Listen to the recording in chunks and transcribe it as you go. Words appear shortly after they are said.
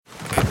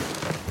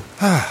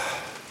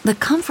The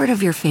comfort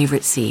of your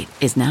favorite seat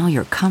is now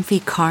your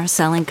comfy car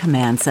selling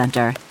command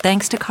center,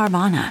 thanks to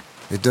Carvana.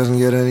 It doesn't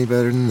get any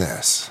better than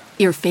this.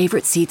 Your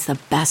favorite seat's the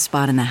best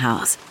spot in the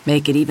house.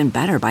 Make it even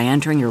better by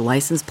entering your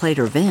license plate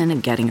or VIN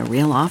and getting a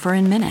real offer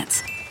in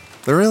minutes.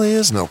 There really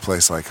is no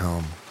place like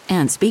home.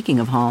 And speaking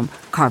of home,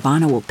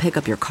 Carvana will pick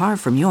up your car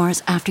from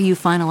yours after you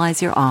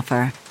finalize your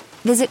offer.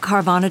 Visit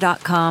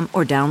Carvana.com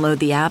or download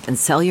the app and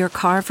sell your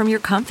car from your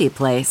comfy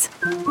place.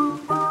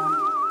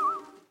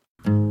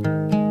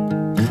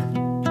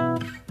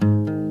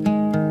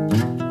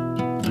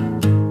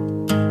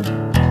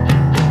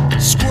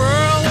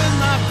 Squirrel in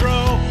my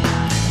fro,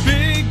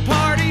 big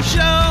party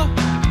show.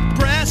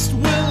 Breast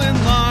will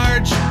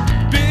enlarge,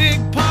 big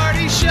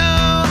party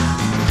show.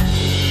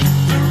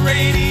 The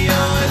radio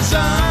is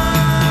on.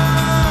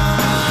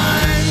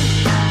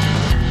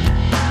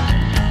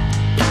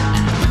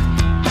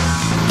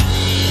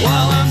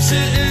 While I'm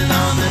sitting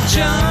on the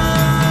john.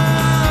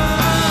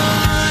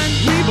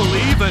 We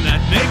believe in a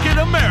naked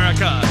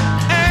America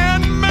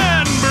and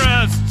man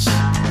breasts.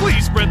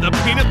 Please spread the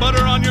peanut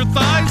butter on your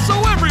thighs so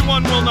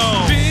everyone will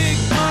know. Big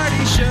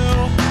party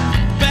show.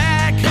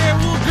 Back hair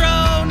will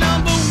grow.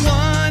 Number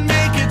one,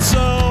 make it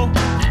so.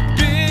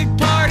 Big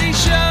party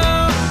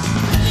show.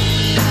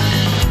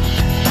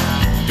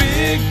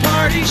 Big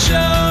party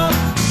show.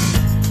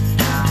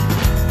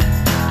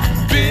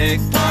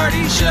 Big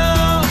party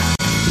show.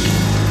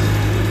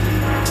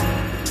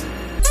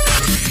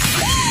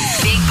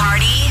 Big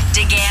Party,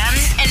 DeGan,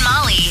 and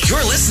Molly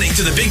You're listening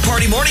to the Big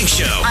Party Morning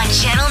Show. on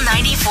Channel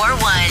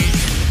 94.1.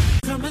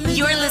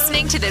 You're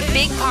listening to the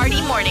Big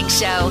Party Morning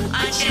Show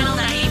on Channel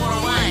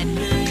 94.1.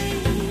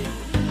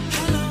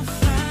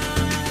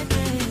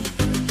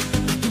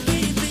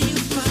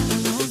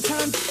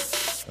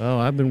 Oh,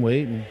 I've been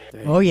waiting.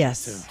 Oh,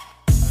 yes.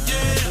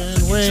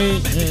 Been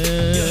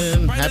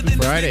waiting. Happy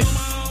Friday.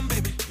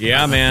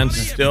 Yeah, man,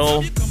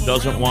 still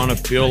doesn't want to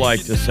feel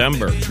like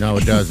December. No,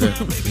 it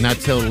doesn't. Not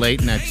till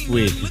late next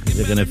week.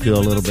 They're going to feel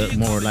a little bit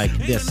more like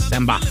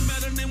December.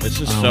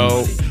 This is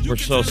we're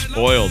so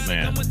spoiled,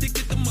 man.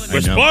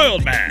 We're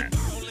spoiled, man.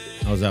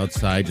 I was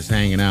outside just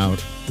hanging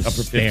out. Just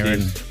Upper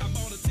staring.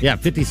 50s. Yeah,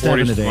 57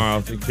 40s today. tomorrow,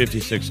 I think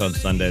 56 on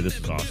Sunday. This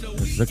is awesome.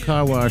 This is a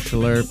car wash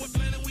alert.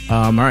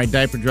 All right,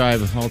 Diaper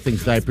Drive, all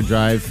things Diaper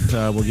Drive.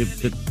 We'll get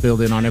filled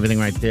in on everything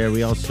right there.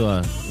 We also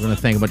we're going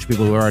to thank a bunch of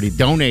people who already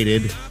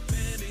donated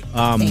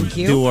Thank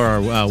you. to our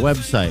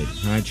website,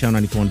 all right,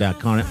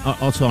 channel94.com,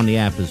 also on the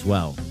app as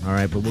well. All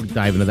right, but we'll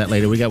dive into that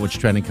later. We got what's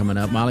trending coming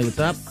up. Molly, what's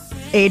up?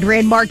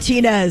 Adrian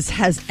Martinez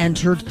has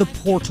entered the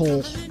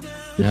portal.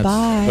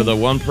 Goodbye. For the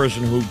one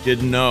person who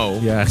didn't know,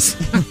 Yes.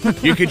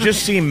 you could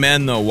just see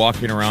men, though,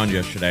 walking around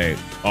yesterday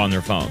on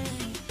their phones.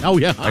 Oh,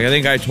 yeah. Like, I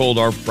think I told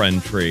our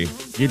friend Tree.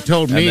 You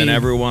told me. And then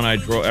everywhere I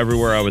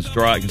was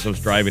driving, because I was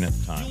driving at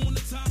the time.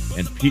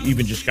 And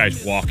even just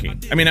guys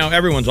walking. I mean, now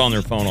everyone's on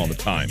their phone all the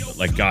time, but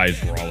like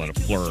guys were all in a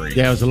flurry.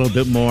 Yeah, it was a little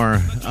bit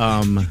more.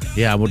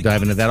 Yeah, we'll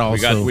dive into that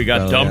also. We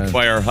got dumped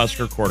by our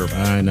Husker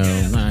quarterback. I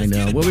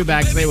know. We'll be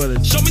back. Stay with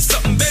us. Show me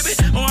something, baby,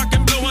 or I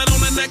can blow it on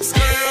the next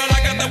girl.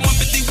 I got that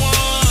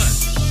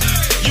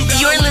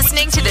 151. You're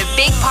listening to the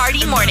Big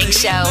Party Morning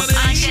Show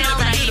on Channel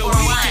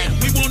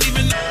 94.1 We won't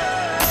even know.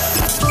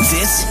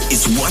 This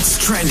is what's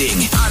trending.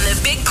 on the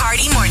Big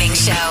Party Morning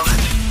Show.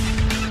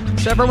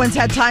 So everyone's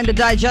had time to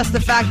digest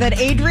the fact that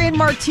Adrian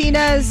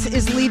Martinez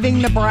is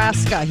leaving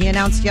Nebraska. He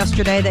announced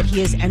yesterday that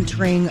he is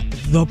entering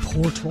the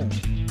portal.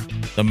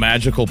 The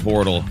magical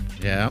portal.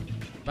 Yeah.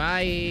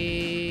 Bye.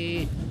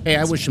 Hey,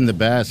 I wish him the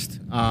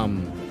best.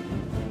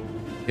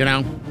 You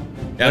know.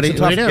 Yeah, it's a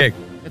tough gig.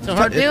 It's a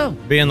hard deal.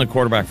 Being the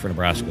quarterback for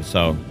Nebraska,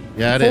 so.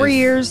 Yeah, it 4 is.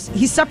 years.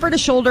 He suffered a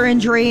shoulder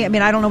injury. I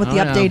mean, I don't know what the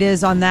yeah. update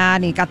is on that.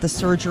 And he got the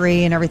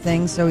surgery and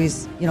everything. So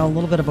he's, a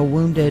little bit of a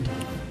wounded.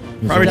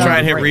 Probably Yeah. try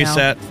and hit Right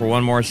reset for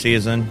one more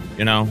season,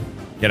 get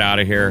out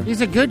of here.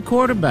 He's a good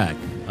quarterback.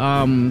 It's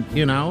a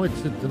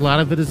lot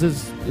of it is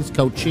his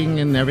coaching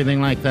and everything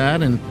like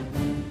that. And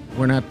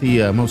we're not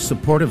the most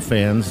supportive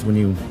fans when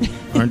you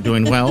aren't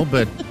doing well,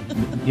 but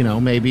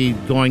maybe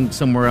going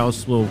somewhere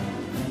else will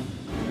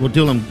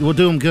do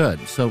him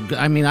good. So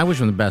I mean, I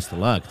wish him the best of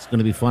luck. It's going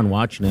to be fun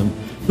watching him.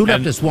 Who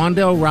left us?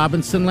 Wan'Dale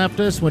Robinson left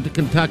us. Went to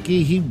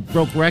Kentucky. He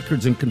broke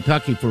records in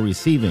Kentucky for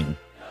receiving.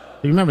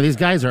 You remember, these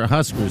guys are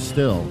Huskers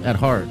still at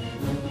heart.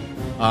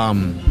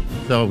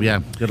 So, yeah,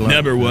 good luck.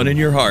 Number one in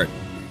your heart.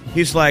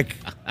 He's like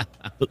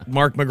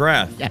Mark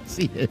McGrath. Yes,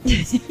 he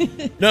is.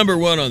 Number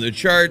one on the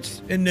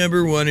charts and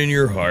number one in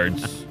your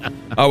hearts.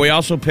 We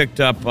also picked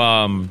up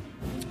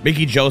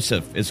Mickey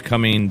Joseph is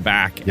coming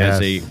back from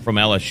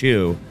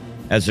LSU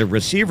as a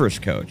receivers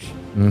coach.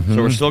 Mm-hmm.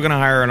 So we're still going to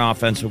hire an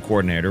offensive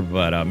coordinator,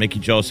 but Mickey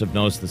Joseph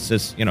knows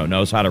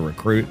knows how to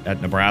recruit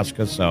at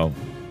Nebraska, so...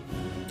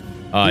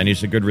 and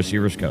he's a good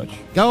receivers coach.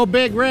 Go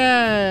Big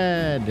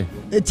Red!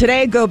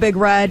 Today, Go Big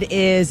Red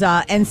is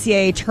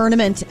NCAA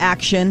tournament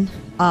action.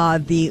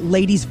 The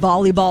ladies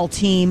volleyball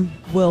team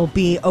will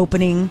be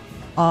opening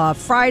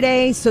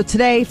Friday. So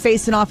today,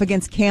 facing off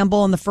against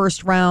Campbell in the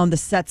first round. The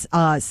set's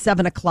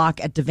 7 o'clock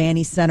at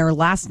Devaney Center.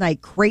 Last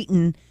night,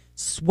 Creighton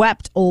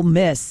swept Ole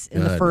Miss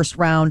in the Good. first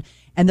round,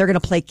 and they're going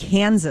to play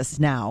Kansas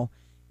now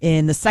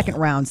in the second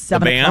round,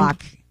 7 band?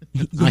 o'clock.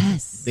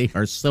 Yes. They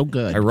are so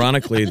good.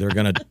 Ironically, they're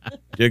going to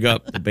dig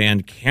up the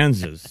band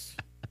Kansas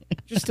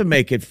just to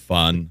make it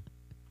fun.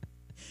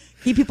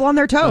 Keep people on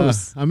their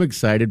toes. I'm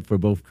excited for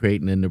both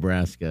Creighton and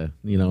Nebraska.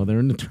 You know, they're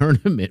in the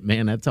tournament,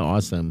 man. That's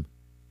awesome.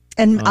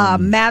 And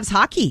Mavs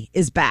hockey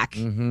is back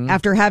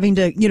after having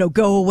to,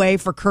 go away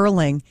for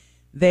curling.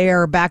 They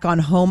are back on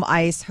home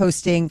ice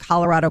hosting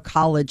Colorado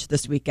College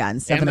this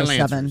weekend,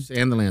 7:07.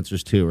 And the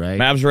Lancers, too, right?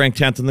 Mavs ranked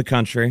 10th in the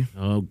country.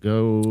 Oh,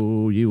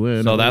 go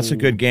UNO. So that's a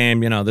good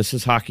game. You know, this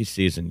is hockey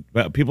season.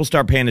 But people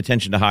start paying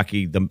attention to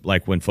hockey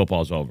like when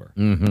football's over,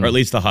 or at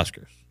least the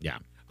Huskers. Yeah.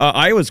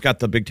 Iowa's got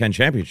the Big Ten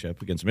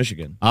championship against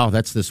Michigan. Oh,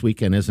 that's this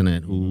weekend, isn't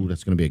it? Ooh,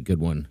 that's going to be a good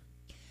one.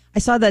 I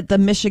saw that the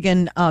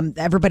Michigan,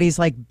 everybody's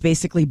like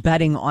basically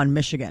betting on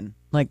Michigan.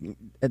 Like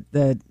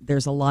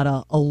there's a lot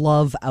of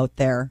love out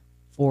there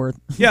for.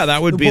 Yeah,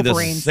 that would the be the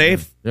Wolverines.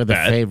 safe. They're the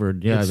bet.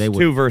 favored. Yeah, It's they would.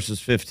 2 versus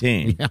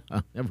 15. Yeah,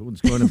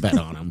 everyone's going to bet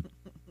on them.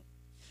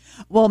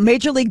 Well,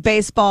 Major League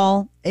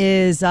Baseball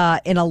is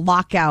in a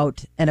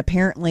lockout, and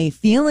apparently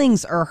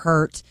feelings are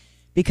hurt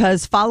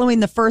because following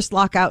the first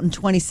lockout in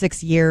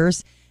 26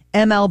 years,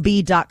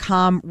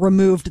 MLB.com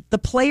removed the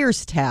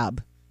Players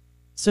tab.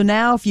 So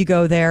now if you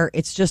go there,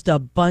 it's just a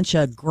bunch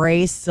of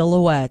gray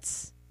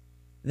silhouettes.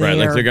 Right,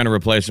 like they're going to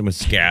replace them with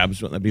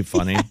scabs. Wouldn't that be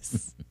funny?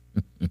 Yes.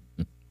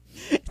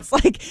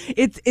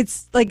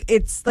 It's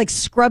like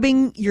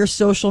scrubbing your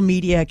social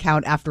media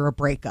account after a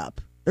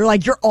breakup. They're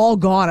like, you're all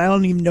gone. I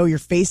don't even know your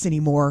face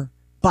anymore.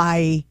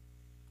 Bye.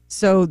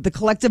 So the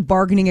collective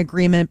bargaining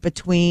agreement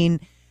between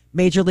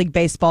Major League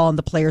Baseball and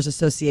the Players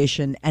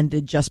Association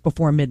ended just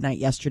before midnight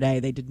yesterday.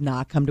 They did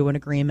not come to an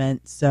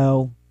agreement.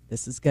 So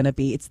this is going to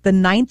be, it's the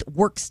 9th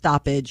work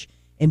stoppage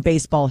in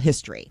baseball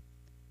history.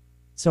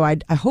 So I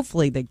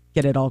hopefully they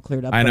get it all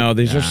cleared up. I know.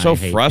 These are so I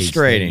hate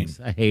frustrating. these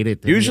things. I hate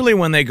it. Usually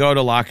when they go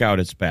to lockout,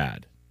 it's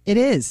bad. It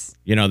is.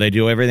 You know, they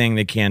do everything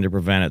they can to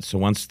prevent it. So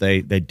once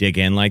they dig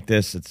in like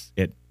this,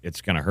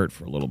 it's going to hurt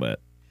for a little bit.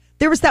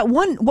 There was that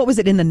one, what was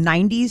it, in the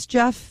 90s,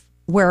 Jeff,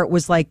 where it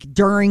was like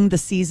during the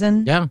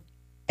season? Yeah.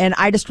 And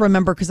I just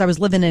remember because I was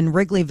living in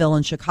Wrigleyville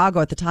in Chicago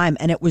at the time,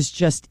 and it was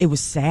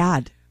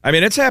sad. I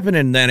mean, it's happened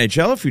in the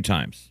NHL a few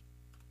times.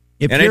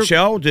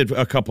 NHL did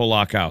a couple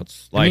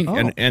lockouts,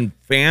 and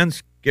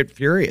fans get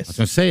furious. I was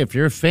going to say, if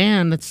you're a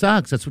fan, that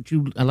sucks. That's what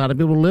a lot of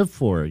people live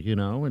for, you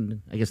know,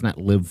 and I guess not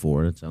live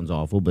for. It sounds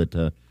awful, but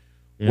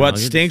what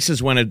stinks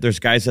is when there's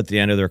guys at the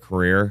end of their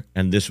career,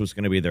 and this was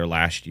going to be their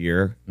last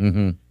year.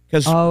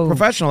 Because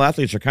professional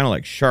athletes are kind of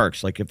like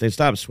sharks. Like if they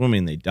stop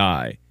swimming, they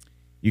die.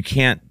 You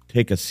can't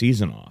take a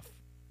season off.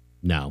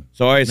 No.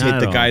 So I always Not hate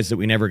the at all. guys that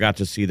we never got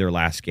to see their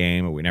last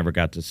game, or we never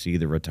got to see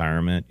the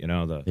retirement. You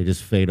know, They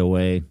just fade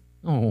away.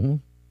 Oh,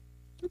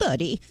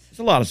 Buddy. there's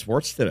a lot of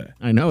sports today.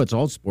 I know. It's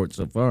all sports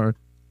so far.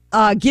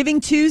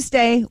 Giving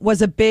Tuesday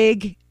was a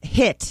big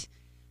hit.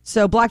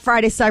 So Black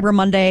Friday, Cyber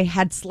Monday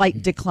had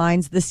slight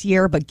declines this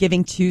year, but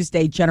Giving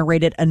Tuesday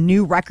generated a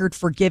new record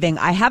for giving.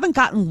 I haven't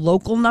gotten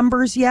local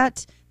numbers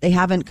yet. They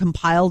haven't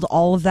compiled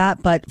all of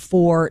that, but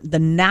for the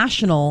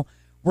national,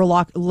 we're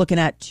looking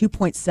at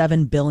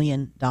 $2.7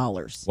 billion.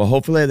 Well,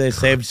 hopefully they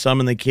saved some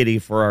in the kitty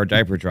for our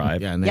diaper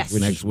drive. Yeah, Yes.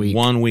 next week.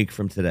 1 week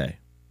from today.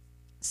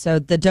 So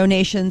the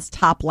donations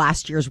top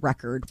last year's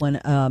record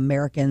when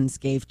Americans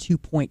gave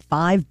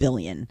 $2.5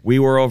 billion. We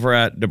were over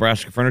at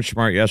Nebraska Furniture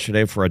Mart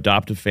yesterday for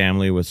Adoptive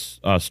Family with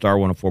Star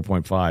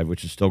 104.5,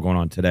 which is still going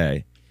on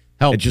today.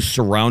 Help. It's just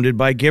surrounded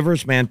by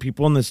givers, man.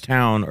 People in this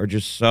town are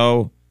just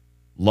so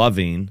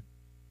loving,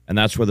 and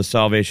that's where the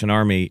Salvation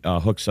Army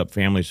hooks up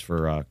families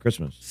for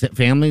Christmas.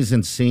 Families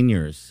and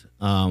seniors.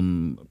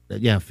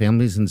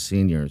 Families and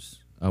seniors.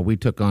 We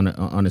took on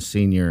a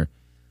senior.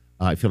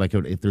 I feel like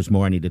if there's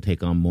more, I need to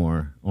take on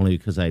more. Only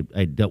because I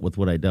dealt with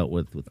what I dealt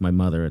with my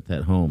mother at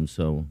that home.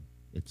 So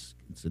it's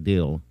a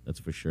deal.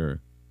 That's for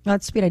sure.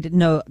 That's sweet. I didn't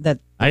know that.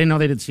 I didn't know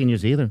they did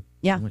seniors either.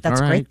 Yeah, I'm like,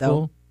 that's all great, right,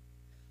 though.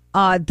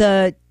 cool.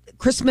 The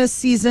Christmas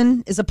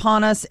season is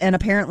upon us, and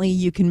apparently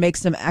you can make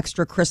some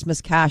extra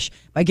Christmas cash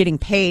by getting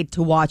paid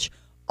to watch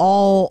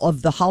all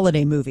of the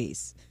holiday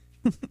movies.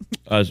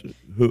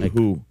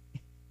 Who?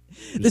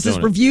 This is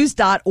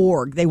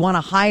reviews.org. They want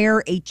to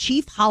hire a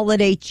chief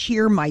holiday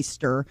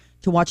cheermeister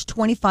to watch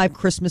 25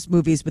 Christmas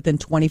movies within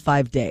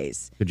 25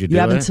 days. Could you You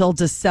have do it? until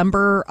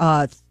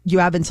December. You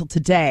have until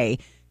today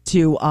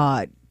to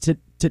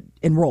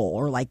enroll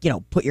or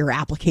put your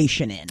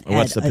application in.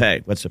 What's the At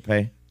pay? What's the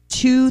pay?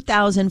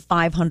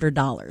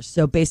 $2,500.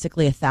 So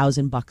basically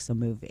 $1,000 a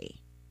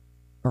movie,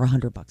 or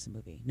 $100 a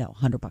movie. No,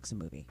 $100 a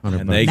movie.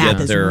 And they Math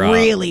get is their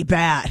really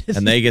bad.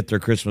 and they get their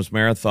Christmas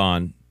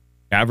marathon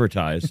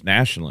advertised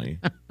nationally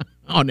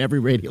On every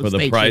radio for the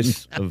station.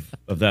 price of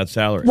that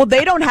salary. Well,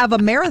 they don't have a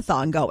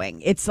marathon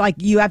going. It's like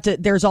you have to,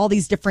 there's all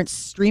these different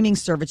streaming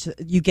services.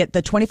 You get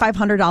the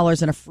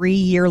 $2,500 and a free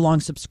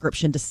year-long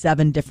subscription to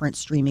 7 different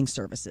streaming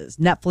services.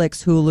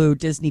 Netflix, Hulu,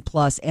 Disney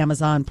Plus,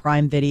 Amazon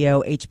Prime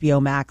Video,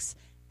 HBO Max,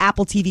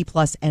 Apple TV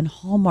Plus, and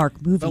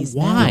Hallmark movies. But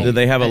why? now. Do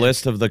they have a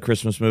list of the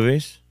Christmas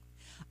movies?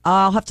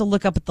 I'll have to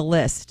look up at the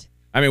list.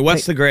 I mean,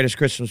 what's the greatest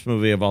Christmas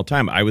movie of all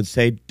time? I would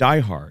say Die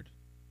Hard.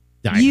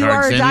 You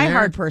are a Die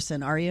Hard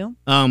person, are you?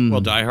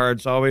 Well, Die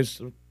Hard's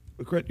always,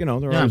 they're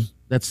always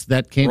that's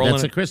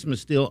a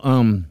Christmas deal.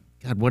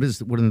 God, what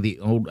are the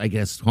old? I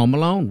guess Home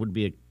Alone would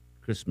be a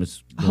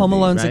Christmas movie, Home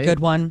Alone's right? a good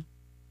one.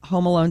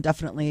 Home Alone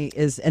definitely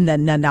is, and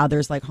then now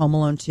there's like Home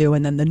Alone 2,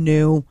 and then the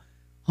new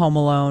Home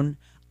Alone.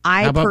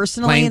 How about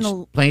personally,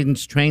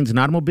 planes, trains, and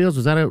automobiles.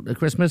 Was that a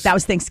Christmas? That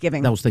was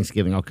Thanksgiving. That was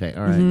Thanksgiving. Okay,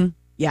 all right. Mm-hmm.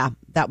 Yeah,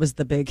 that was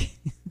the big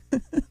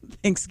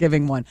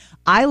Thanksgiving one.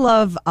 I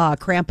love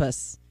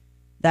Krampus.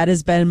 That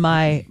has been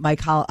my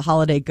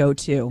holiday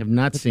go-to. I've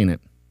not seen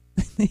it.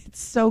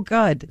 It's so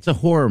good. It's a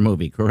horror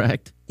movie,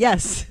 correct?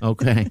 Yes.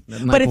 Okay,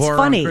 but it's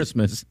funny. On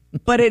Christmas.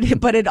 but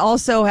it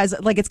also has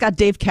it's got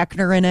Dave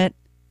Koechner in it.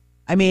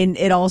 I mean,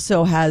 it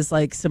also has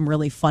like some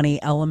really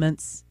funny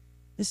elements.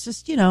 It's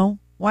just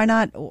why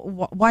not?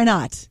 Why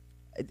not?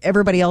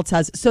 Everybody else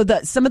has. So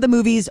some of the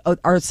movies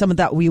are some of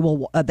that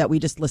we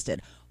just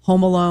listed.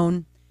 Home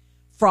Alone,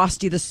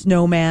 Frosty the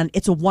Snowman,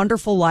 It's a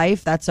Wonderful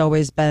Life. That's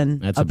always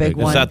been a big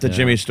one. Is that the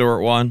Jimmy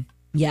Stewart one?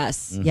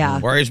 Yes. Mm-hmm. Yeah.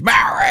 Where he's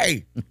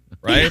Mary,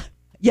 right?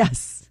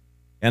 Yes.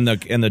 And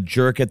the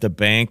jerk at the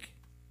bank.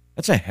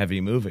 That's a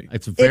heavy movie.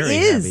 It's very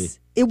It is. heavy.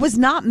 It was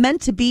not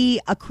meant to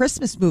be a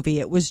Christmas movie.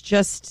 It was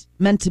just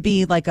meant to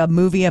be like a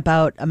movie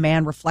about a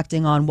man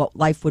reflecting on what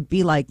life would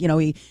be like.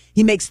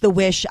 He makes the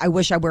wish, I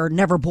wish I were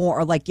never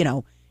born,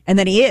 or and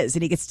then he is,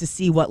 and he gets to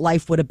see what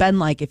life would have been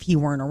like if he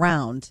weren't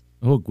around.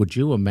 Oh, would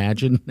you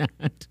imagine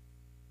that?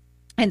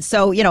 And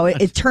so,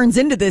 it turns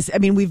into this. I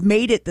mean, we've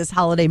made it this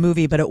holiday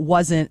movie, but it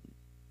wasn't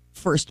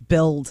first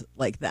billed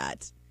like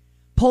that.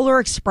 Polar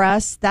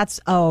Express, that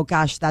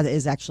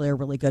is actually a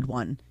really good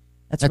one.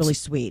 That's really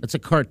sweet. It's a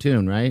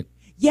cartoon, right?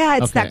 Yeah,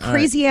 it's that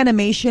crazy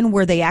animation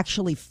where they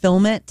actually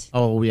film it.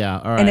 Oh, yeah.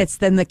 All right. And it's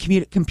then the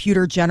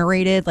computer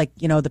generated,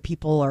 the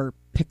people are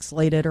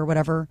pixelated or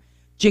whatever.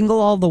 Jingle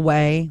All the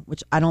Way,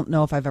 which I don't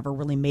know if I've ever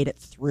really made it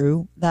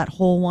through that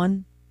whole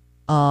one.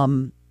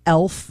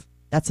 Elf,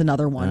 that's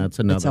another one. That's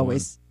another It's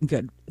always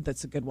good.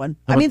 That's a good one.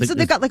 How I mean, about so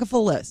they've got like a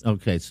full list.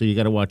 Okay, so you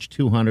got to watch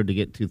 200 to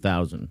get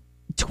 2,000.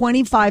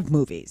 25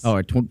 movies.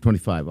 Oh,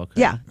 25. Okay.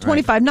 Yeah,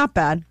 25, not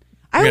bad.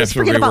 I You always have to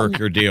forget rework about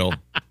your deal.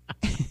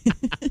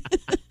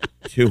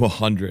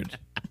 200.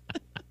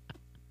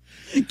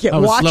 Get I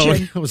was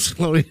watching.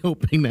 slowly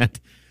hoping that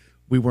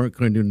we weren't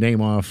going to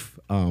name off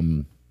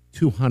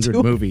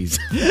 200 movies.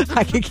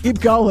 I could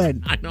keep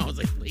going. I know. I was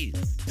like,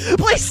 please.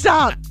 Please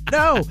stop.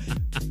 No.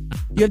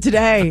 You have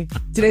today.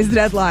 Today's the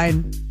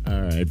deadline.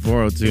 All right.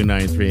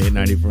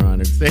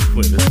 402-938-9400. Stay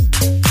with us.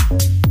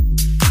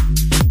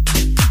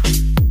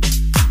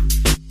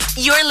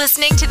 You're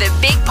listening to the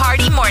Big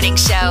Party Morning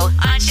Show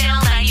on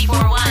Channel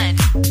 94.1.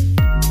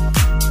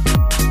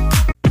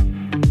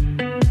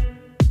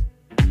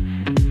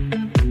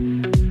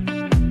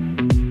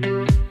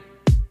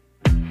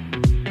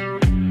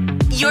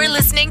 You're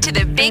listening to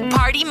the Big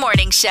Party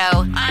Morning Show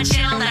on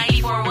Channel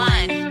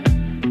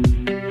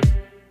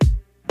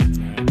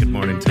 94.1. Good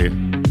morning to you.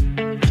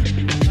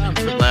 I'm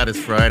so glad it's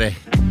Friday.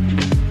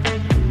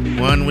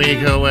 1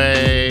 week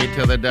away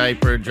till the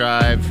diaper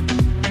drive.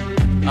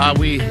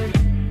 We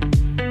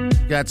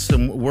got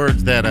some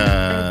words that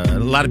a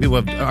lot of people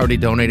have already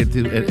donated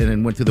to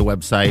and went to the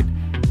website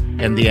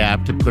and the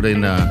app to put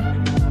in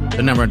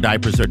the number of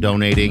diapers they're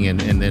donating and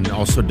then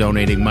also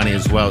donating money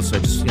as well. So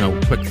just,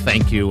 quick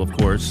thank you, of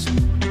course.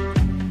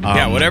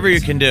 Whatever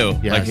you can do.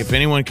 Yes. Like if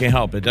anyone can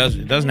help, it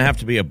doesn't have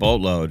to be a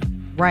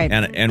boatload. Right.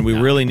 And we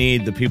really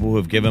need the people who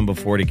have given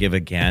before to give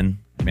again.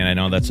 I mean, I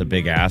know that's a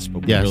big ask,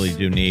 but we really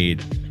do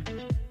need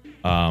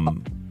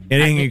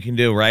anything you can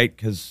do, right?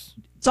 Because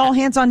it's all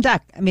hands on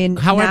deck. I mean,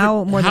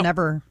 now more than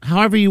ever.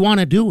 However you want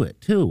to do it,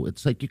 too.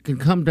 It's like you can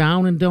come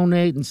down and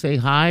donate and say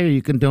hi, or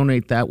you can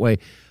donate that way.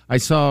 I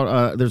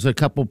saw there's a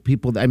couple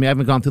people. I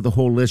haven't gone through the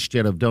whole list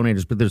yet of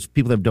donators, but there's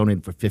people that have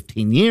donated for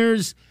 15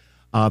 years.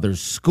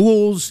 There's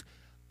schools.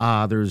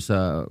 There's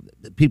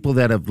people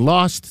that have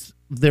lost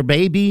their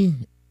baby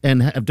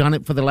and have done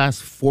it for the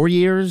last 4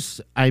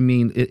 years. I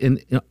mean,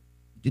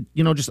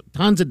 just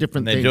tons of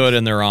different things. They do it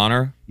in their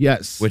honor.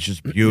 Yes. Which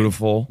is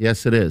beautiful.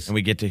 Yes, it is. And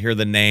we get to hear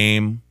the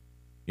name,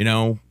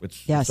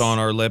 it's on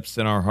our lips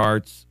and our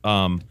hearts.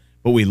 But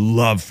we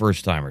love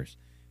first-timers.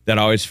 That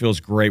always feels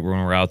great when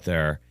we're out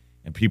there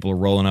and people are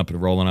rolling up and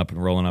rolling up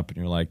and rolling up, and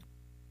you're like,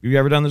 have you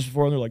ever done this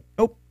before? And they're like,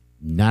 nope.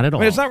 Not at all.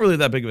 I mean, it's not really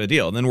that big of a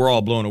deal. And then we're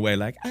all blown away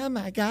like, oh,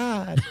 my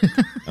God.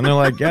 And they're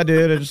like, yeah,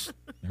 dude, I just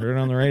heard it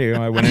on the radio.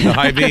 I went into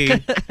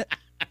Hy-Vee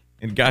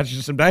and got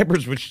you some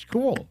diapers, which is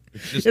cool.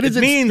 It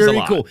means very a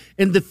lot. Cool.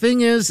 And the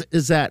thing is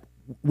that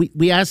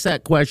we asked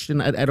that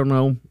question. I don't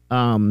know.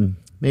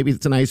 Maybe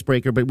it's an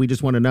icebreaker, but we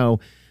just want to know.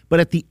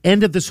 But at the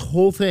end of this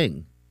whole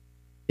thing,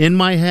 in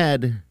my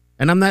head,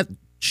 and I'm not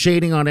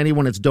shading on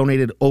anyone that's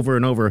donated over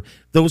and over,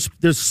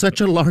 there's such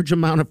a large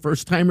amount of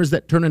first-timers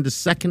that turn into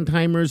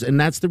second-timers, and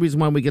that's the reason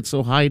why we get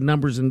so high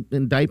numbers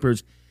in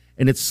diapers.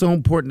 And it's so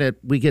important that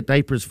we get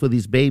diapers for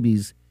these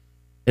babies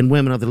and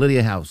women of the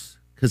Lydia House,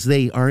 because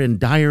they are in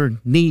dire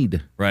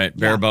need. Right,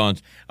 bare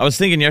bones. I was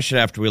thinking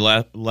yesterday after we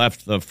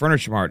left the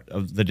Furniture Mart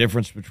of the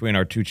difference between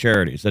our two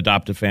charities,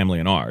 Adoptive Family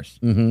and ours.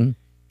 Mm-hmm.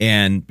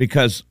 And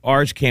because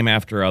ours came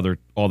after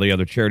all the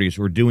other charities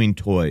who were doing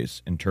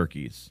toys and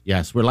turkeys.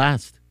 Yes, we're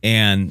last.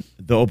 And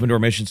the Open Door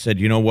Mission said,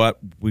 you know what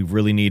we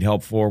really need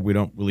help for? We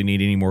don't really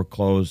need any more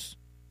clothes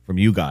from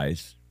you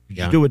guys. Could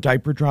you do a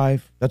diaper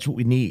drive? That's what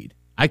we need.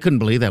 I couldn't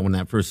believe that when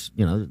that first,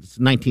 it's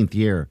 19th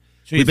year.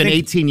 So we've been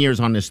 18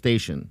 years on this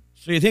station.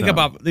 So you think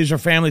about, these are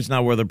families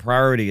now where the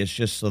priority is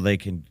just so they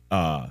can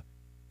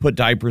put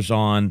diapers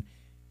on.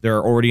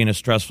 They're already in a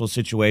stressful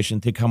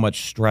situation. Think how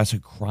much stress a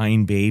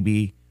crying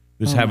baby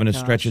who's having to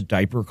stretch a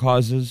diaper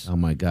causes. Oh,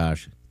 my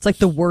gosh. It's like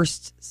the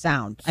worst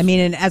sound. I mean,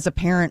 and as a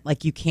parent,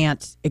 like you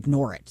can't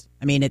ignore it.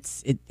 I mean,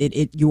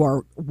 you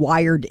are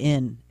wired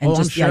in, and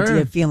just the idea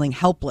of feeling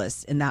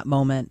helpless in that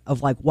moment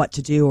of like what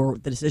to do or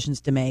the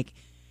decisions to make.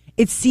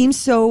 It seems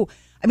so.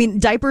 I mean,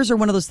 diapers are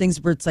one of those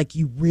things where it's like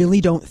you really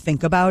don't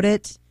think about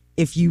it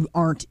if you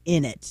aren't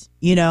in it.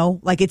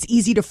 Like it's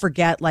easy to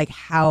forget like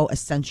how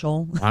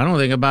essential. I don't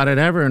think about it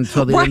ever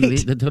until the end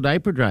of the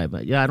diaper drive.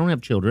 Yeah, I don't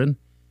have children.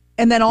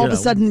 And then all of a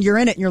sudden you're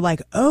in it and you're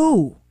like,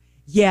 oh.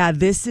 Yeah,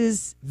 this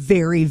is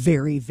very,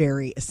 very,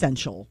 very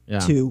essential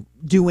to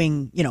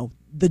doing,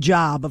 the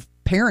job of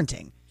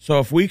parenting. So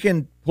if we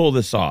can pull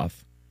this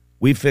off,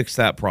 we fix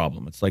that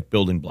problem. It's like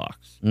building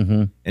blocks.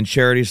 Mm-hmm. And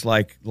charities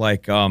like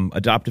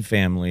Adoptive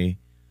Family,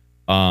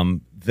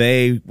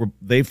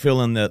 they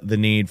fill in the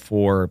need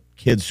for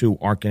kids who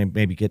aren't going to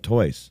maybe get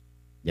toys.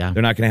 Yeah,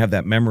 they're not going to have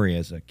that memory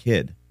as a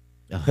kid.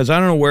 Because I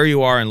don't know where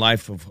you are in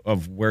life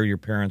of where your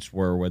parents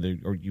were,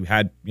 or you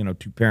had,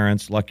 two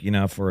parents, lucky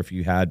enough, or if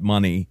you had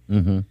money.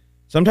 Mm-hmm.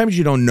 Sometimes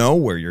you don't know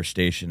where your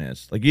station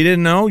is. Like you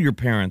didn't know your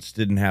parents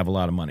didn't have a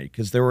lot of money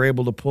because they were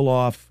able to pull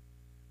off.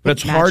 But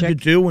it's hard to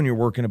do when you're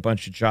working a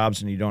bunch of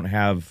jobs and you don't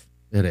have.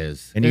 It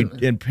is.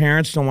 And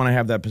parents don't want to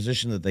have that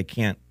position that they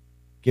can't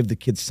give the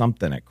kids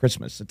something at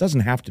Christmas. It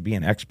doesn't have to be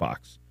an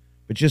Xbox.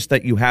 But just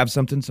that you have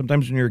something.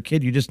 Sometimes when you're a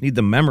kid, you just need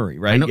the memory,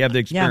 right? You have the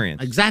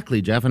experience. Yeah,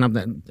 exactly, Jeff.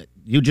 And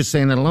you just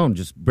saying that alone,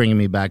 just bringing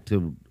me back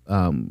to,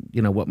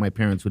 what my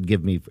parents would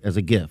give me as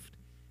a gift.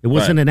 It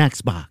wasn't an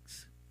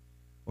Xbox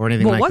or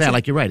anything like that.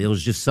 Like you're right. It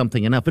was just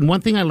something enough. And one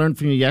thing I learned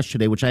from you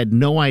yesterday, which I had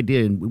no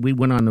idea, and we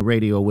went on the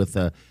radio with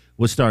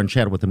Star and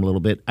chatted with him a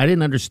little bit. I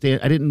didn't understand.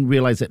 I didn't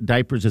realize that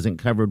diapers isn't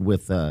covered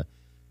with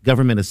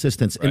government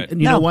assistance. Right.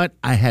 And you know what?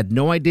 I had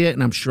no idea,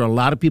 and I'm sure a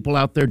lot of people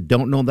out there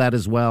don't know that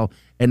as well.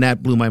 And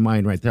that blew my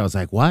mind right there. I was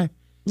like, what?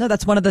 No,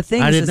 that's one of the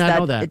things. I did not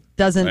know that. It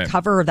doesn't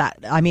cover that.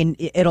 I mean,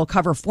 it'll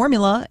cover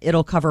formula,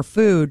 it'll cover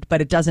food,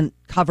 but it doesn't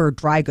cover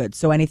dry goods.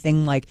 So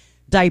anything like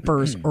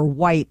diapers or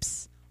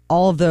wipes,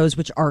 all of those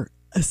which are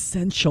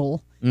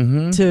essential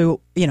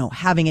to,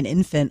 having an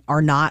infant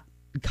are not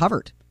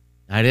covered.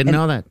 I didn't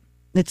know that.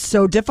 It's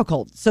so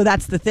difficult. So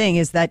that's the thing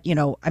is that,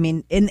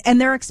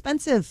 and they're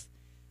expensive.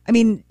 I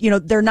mean,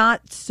 they're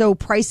not so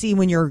pricey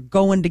when you're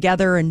going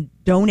together and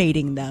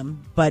donating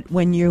them, but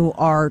when you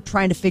are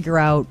trying to figure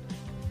out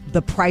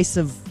the price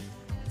of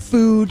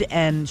food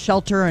and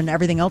shelter and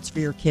everything else for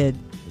your kid.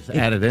 Just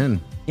add it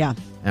in. Yeah.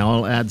 It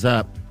all adds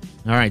up.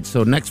 All right,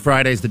 so next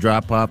Friday's the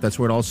drop-off. That's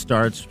where it all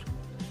starts.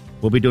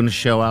 We'll be doing a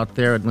show out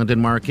there at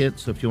Linden Market,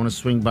 so if you want to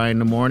swing by in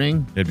the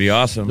morning. It'd be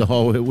awesome.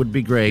 It would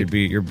be great.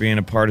 You're being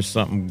a part of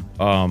something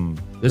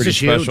pretty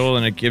special,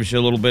 and it gives you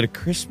a little bit of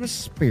Christmas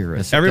spirit.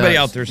 Yes, everybody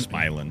out there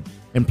smiling.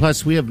 And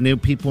plus, we have new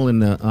people in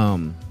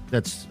the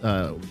that's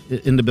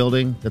in the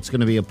building that's going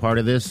to be a part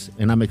of this,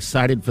 and I'm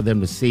excited for them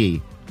to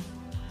see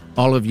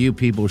all of you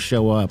people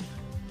show up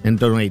and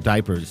donate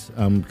diapers,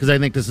 because I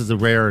think this is a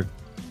rare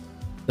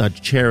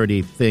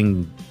charity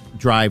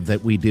drive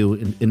that we do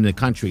in the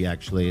country.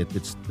 Actually,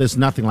 there's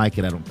nothing like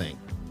it, I don't think.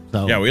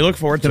 So yeah, we look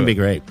forward to it. It's going to be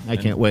great. I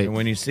can't wait. And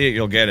when you see it,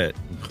 you'll get it.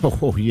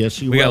 Oh,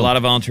 yes, you will. We got a lot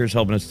of volunteers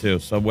helping us, too.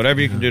 So whatever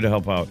you can do to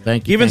help out.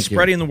 Thank you. Even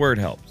spreading the word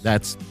helps.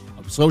 That's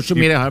social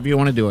media, however you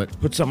want to do it.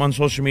 Put something on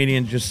social media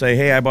and just say,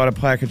 hey, I bought a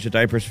package of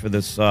diapers for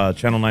this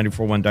Channel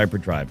 94.1 diaper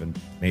drive. And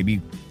maybe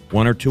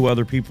one or two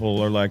other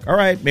people are like, all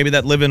right, maybe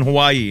that live in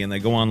Hawaii, and they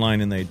go online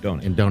and they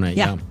donate.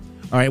 Yeah.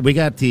 All right, we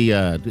got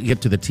the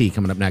get to the tea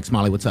coming up next.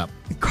 Molly, what's up?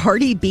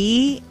 Cardi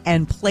B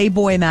and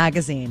Playboy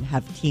magazine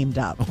have teamed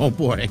up. Oh,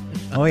 boy.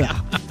 Oh, yeah.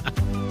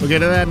 We'll get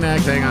to that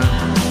next. Hang on.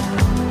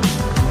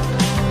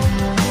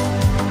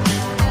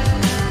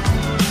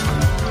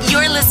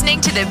 You're listening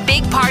to the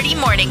Big Party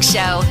Morning Show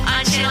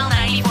on Channel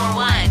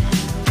 94.1.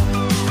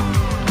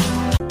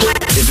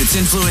 If it's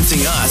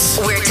influencing us,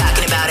 we're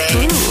talking about it.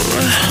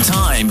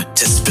 Time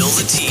to spill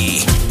the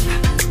tea.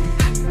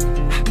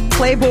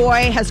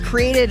 Playboy has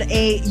created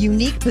a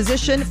unique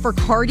position for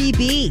Cardi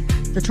B.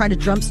 They're trying to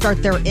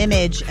jumpstart their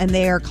image, and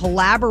they are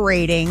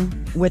collaborating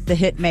with the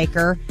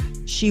hitmaker.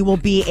 She will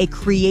be a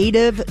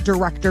creative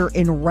director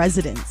in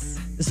residence.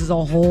 This is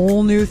a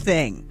whole new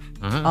thing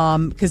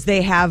because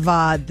they have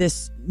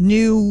this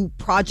new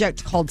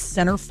project called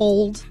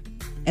Centerfold,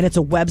 and it's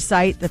a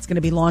website that's going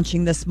to be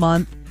launching this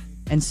month.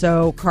 And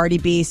so Cardi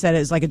B said it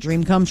was like a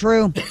dream come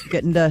true,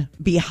 getting to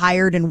be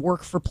hired and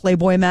work for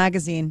Playboy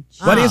magazine.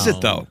 What is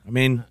it, though? I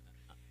mean,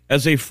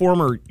 as a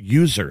former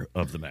user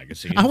of the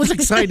magazine. I was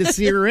excited to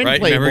see her in right?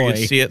 Playboy. Whenever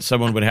you'd see it,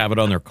 someone would have it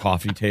on their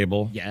coffee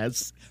table.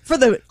 Yes. For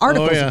the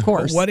articles, of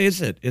course. But what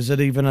is it? Is it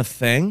even a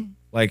thing?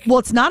 Well,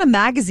 it's not a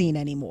magazine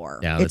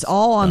anymore. Yeah, it's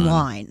all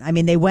online. I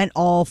mean, they went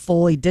all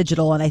fully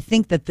digital, and I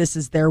think that this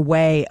is their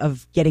way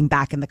of getting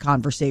back in the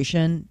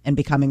conversation and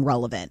becoming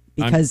relevant.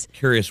 Because I'm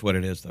curious what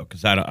it is, though,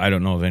 because I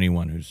don't know of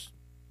anyone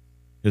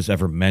who's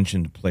ever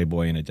mentioned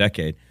Playboy in a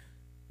decade.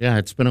 Yeah,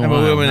 it's been a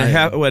while. We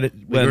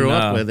grew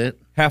up with it.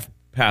 Half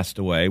passed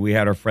away. We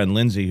had our friend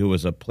Lindsay, who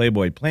was a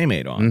Playboy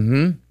playmate on.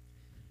 Mm-hmm.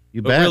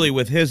 You but bet. really,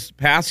 with his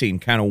passing,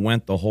 kind of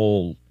went the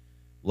whole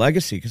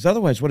legacy. Because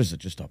otherwise, what is it?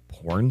 Just a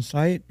porn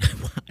site?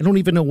 I don't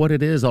even know what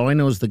it is. All I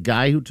know is the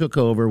guy who took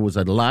over was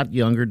a lot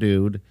younger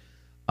dude,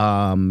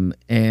 and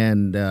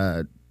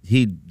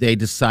they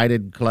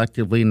decided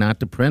collectively not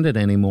to print it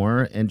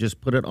anymore and just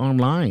put it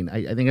online.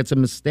 I think it's a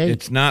mistake.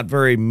 It's not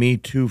very Me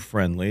Too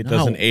friendly. It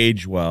doesn't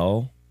age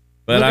well.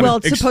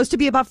 But it's supposed to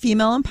be about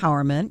female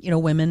empowerment.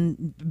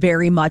 Women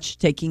very much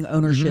taking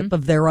ownership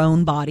of their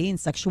own body and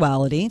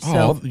sexuality.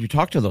 So you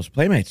talk to those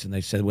playmates, and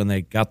they said when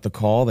they got the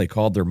call, they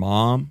called their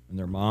mom, and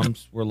their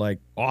moms were like,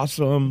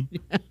 "Awesome!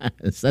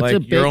 That's like a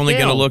big you're only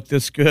deal. going to look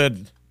this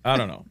good." I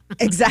don't know.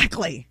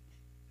 Exactly.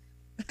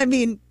 I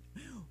mean,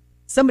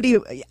 somebody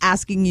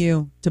asking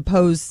you to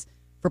pose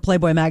for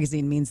Playboy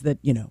magazine means that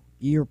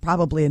you're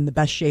probably in the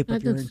best shape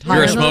of your entire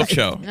You're a life. smoke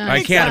show. Yeah, I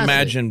can't exactly.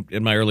 imagine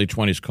in my early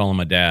 20s calling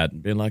my dad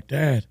and being like,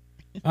 "Dad,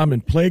 I'm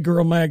in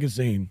Playgirl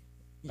magazine.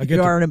 I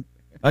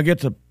get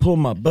to pull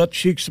my butt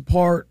cheeks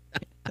apart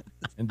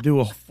and do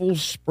a full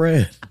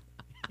spread."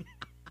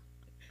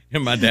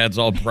 And my dad's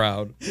all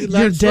proud.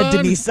 You're dead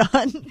to me,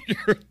 son.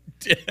 You're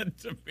dead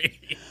to me.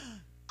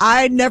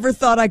 I never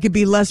thought I could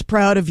be less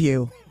proud of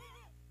you.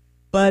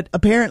 But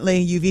apparently,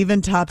 you've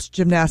even topped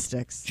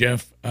gymnastics.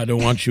 Jeff, I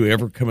don't want you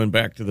ever coming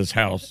back to this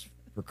house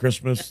for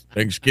Christmas,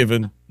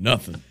 Thanksgiving,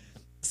 nothing.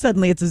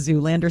 Suddenly, it's a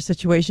Zoolander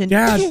situation.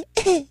 Dad,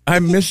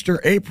 I'm Mr.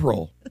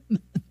 April.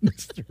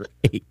 Mr.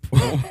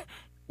 April.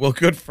 Well,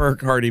 good for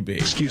Cardi B.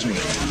 Excuse me.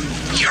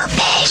 Your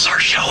balls are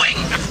showing.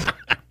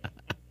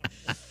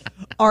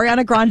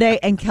 Ariana Grande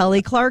and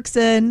Kelly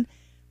Clarkson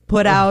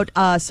put out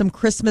some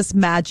Christmas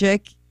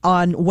magic.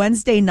 On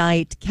Wednesday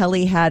night,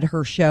 Kelly had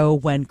her show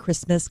When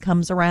Christmas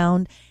Comes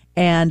Around,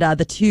 and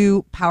the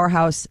two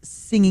powerhouse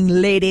singing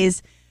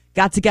ladies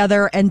got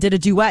together and did a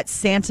duet,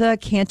 Santa,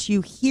 Can't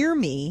You Hear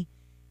Me?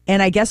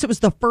 And I guess it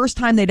was the first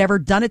time they'd ever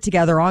done it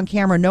together on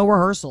camera, no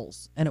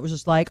rehearsals. And it was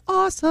just like,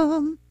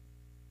 awesome.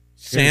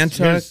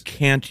 Santa,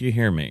 Can't You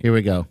Hear Me? Here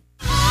we go.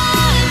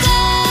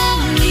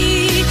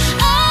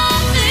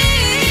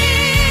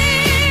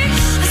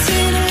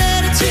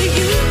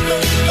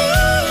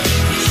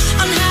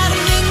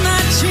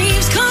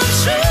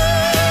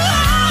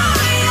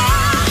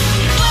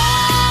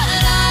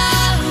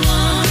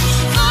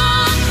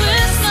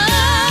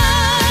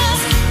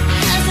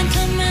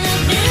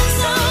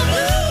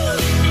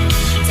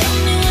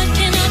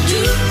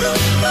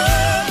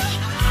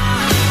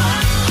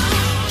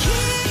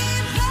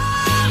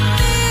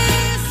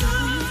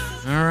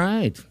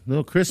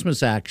 Little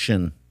Christmas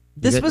action.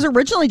 This was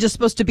originally just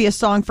supposed to be a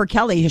song for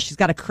Kelly. She's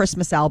got a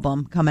Christmas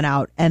album coming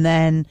out, and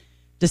then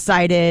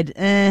decided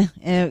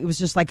it was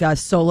just like a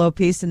solo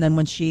piece. And then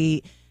when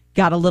she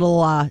got a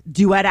little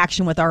duet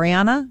action with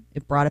Ariana,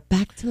 it brought it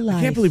back to life.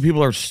 I can't believe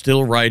people are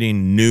still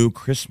writing new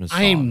Christmas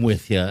songs. I'm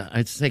with you.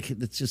 It's like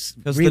it's just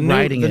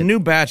rewriting the new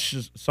batch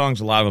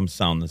songs. A lot of them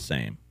sound the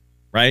same,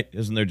 right?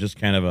 Isn't there just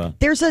kind of a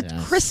there's a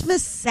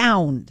Christmas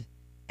sound.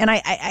 And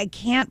I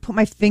can't put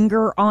my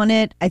finger on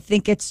it. I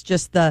think it's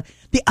just the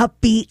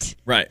upbeat.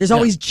 Right. There's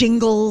always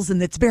jingles,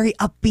 and it's very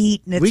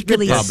upbeat, and it's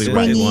really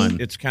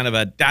swingy. It's kind of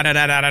a da da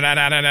da da da da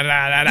da da da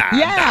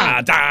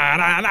da da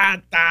da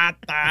da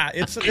da.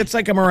 It's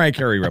like a Mariah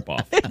Carey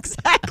ripoff.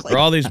 Exactly. Or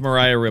all these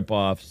Mariah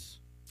ripoffs.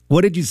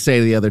 What did you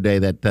say the other day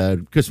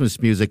that Christmas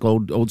music,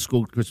 old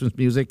school Christmas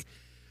music,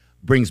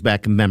 brings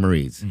back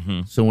memories?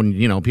 Mm-hmm. So when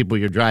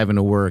you're driving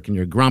to work and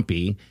you're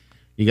grumpy.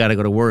 You got to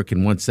go to work,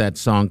 and once that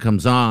song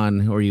comes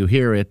on or you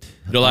hear it,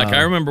 you're like,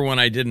 I remember when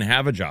I didn't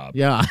have a job.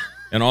 Yeah,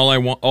 and all I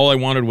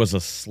wanted was a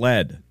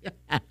sled.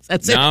 Yes,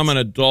 that's now I'm an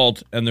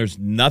adult, and there's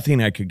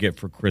nothing I could get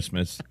for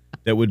Christmas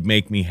that would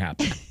make me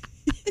happy.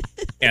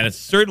 And it's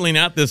certainly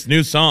not this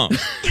new song.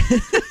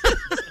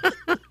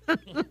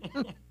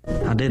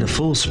 I did a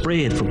full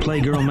spread for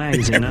Playgirl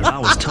magazine. I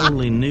was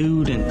totally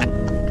nude,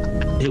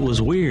 and it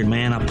was weird,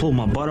 man. I pulled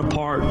my butt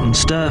apart and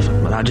stuff,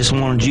 but I just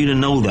wanted you to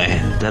know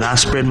that I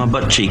spread my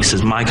butt cheeks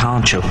as Mike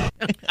Honcho.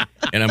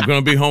 And I'm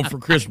going to be home for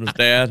Christmas,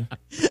 Dad.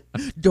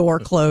 Door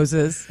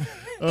closes.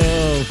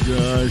 Oh,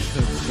 gosh,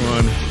 that's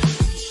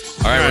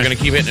fun. All right, we're going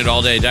to keep hitting it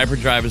all day. Diaper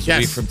Drive is a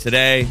week from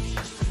today.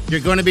 You're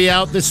going to be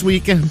out this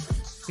weekend.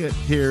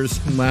 Tears,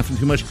 I'm laughing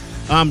too much.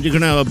 You're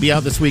going to be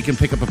out this week and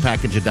pick up a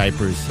package of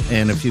diapers.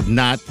 And if you've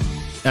not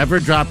ever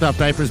dropped off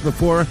diapers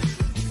before,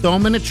 throw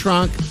them in a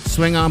trunk,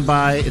 swing on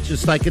by. It's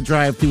just like a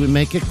drive-thru. We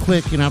make it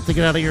quick. You don't have to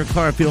get out of your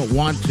car if you don't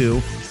want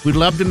to. We'd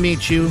love to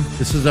meet you.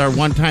 This is our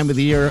one time of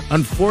the year,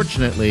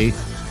 unfortunately,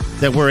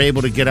 that we're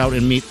able to get out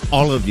and meet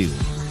all of you.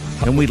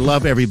 And we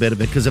love every bit of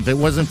it, because if it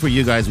wasn't for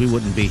you guys, we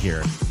wouldn't be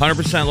here.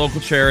 100%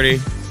 local charity.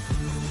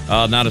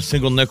 Not a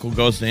single nickel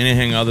goes to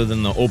anything other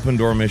than the Open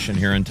Door mission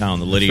here in town,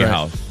 the Lydia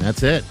House.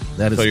 That's it.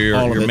 That is so you're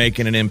all of it.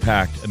 making an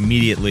impact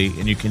immediately,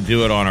 and you can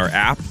do it on our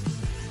app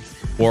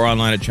or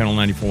online at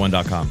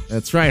channel941.com.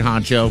 That's right,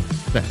 Honcho.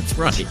 That's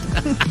right.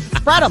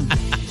 Spread 'em.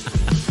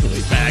 We'll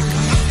be back.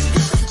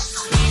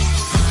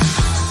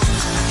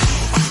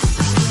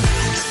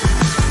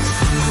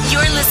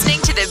 You're listening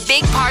to the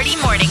Big Party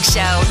Morning Show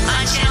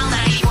on Channel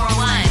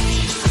 94.1.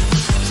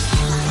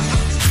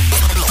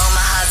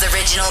 Omaha's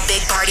original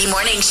Big Party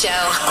Morning Show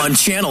On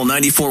Channel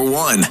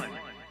 94.1.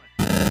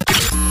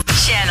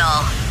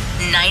 Channel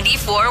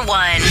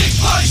 94.1.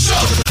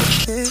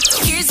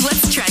 Here's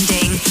what's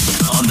trending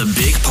On the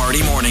Big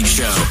Party Morning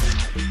Show.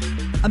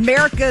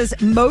 America's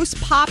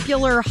most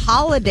popular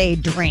holiday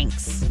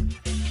drinks.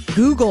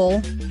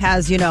 Google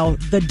has,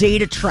 the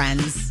data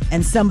trends,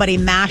 and somebody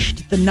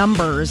mashed the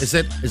numbers. Is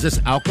this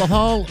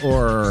alcohol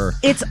or?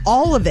 It's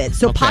all of it.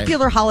 So Okay.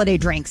 popular holiday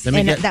drinks. Let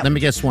me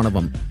guess one of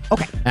them.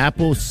 Okay.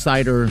 Apple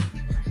cider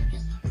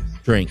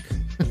drink.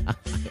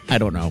 I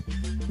don't know.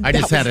 I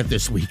just had it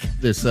this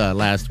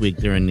last week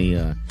during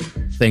the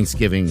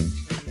Thanksgiving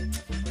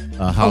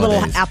a holidays.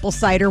 little apple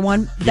cider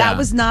one. Yeah. That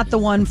was not the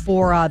one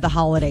for the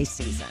holiday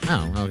season.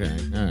 Oh, okay.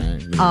 All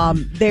right.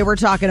 They were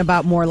talking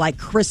about more like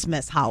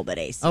Christmas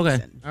holiday season.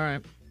 Okay. All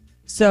right.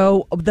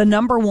 So the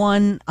number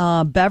one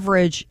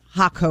beverage,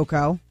 hot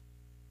cocoa,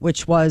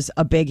 which was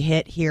a big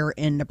hit here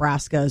in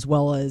Nebraska as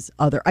well as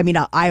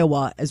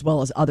Iowa as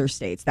well as other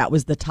states. That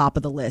was the top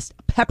of the list.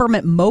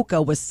 Peppermint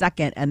mocha was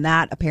second, and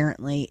that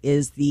apparently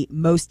is the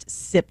most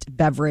sipped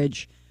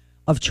beverage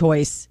of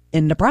choice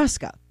in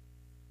Nebraska.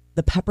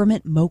 The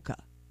peppermint mocha.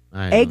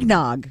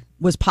 Eggnog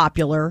was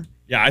popular.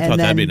 Yeah, I thought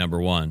that'd be number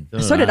one.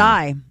 So did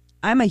I.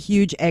 I'm a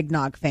huge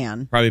eggnog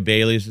fan. Probably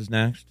Bailey's is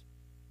next.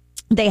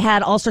 They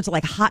had all sorts of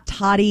like hot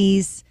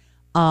toddies,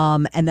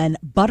 and then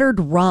buttered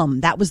rum.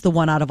 That was the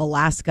one out of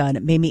Alaska, and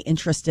it made me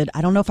interested.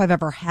 I don't know if I've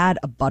ever had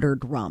a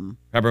buttered rum.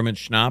 Peppermint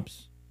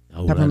schnapps.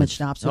 Peppermint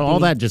schnapps. All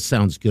that just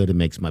sounds good. It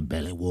makes my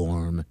belly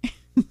warm.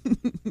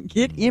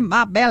 Get in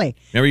my belly.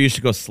 Remember you used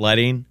to go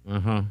sledding?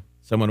 Uh-huh.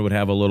 Someone would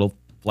have a little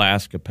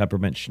flask of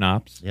peppermint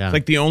schnapps. Yeah. It's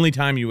like the only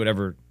time you would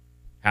ever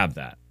have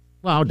that.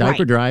 Well, diaper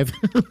Right. drive.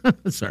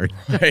 Sorry.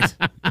 Right.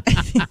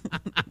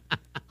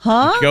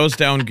 Huh? It goes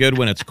down good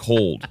when it's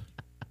cold.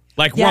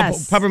 Like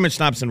Yes. peppermint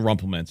schnapps and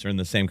rumplements are in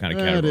the same kind of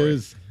That category.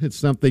 is. It's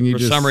something you For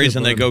just some sip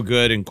reason, they on. go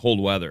good in cold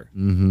weather.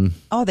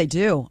 Oh, they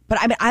do. But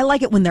I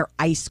like it when they're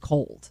ice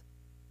cold.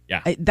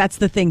 Yeah. That's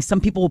the thing.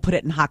 Some people will put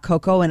it in hot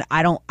cocoa, and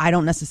I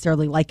don't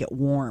necessarily like it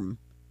warm.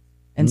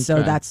 And so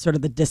Okay. that's sort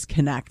of the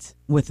disconnect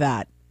with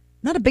that.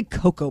 Not a big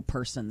cocoa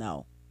person,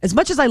 though. As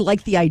much as I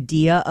like the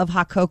idea of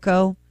hot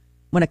cocoa,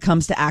 when it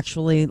comes to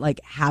actually like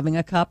having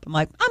a cup, I'm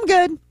like, I'm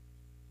good.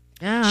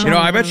 Yeah. You know,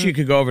 I bet you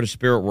could go over to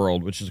Spirit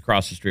World, which is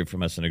across the street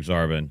from us in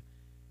Exarban,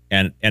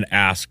 and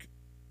ask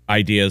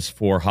ideas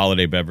for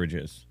holiday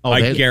beverages. Oh,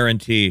 I they-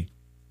 guarantee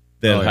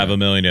they'll Oh, yeah. have a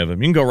million of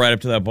them. You can go right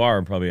up to that bar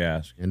and probably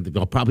ask. And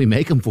they'll probably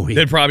make them for you.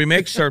 They'd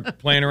probably start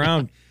playing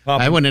around.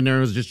 I went in there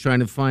and was just trying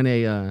to find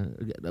a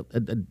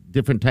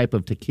different type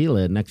of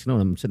tequila. Next thing you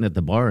know, I'm sitting at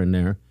the bar in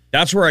there.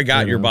 That's where I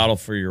got You your know. bottle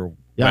for your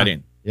Yeah.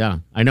 wedding. Yeah.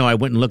 I know. I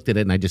went and looked at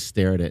it and I just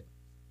stared at it.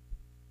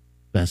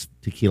 Best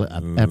tequila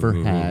I've ever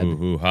had.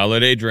 Ooh,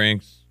 holiday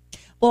drinks.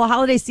 Well,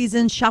 holiday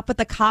season, Shop with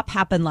the Cop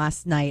happened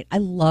last night. I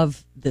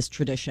love this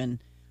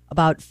tradition.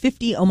 About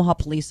 50 Omaha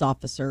police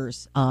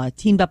officers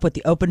teamed up with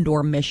the Open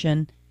Door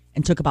Mission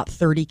and took about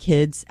 30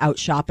 kids out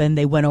shopping.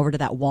 They went over to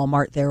that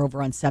Walmart there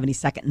over on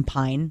 72nd and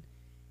Pine,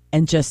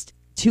 and just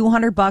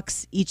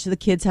 $200 each of the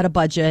kids had a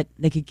budget.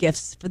 They could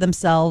gifts for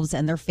themselves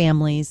and their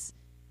families,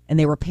 and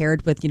they were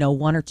paired with,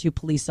 one or two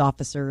police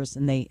officers,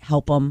 and they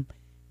help them,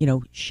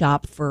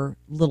 shop for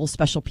little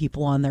special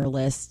people on their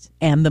list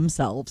and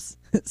themselves.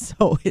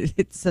 So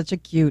it's such a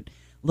cute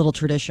little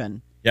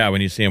tradition. Yeah, when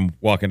you see them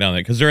walking down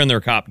there, because they're in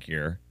their cop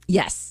gear,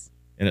 Yes,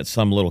 and it's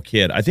some little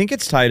kid. I think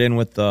it's tied in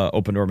with the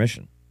Open Door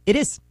Mission. it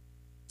is.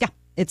 Yeah,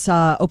 it's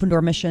Open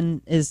Door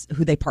Mission is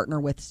who they partner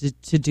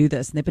with to do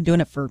this, and they've been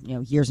doing it for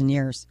years and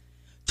years.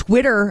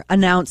 Twitter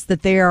announced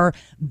that they are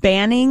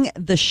banning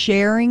the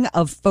sharing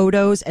of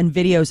photos and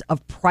videos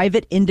of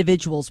private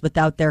individuals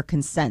without their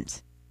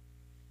consent.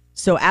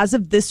 So as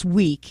of this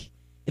week,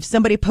 if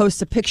somebody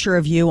posts a picture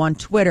of you on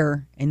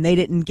Twitter and they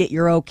didn't get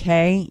your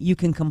okay, you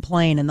can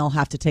complain and they'll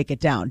have to take it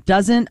down.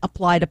 Doesn't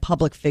apply to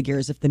public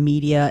figures if the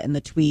media and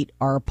the tweet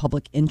are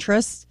public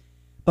interest,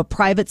 but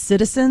private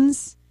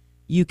citizens,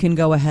 you can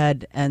go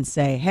ahead and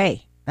say,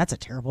 hey, that's a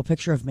terrible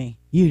picture of me.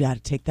 You got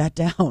to take that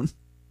down.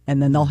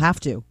 And then they'll have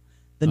to.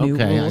 The new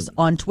rules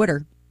on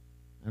Twitter.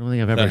 I don't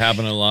think I've ever. That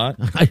happened a lot.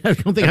 I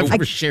don't think I've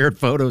ever shared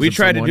photos. We of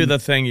tried to someone. do the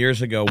thing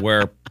years ago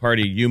where,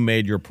 Party, you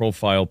made your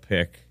profile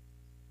pic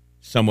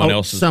someone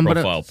else's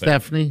profile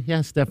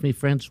pic. Stephanie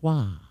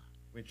Francois.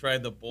 We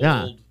tried the bold.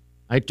 Yeah.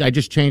 I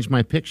just changed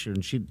my picture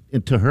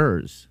into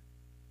hers.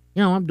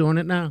 I'm doing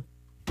it now.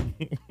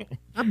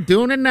 I'm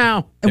doing it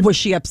now. And was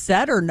she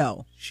upset or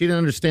no? She didn't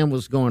understand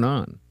what's going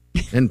on.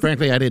 And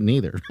frankly, I didn't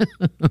either.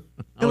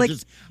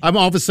 I'm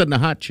all of a sudden a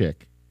hot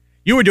chick.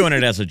 You were doing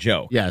it as a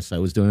joke. Yes, I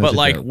was doing it but as a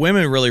like joke.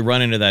 women really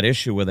run into that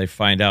issue where they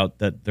find out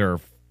that their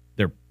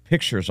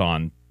pictures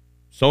on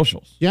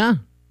socials. Yeah.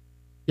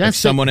 Yes. If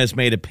someone has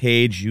made a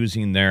page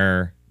using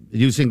their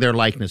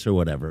likeness or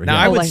whatever. Now,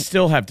 I would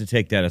still have to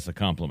take that as a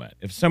compliment.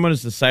 If someone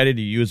has decided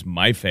to use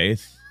my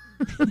face,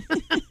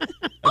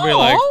 I'd be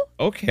like,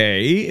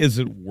 okay, is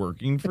it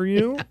working for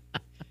you?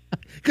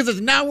 Because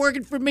it's not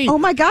working for me. Oh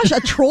my gosh, a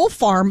troll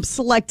farm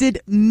selected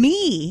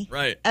me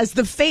as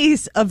the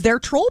face of their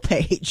troll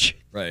page.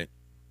 Right.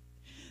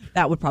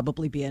 That would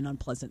probably be an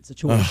unpleasant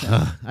situation.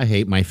 I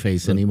hate my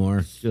face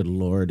anymore. Good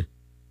Lord.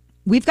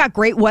 We've got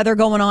great weather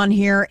going on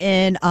here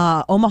in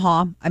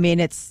Omaha. I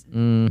mean, it's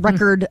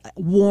record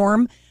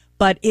warm,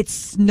 but it's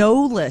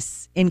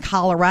snowless in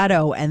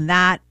Colorado, and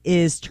that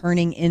is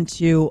turning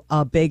into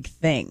a big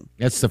thing.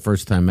 That's the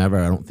first time ever.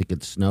 I don't think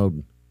it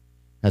snowed.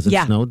 Has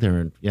it snowed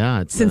there?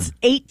 Yeah. Since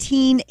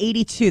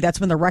 1882, that's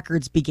when the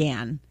records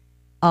began.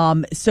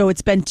 So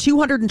it's been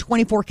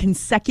 224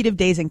 consecutive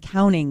days and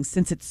counting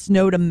since it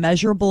snowed a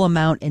measurable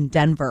amount in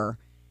Denver.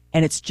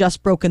 And it's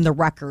just broken the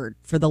record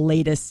for the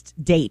latest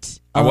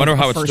date. I wonder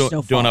how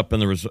it's doing up in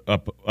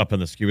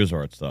the ski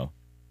resorts, though.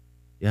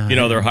 Yeah,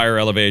 their higher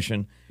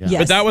elevation. Yeah.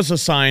 Yes. But that was a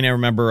sign, I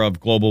remember, of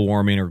global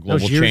warming or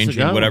global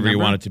changing, whatever you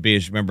want it to be.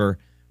 As you remember,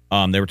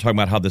 they were talking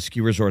about how the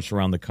ski resorts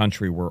around the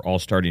country were all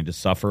starting to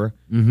suffer.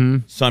 Mm-hmm.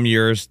 Some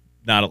years,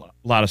 not a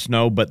lot of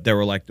snow, but they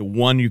were like the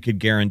one you could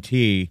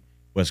guarantee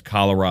was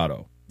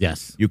Colorado.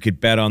 Yes. You could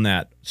bet on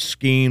that.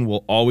 Skiing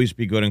will always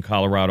be good in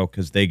Colorado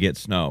because they get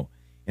snow.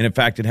 And in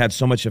fact, it had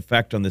so much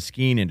effect on the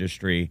skiing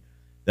industry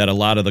that a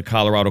lot of the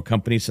Colorado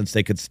companies, since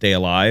they could stay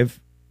alive,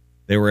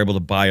 they were able to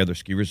buy other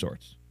ski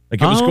resorts.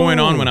 Like it was going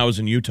on when I was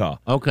in Utah.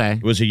 Okay.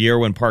 It was a year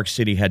when Park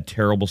City had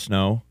terrible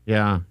snow.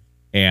 Yeah.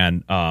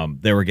 And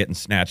they were getting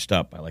snatched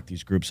up by like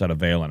these groups out of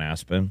Vail and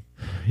Aspen.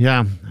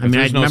 Yeah. I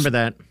remember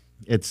that.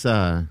 It's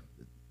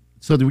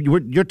so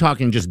you're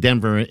talking just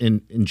Denver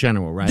in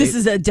general, right? This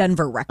is a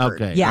Denver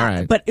record. Okay. Yeah. All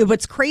right. But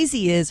what's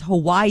crazy is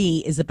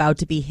Hawaii is about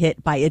to be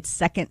hit by its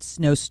second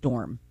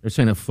snowstorm. They're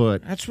saying a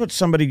foot. That's what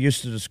somebody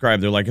used to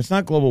describe. They're like, it's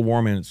not global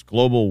warming, it's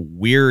global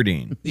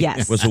weirding.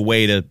 Yes. Was a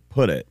way to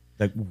put it.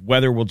 That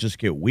weather will just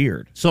get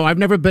weird. So I've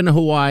never been to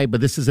Hawaii,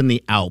 but this is in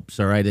the Alps,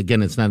 all right?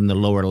 Again, it's not in the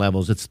lower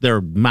levels. It's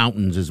their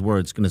mountains is where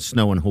it's going to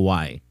snow in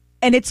Hawaii.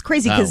 And it's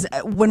crazy because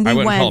when we I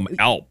wouldn't went... call them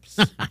Alps.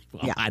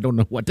 Yeah. I don't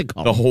know what to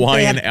call the them.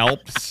 Hawaiian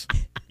Alps.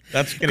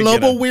 That's going to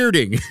global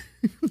weirding.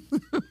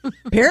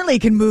 Apparently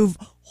it can move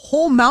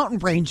whole mountain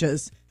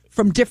ranges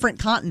from different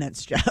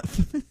continents,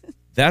 Jeff.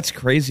 That's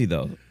crazy,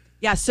 though.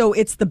 Yeah, so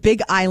it's the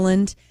Big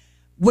Island.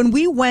 When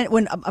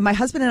my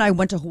husband and I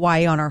went to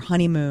Hawaii on our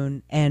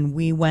honeymoon, and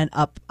we went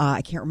up,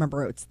 I can't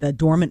remember, it's the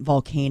dormant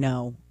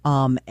volcano,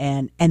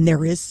 and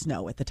there is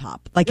snow at the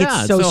top. Like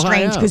it's so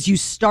strange because you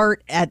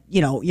start at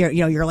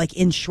you're like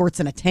in shorts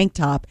and a tank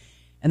top,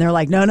 and they're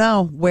like,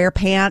 no, wear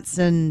pants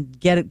and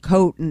get a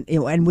coat,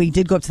 and we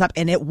did go up to the top,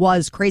 and it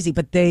was crazy.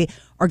 But they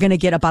are going to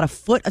get about a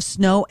foot of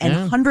snow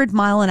and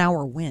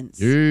 100-mile-an-hour winds.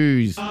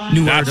 Jeez.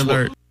 New word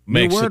alert.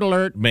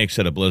 Alert Makes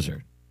it a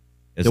blizzard.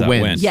 Is the that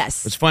wind? wind?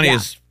 Yes. What's funny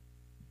is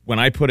when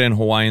I put in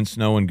Hawaiian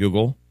snow in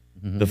Google,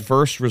 the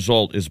first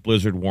result is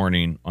blizzard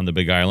warning on the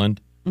Big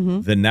Island.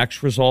 Mm-hmm. The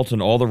next result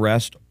and all the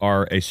rest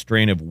are a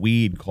strain of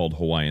weed called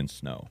Hawaiian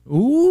snow.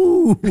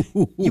 Ooh.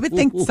 You would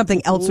think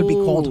something else would be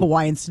called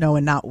Hawaiian snow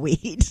and not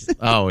weed.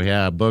 Oh,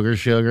 yeah. Booger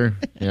sugar.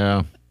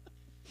 Yeah.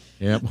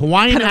 Yep.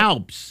 Hawaiian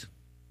Alps.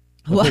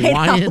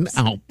 Hawaiian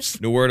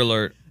Alps. New word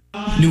alert.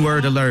 New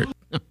word alert.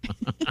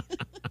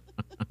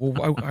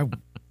 Well,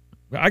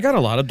 I got a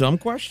lot of dumb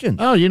questions.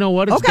 Oh, you know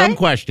what? It's dumb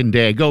question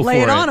day. Go Lay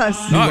for it. it on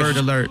us. New word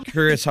alert.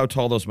 Curious how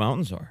tall those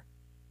mountains are.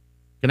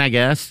 Can I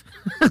guess?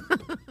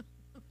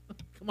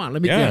 Come on,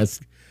 let me guess.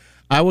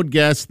 I would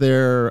guess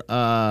they're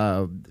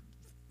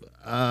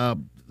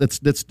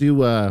let's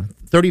do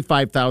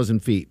 35,000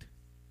 feet.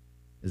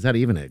 Is that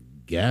even a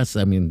guess?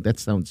 I mean, that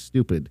sounds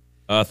stupid.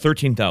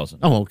 13,000.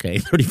 Oh, okay.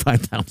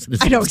 35,000 is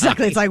I know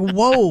exactly. It's like,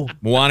 whoa.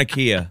 Mauna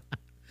Kea.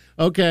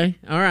 Okay.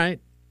 All right.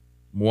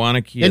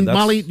 Mauna Kea. And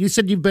Molly, you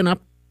said you've been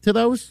up to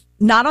those?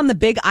 Not on the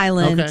Big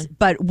Island, Okay.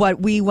 but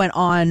what we went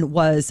on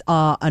was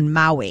on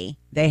Maui.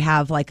 They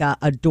have like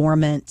a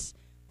dormant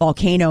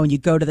volcano, and you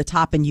go to the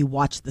top and you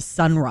watch the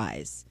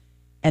sunrise.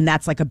 And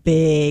that's like a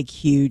big,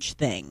 huge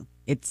thing.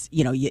 It's,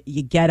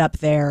 you get up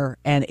there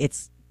and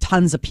it's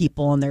tons of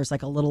people, and there's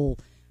like a little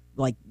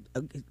like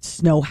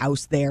snow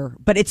house there.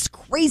 But it's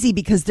crazy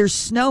because there's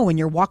snow and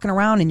you're walking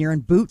around and you're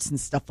in boots and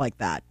stuff like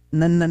that.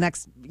 And then the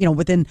next,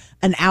 within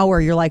an hour,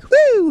 you're like,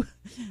 woo,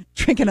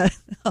 drinking a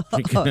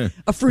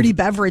fruity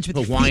beverage with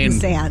your feet in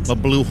sand. A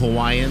blue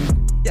Hawaiian.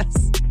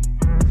 Yes.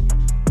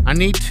 I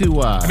need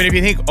to. I mean, if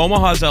you think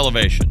Omaha's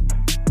elevation,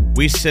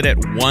 we sit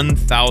at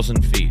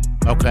 1,000 feet.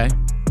 Okay.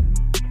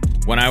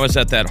 When I was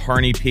at that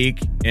Harney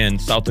Peak in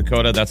South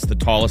Dakota, that's the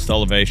tallest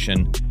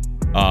elevation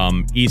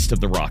east of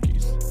the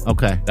Rockies.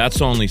 Okay.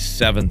 That's only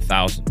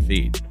 7,000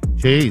 feet.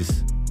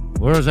 Jeez.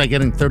 Where was I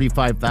getting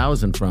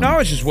 35,000 from? No,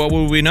 it's just what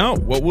would we know?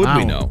 What would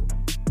we know?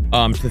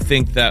 To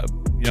think that,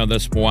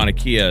 this Mauna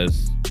Kea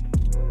is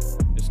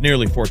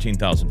nearly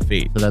 14,000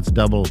 feet. So that's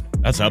double.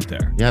 That's up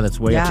there. Yeah, that's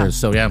way up there.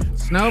 So,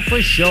 snow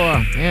for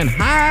sure. And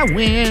high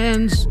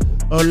winds.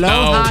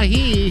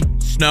 Aloha-hee.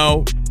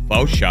 Snow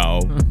for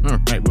show. All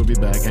right, we'll be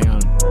back. Hang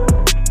on.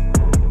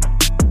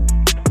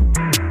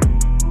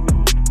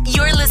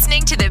 You're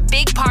listening to the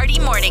Big Party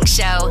Morning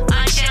Show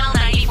on Channel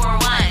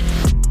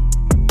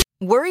 94.1.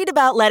 Worried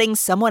about letting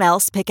someone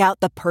else pick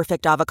out the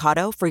perfect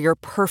avocado for your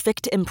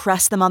perfect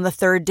impress them on the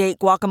third date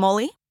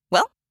guacamole?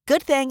 Well,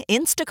 good thing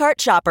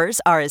Instacart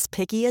shoppers are as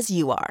picky as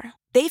you are.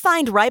 They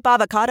find ripe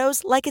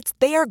avocados like it's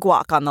their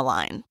guac on the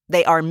line.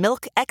 They are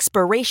milk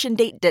expiration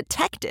date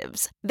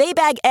detectives. They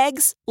bag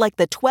eggs like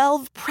the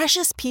 12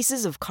 precious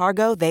pieces of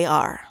cargo they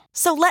are.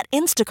 So let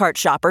Instacart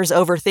shoppers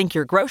overthink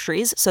your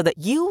groceries so that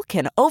you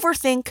can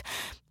overthink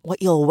what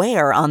you'll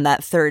wear on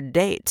that third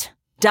date.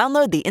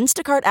 Download the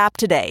Instacart app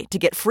today to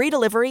get free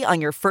delivery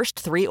on your first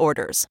 3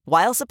 orders,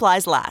 while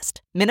supplies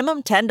last.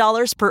 Minimum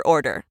 $10 per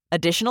order.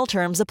 Additional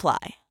terms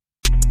apply.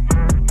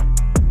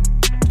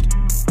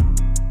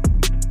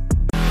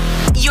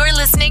 You're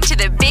listening to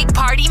the Big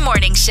Party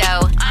Morning Show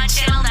on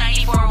Channel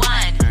 94.1.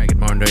 All right, good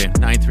morning to you.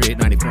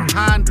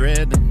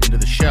 938-9400 into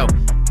the show.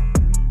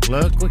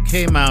 Look what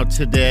came out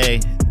today.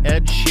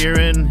 Ed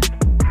Sheeran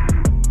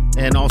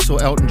and also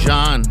Elton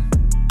John.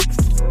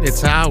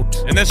 It's out.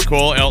 Isn't this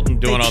cool? Elton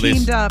doing all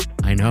these up.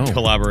 I know.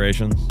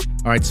 collaborations.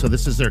 All right, so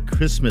this is their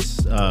Christmas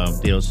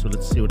deal. So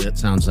let's see what that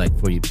sounds like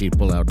for you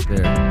people out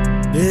there.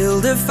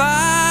 Build a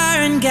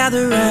fire and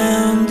gather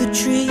round the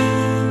tree.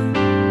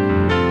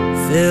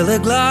 Fill a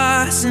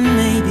glass and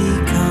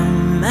maybe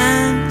come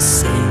and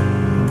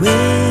sing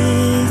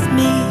with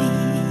me.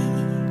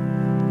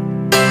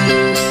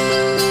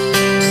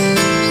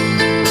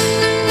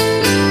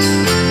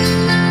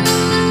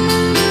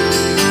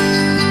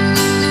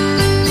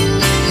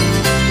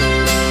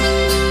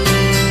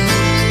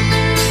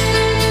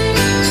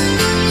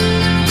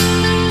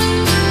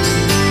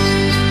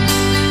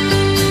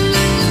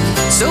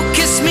 So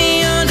kiss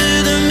me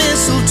under the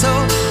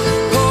mistletoe.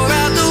 Pour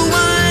out the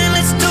wine,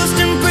 let's toast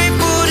and pray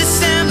for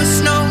December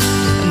snow.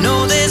 I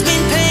know there's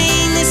been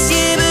pain this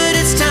year, but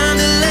it's time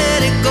to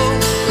let it go.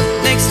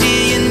 Next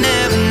year you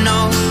never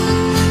know.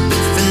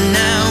 But for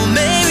now,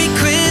 Merry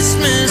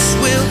Christmas.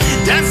 We'll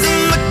dance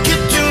in the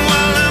kitchen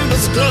while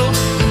embers glow.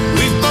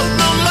 We've both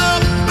known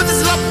love, but this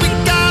love we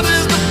got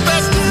is the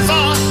best of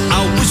all.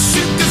 I wish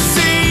you could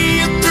see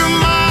it through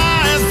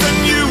my eyes,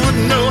 then you would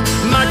know.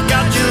 My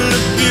God, you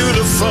look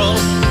beautiful.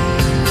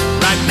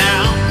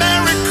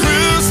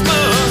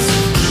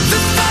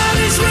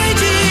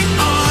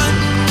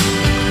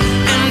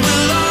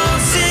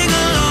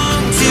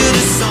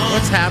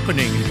 What's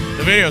happening?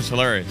 The video's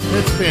hilarious.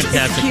 It's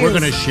fantastic. We're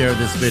going to share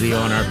this video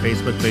on our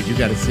Facebook page. You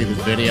got to see this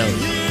video.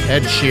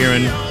 Ed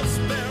Sheeran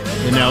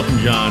and Elton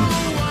John.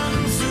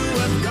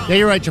 Yeah,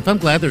 you're right, Jeff. I'm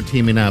glad they're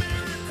teaming up.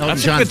 Elton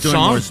That's John's a good doing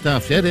song. more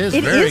stuff. It is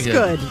It very is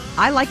good.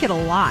 I like it a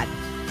lot.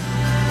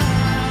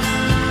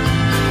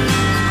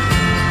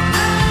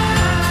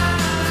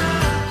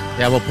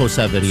 Yeah, we'll post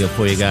that video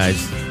for you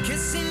guys.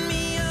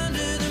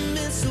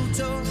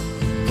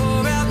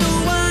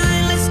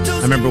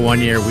 I remember one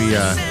year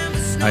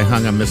I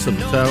hung a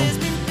mistletoe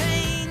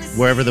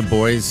wherever the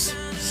boys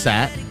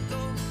sat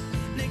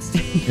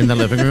in the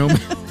living room.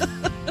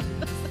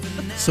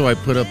 So I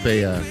put up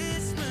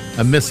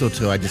a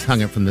mistletoe. I just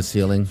hung it from the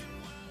ceiling.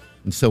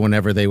 And so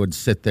whenever they would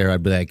sit there,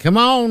 I'd be like, come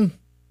on,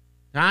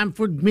 time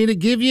for me to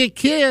give you a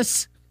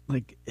kiss.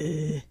 Like,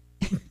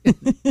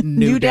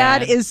 New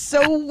Dad is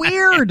so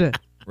weird.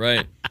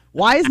 Right.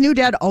 Why is New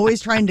Dad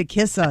always trying to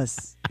kiss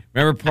us?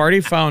 Remember,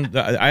 Party found...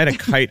 I had a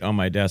kite on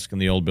my desk in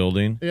the old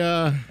building.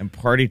 Yeah. And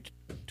Party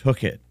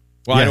took it.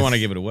 Well, I don't want to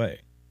give it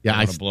away. Yeah, I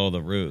want to blow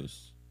the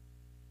ruse.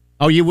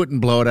 Oh, you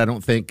wouldn't blow it, I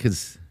don't think,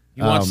 because...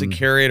 He wants to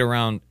carry it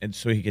around and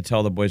so he could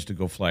tell the boys to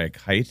go fly a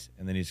kite,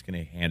 and then he's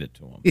going to hand it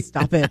to them.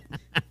 Stop it.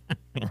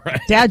 Right.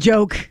 Dad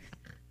joke.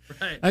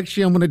 Right.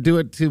 Actually, I'm going to do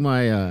it to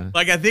my...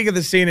 Like, I think of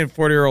the scene in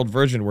 40-Year-Old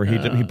Virgin where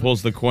he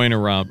pulls the coin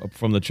around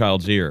from the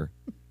child's ear.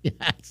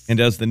 Yes. And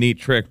does the neat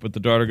trick, but the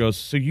daughter goes,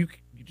 so you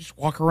just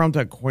walk around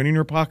with that coin in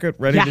your pocket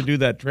ready to do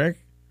that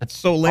trick? That's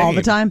so lame. All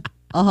the time.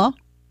 Uh-huh.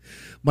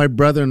 My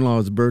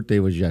brother-in-law's birthday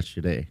was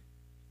yesterday,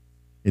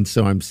 and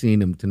so I'm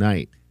seeing him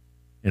tonight,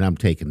 and I'm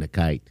taking the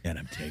kite. And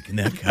I'm taking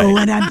that kite. Oh,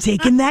 and I'm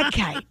taking that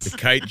kite. The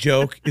kite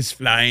joke is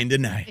flying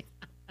tonight.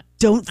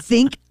 Don't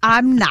think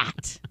I'm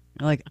not.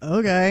 You're like,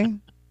 okay.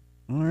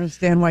 I don't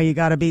understand why you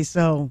got to be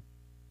so.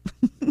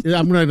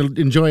 I'm going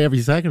to enjoy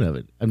every second of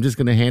it. I'm just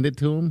going to hand it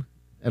to him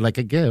like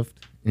a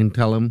gift and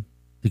tell him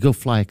to go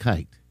fly a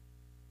kite.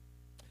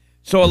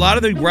 So a lot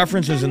of the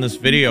references in this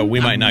video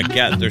we might not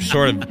get. There's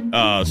sort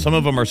of, some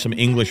of them are some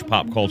English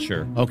pop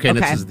culture. Okay.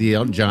 This is the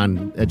Elton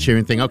John Ed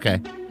Sheeran thing.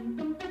 Okay.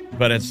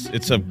 but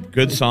it's a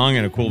good song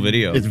and a cool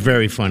video. It's a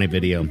very funny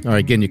video. All right,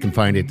 again, you can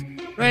find it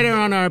right here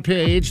on our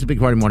page, the Big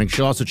Party Morning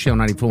Show. Also,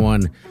 Channel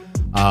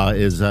 94.1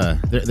 is their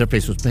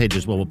Facebook page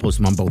as well. We'll post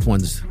them on both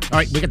ones. All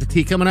right, we got the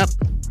tea coming up.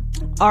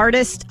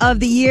 Artist of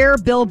the Year,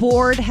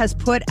 Billboard has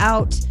put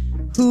out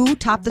who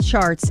topped the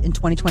charts in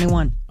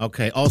 2021.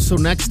 Okay, also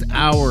next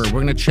hour, we're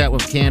going to chat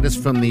with Candace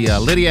from the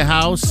Lydia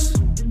House.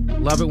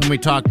 Love it when we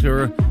talk to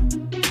her.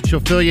 She'll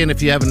fill you in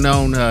if you haven't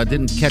known,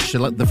 didn't catch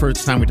the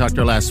first time we talked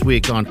to her last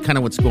week on kind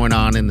of what's going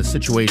on in the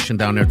situation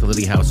down there at the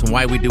Lydia House and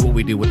why we do what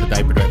we do with the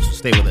diaper drive. So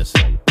stay with us.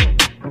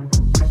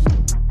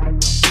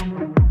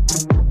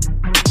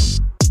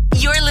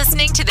 You're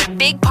listening to the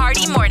Big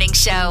Party Morning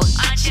Show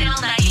on Channel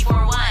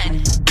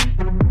 94.1.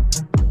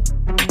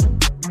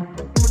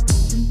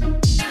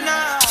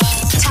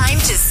 Time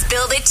to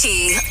spill the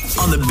tea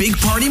on the Big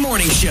Party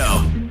Morning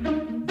Show.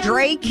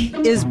 Drake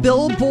is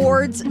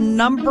Billboard's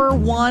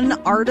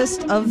 #1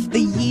 Artist of the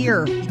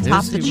Year. He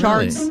topped the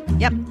charts. Really?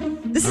 Yep.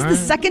 This is the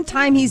second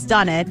time he's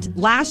done it.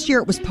 Last year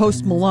it was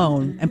Post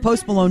Malone, and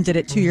Post Malone did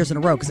it 2 years in a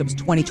row because it was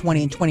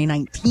 2020 and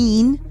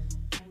 2019.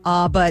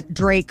 But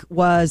Drake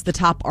was the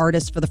top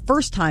artist for the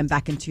first time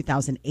back in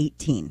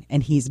 2018,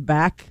 and he's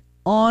back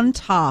on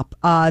top.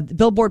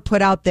 Billboard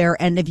put out their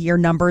end-of-year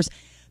numbers.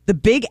 The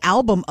big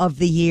album of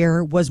the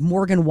year was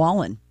Morgan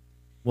Wallen.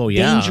 Well,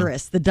 yeah.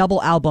 Dangerous, the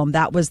double album.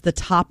 That was the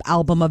top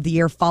album of the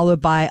year,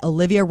 followed by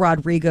Olivia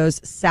Rodrigo's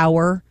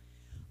Sour,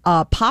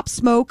 Pop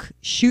Smoke,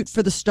 Shoot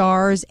for the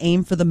Stars,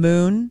 Aim for the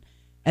Moon,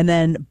 and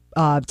then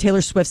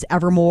Taylor Swift's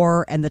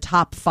Evermore, and the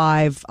top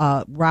 5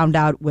 round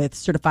out with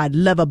Certified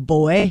Lover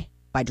Boy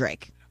by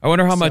Drake. I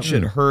wonder how much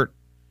it hurt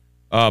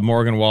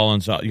Morgan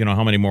Wallen's,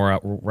 how many more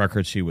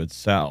records he would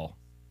sell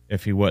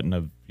if he wouldn't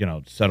have,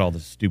 said all the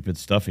stupid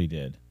stuff he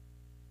did.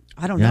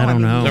 I don't know. I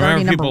don't know. He's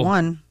already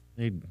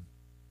 #1.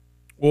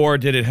 Or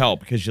did it help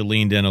because you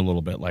leaned in a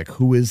little bit? Like,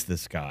 who is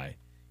this guy?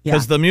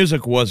 Because the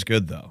music was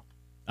good, though.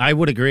 I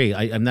would agree.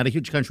 I'm not a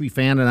huge country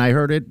fan, and I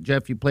heard it.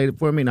 Jeff, you played it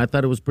for me, and I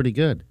thought it was pretty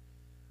good.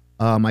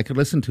 I could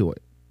listen to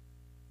it.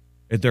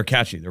 They're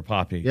catchy. They're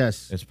poppy.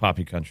 Yes. It's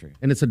poppy country.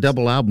 And it's a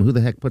double album. Who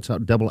the heck puts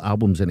out double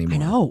albums anymore? I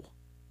know.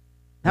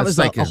 That was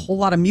like a whole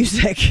lot of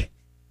music.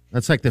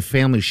 That's like the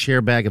family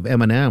share bag of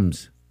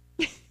M&Ms.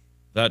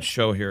 That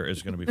show here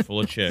is going to be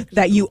full of chicks.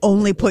 That you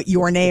only put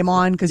your name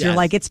on because you're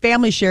like, it's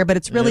family share, but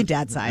it's really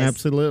dad size.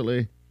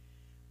 Absolutely.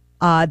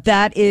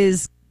 That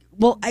is,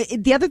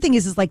 the other thing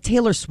is like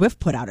Taylor Swift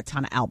put out a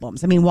ton of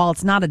albums. I mean, while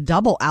it's not a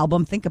double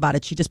album, think about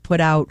it. She just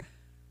put out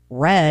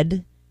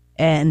Red,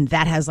 and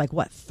that has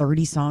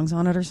 30 songs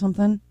on it or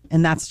something.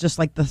 And that's just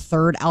like the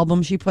third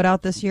album she put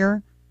out this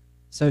year.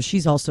 So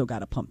she's also got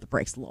to pump the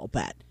brakes a little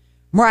bit.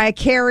 Mariah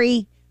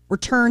Carey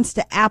returns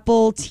to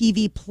Apple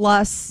TV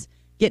Plus.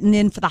 Getting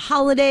in for the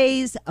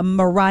holidays,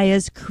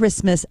 Mariah's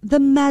Christmas. The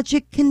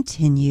magic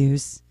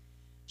continues.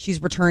 She's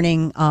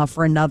returning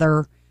for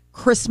another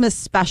Christmas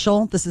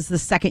special. This is the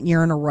second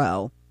year in a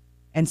row.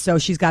 And so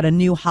she's got a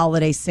new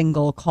holiday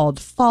single called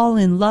Fall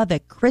in Love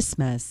at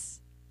Christmas.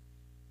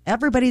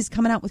 Everybody's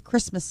coming out with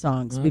Christmas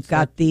songs. We've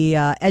got the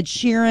Ed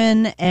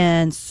Sheeran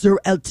and Sir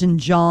Elton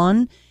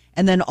John.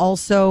 And then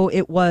also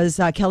it was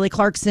Kelly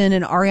Clarkson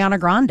and Ariana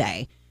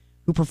Grande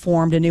who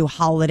performed a new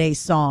holiday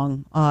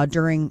song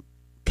during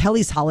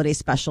Kelly's holiday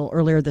special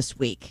earlier this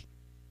week.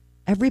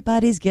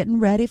 Everybody's getting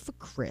ready for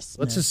Christmas.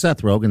 What's the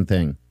Seth Rogen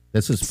thing?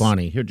 This is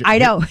funny. I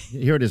know.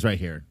 Here it is right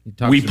here.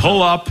 We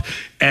pull up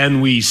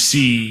and we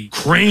see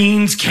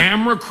cranes,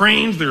 camera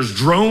cranes. There's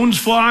drones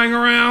flying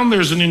around.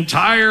 There's an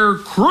entire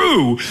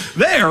crew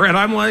there. And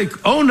I'm like,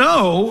 oh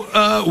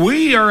no,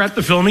 we are at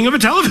the filming of a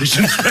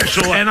television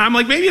special. And I'm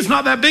like, maybe it's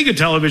not that big a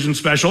television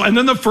special. And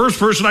then the first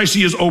person I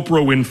see is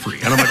Oprah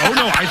Winfrey. And I'm like, oh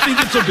no, I think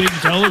it's a big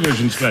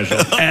television special.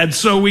 And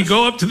so we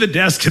go up to the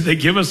desk and they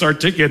give us our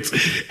tickets.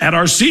 And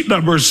our seat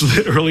numbers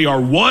literally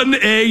are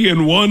 1A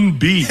and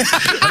 1B.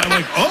 And I'm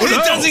like, oh, it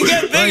doesn't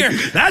get bigger.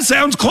 That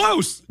sounds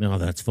close. No,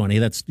 that's funny.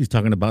 He's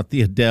talking about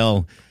the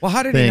Adele. Well,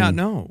 how did he not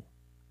know?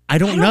 I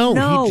don't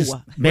know.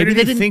 Maybe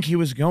they didn't think he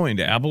was going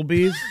to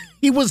Applebee's.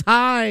 He was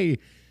high.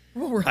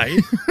 All right.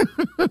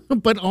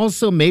 But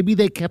also maybe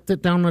they kept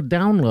it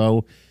down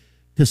low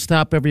to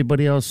stop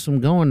everybody else from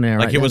going there.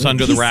 Like it was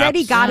under the wraps. He said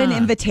he got an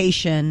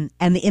invitation,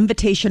 and the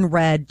invitation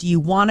read, do you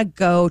want to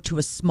go to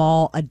a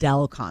small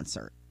Adele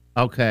concert?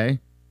 Okay.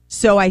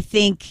 So I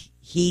think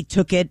he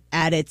took it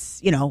at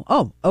its,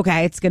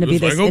 okay, it's going to be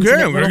this.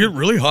 Okay, I'm going to get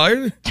really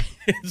high.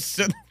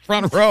 Sit in the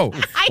front row.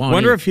 I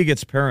wonder if he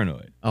gets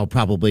paranoid. Oh,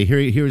 probably.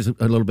 Here's a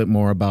little bit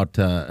more about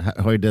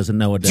how he doesn't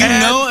know Adele. Do you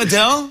know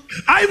Adele?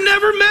 I've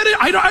never met it.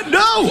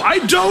 I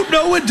don't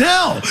know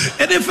Adele.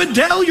 And if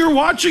Adele, you're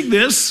watching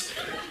this,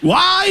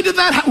 why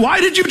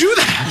did you do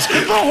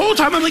that? The whole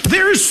time I'm like,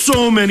 there's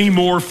so many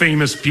more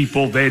famous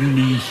people than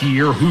me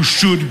here who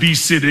should be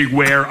sitting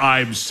where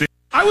I'm sitting.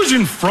 I was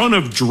in front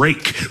of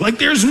Drake. Like,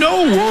 there's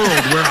no world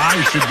where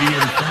I should be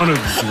in front of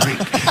Drake.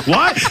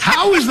 Why?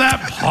 How is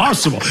that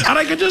possible? And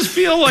I could just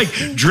feel like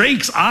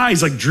Drake's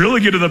eyes like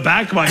drilling into the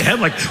back of my head.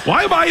 Like,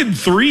 why am I in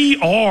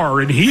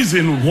 3R and he's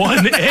in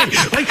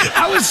 1A? Like,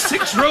 I was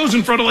 6 rows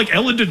in front of like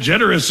Ellen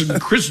DeGeneres and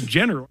Kris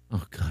Jenner.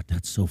 Oh, God,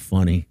 that's so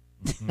funny.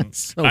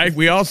 That's so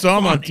we all saw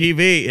him on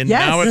TV, and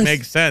Yes. now it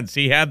makes sense.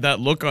 He had that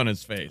look on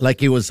his face. like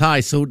he was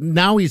high. So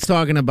now he's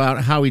talking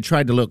about how he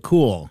tried to look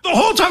cool. The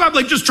whole time I'm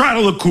like just trying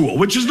to look cool,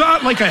 which is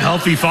not like a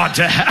healthy thought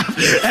to have.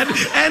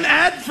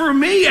 And for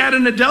me, at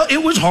an adult,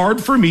 it was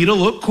hard for me to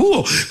look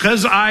cool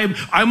because I'm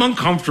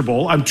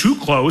uncomfortable. I'm too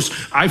close.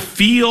 I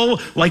feel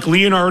like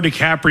Leonardo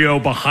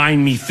DiCaprio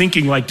behind me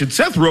thinking like, did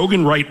Seth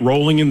Rogen write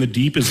Rolling in the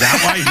Deep? Is that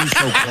why he's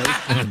so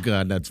close? Oh,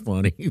 God, that's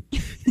funny.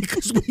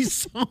 Because we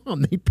saw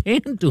him. They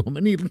panned to him,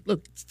 and he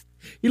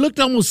looked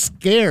almost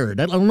scared.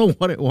 I don't know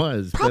what it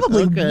was. but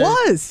Probably okay.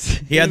 was.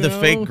 He had the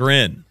know? fake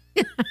grin.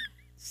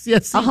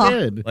 Yes, he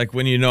did. Like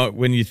when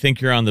you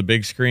think you're on the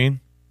big screen,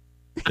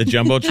 the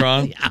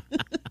Jumbotron,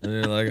 and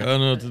you're like, I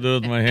don't know what to do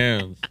with my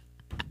hands.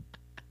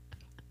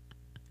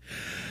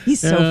 He's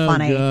so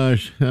funny. Oh,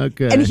 gosh.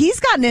 Okay. And he's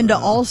gotten into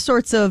all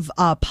sorts of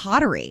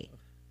pottery.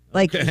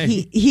 Like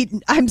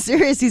I'm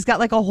serious. He's got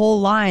like a whole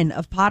line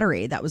of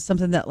pottery. That was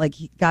something that like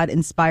he got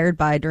inspired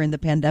by during the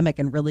pandemic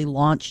and really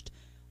launched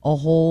a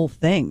whole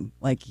thing.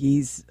 Like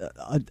he's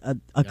a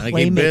Gotta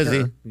clay keep maker.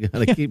 busy. You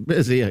gotta keep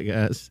busy, I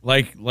guess.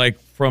 Like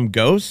from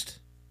Ghost?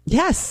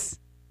 Yes.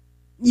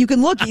 You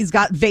can look. He's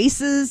got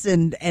vases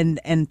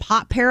and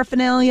pot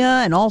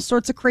paraphernalia and all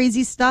sorts of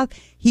crazy stuff.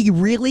 He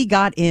really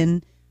got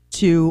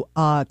into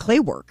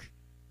clay work.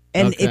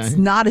 And Okay. it's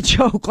not a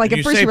joke. Like When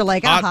at first say you were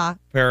like, pot aha.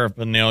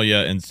 paraphernalia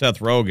and Seth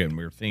Rogen,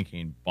 we were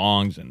thinking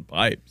bongs and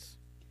pipes.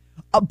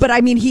 But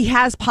I mean, he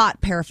has pot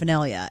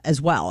paraphernalia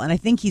as well. And I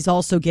think he's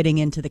also getting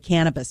into the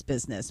cannabis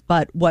business.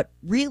 But what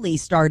really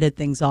started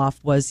things off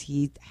was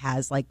he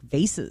has like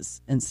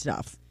vases and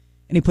stuff.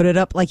 And he put it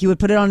up like he would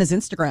put it on his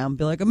Instagram,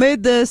 be like, I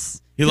made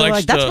this. He They're likes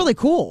like, that's to- really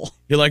cool.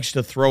 He likes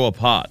to throw a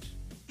pot.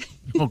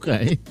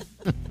 Okay.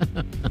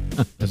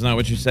 Isn't that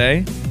what you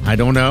say? I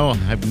don't know.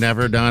 I've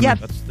never done Yeah.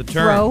 That's the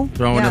term.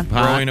 throwing Yeah. a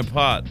pot. Throwing a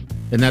pot.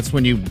 And that's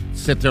when you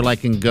sit there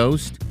like in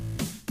Ghost.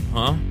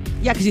 Huh?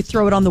 Yeah, because you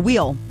throw it on the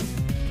wheel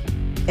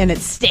and it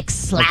sticks.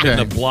 Slap. Okay.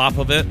 The blop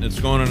of it, and it's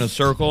going in a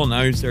circle, and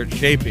now you start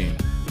shaping.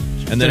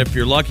 And then if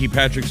you're lucky,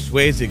 Patrick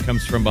Swayze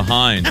comes from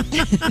behind,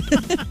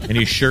 and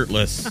he's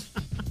shirtless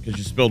because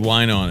you spilled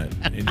wine on it.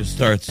 And he just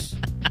starts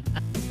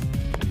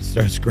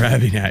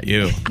grabbing at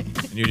you,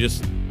 and you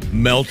just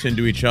melt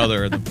into each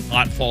other, and the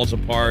pot falls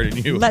apart,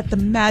 and you Let the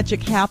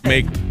magic happen.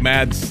 make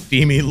mad,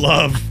 steamy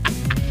love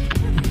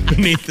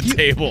beneath the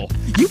table.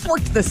 You've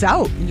worked this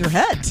out in your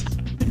head.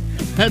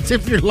 That's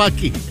if you're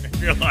lucky.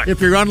 You're like, If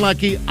you're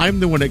unlucky, I'm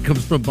the one that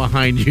comes from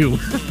behind you.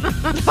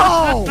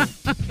 Oh,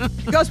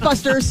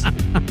 Ghostbusters.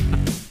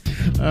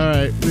 All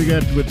right, we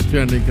got What's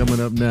Trending coming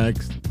up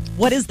next.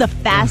 What is the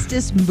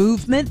fastest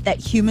movement that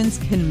humans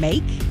can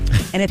make?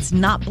 And it's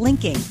not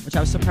blinking, which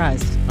I was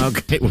surprised.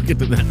 Okay, we'll get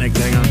to that next.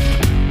 Hang on.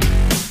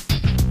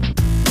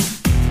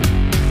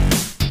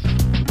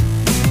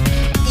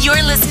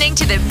 You're listening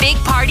to the Big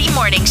Party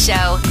Morning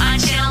Show on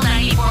Channel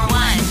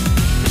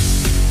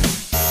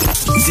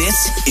 94.1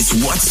 This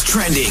is What's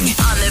Trending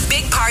on the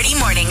Big Party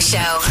Morning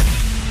Show.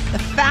 The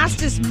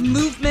fastest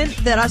movement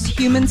that us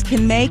humans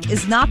can make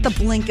is not the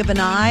blink of an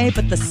eye,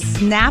 but the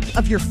snap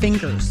of your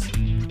fingers.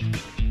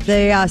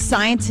 The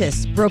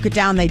scientists broke it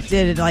down. They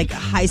did like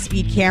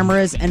high-speed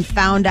cameras and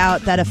found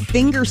out that a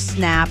finger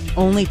snap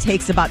only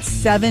takes about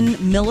 7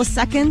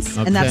 milliseconds,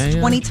 and that's Okay,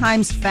 20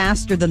 times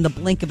faster than the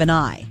blink of an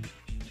eye,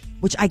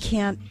 which I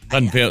can't.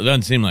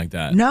 doesn't seem like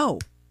that. No.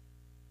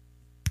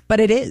 But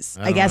it is.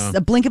 I guess know.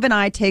 the blink of an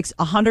eye takes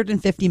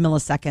 150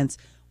 milliseconds,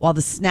 while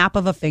the snap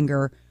of a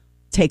finger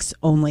takes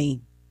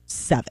only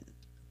 7.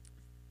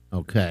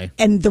 Okay.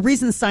 And the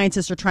reason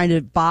scientists are trying to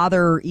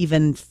bother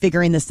even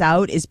figuring this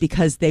out is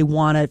because they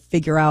want to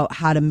figure out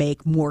how to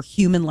make more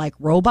human-like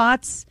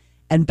robots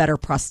and better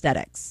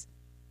prosthetics.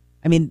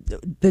 I mean,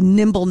 the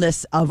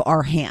nimbleness of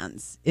our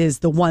hands is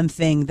the one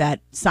thing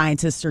that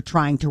scientists are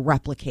trying to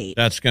replicate.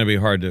 That's going to be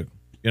hard to,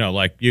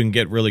 like you can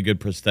get really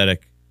good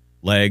prosthetic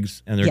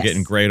legs, and they're Yes.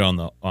 getting great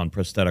on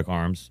prosthetic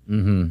arms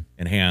and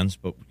hands.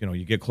 But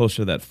you get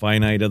closer to that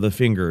finite of the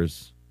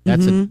fingers.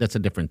 That's a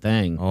different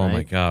thing. Oh my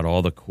right? God,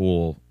 all the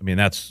cool. I mean,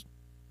 that's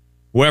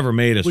whoever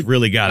made us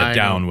really got I it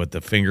down know. with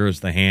the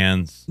fingers, the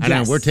hands. I know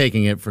Yes. we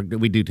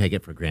do take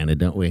it for granted,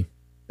 don't we?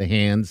 The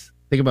hands.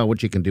 Think about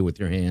what you can do with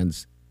your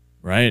hands.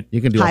 Right? You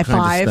can do High all kinds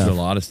five. of There's a stuff.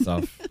 lot of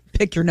stuff.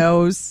 Pick your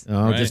nose,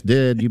 Oh, Right. just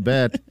did. You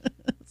bet.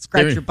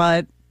 scratch There- your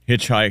butt.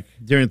 Hitchhike.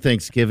 During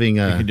Thanksgiving,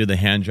 You can do the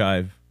hand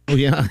jive. oh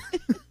yeah,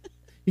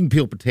 you can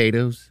peel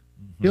potatoes.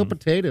 Peel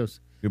potatoes.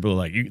 People are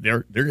like,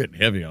 they're getting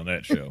heavy on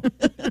that show.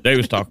 They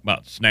was talking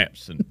about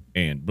snaps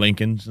and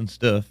blinkings and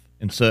stuff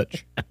and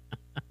such.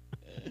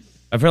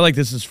 I feel like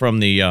this is from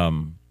the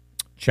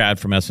Chad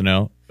from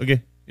SNL.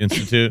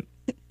 Institute.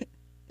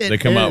 They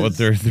come out with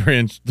their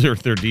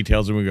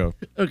details, and we go,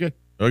 Okay.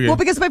 Okay. Well,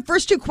 because my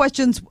first two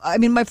questions,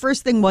 my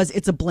first thing was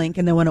it's a blink,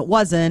 and then when it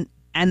wasn't,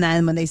 and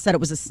then when they said it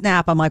was a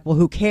snap, I'm like, well,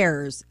 who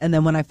cares? And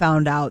then when I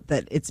found out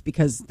that it's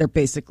because they're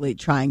basically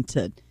trying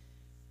to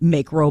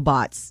make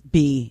robots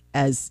be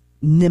as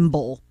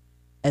nimble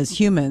as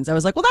humans, I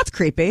was like, well, that's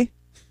creepy.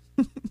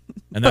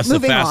 And that's the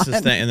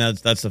fastest thing, and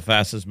that's the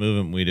fastest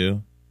movement we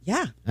do.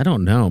 Yeah. I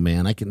don't know,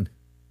 man. I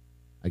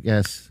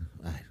guess.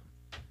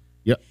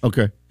 Yeah.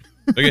 Okay.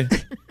 Okay.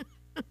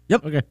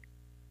 Yep. Okay.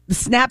 The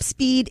snap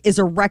speed is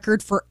a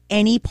record for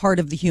any part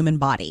of the human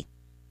body.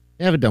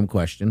 I have a dumb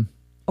question.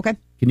 Okay.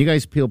 Can you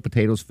guys peel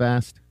potatoes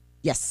fast?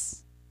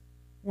 Yes.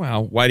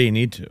 Well, why do you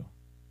need to?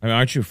 I mean,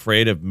 aren't you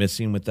afraid of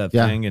missing with that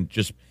Yeah. thing and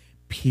just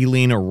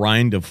peeling a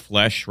rind of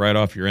flesh right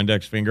off your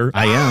index finger?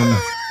 I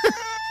am.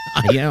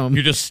 I am.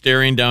 You're just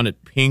staring down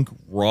at pink,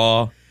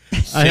 raw I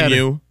had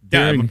sinew.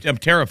 Yeah, during- I'm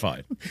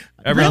terrified.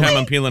 Every Really? time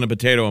I'm peeling a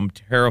potato, I'm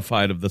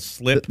terrified of the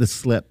slip. The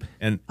slip.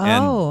 And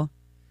Oh.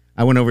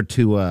 I went over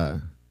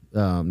to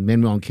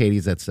Manuel and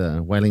Katie's, that's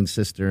Wileen's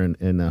sister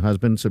and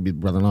husband, so it'd be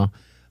brother-in-law,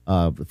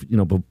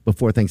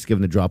 before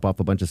Thanksgiving to drop off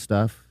a bunch of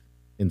stuff.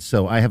 And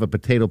so I have a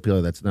potato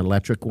peeler that's an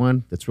electric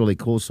one that's really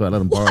cool, so I let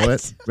them borrow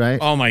it, right?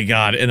 oh my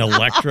God, an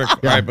electric. All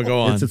right, but go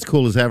on. It's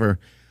cool as ever.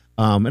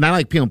 And I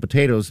like peeling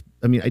potatoes.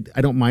 I mean,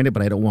 I don't mind it,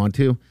 but I don't want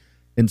to.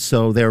 And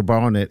so they were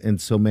borrowing it. And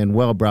so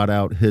Manuel brought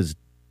out his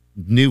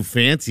new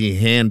fancy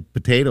hand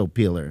potato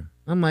peeler.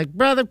 I'm like,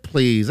 brother,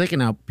 please, I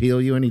can out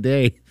peel you any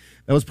day.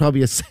 That was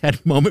probably a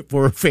sad moment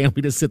for a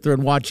family to sit there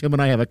and watch him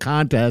and I have a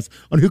contest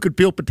on who could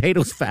peel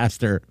potatoes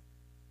faster.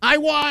 I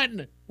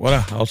won. What a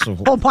house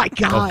of, Oh, my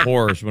God. of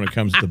horrors when it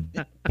comes to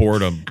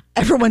boredom.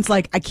 Everyone's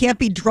like, I can't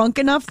be drunk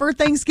enough for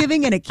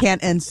Thanksgiving, and it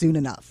can't end soon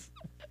enough.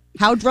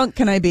 How drunk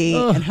can I be,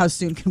 and how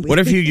soon can we? What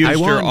if you used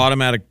your won.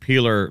 automatic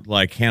peeler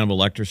like Hannibal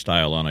Lecter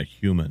style on a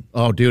human?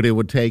 Oh, dude, it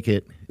would take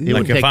it. It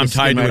Like would if take I'm the skin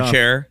tied to right a off.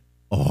 chair?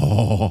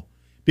 Oh,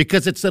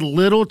 because it's a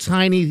little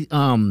tiny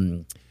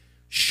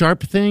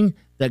sharp thing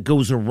that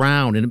goes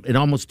around, and it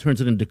almost turns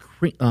it into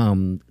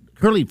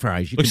curly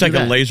fries. You Looks can like do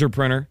a that. laser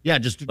printer. Yeah,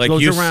 just Like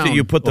goes you, around.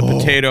 you put the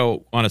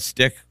potato on a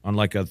stick, on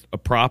like a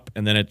prop,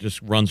 and then it just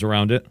runs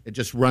around it. It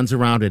just runs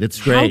around it. It's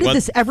How great. did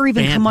this ever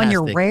even come on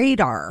your Fantastic.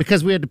 radar?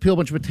 Because we had to peel a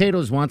bunch of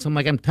potatoes once. I'm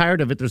like, I'm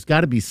tired of it. There's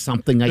got to be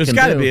something I There's can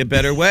got to do. be a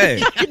better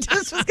way. I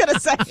just was going to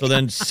say. So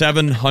then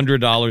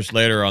 $700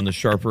 later on the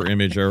Sharper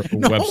Image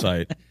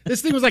website.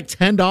 This thing was like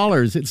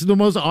 $10. It's the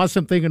most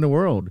awesome thing in the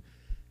world.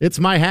 It's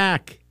my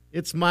hack.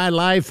 It's my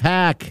life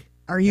hack.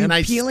 Are you and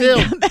I peeling still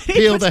that many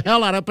peel the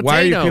hell out of potato.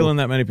 Why are you peeling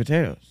that many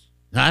potatoes?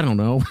 I don't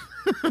know.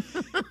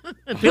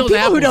 For people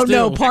who don't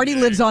know, Party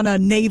lives on a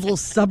naval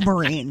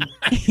submarine.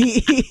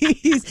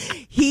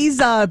 He's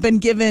been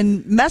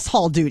given mess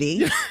hall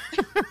duty,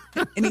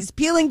 and he's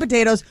peeling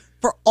potatoes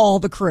for all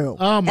the crew.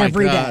 Oh my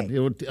every God! day. It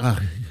would,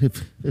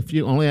 if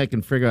you only I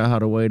can figure out how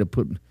to way to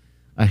put.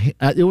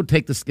 It would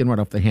take the skin right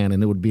off the hand,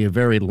 and it would be a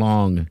very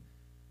long,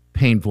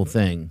 painful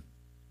thing.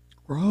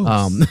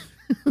 Gross.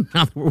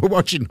 Now that we're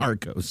watching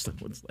Narcos, so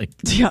it's like,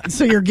 Yeah,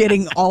 so you're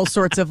getting all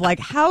sorts of like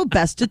how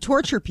best to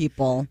torture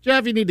people.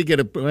 Jeff, you need to get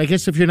a. I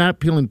guess if you're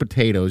not peeling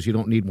potatoes, you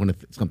don't need one of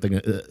something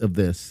of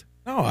this.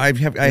 No, I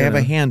have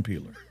a hand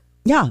peeler.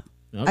 Yeah,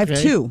 I have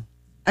Okay. two.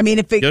 I mean,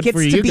 if it Good gets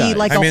for to you be guys.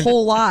 like I a mean,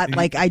 whole lot,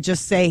 like I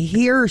just say,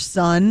 here,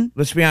 son.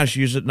 Let's be honest,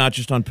 use it not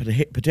just on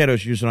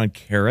potatoes, use it on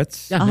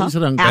carrots, Yeah, use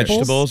it on Apples.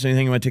 vegetables,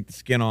 anything you want to take the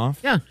skin off.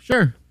 Yeah,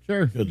 sure.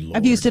 Good Lord.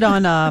 I've used it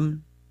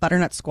on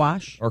butternut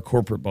squash. Our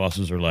corporate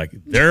bosses are like,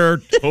 they're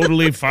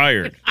totally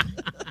fired.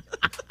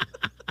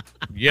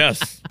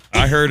 Yes,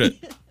 I heard it.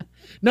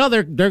 No,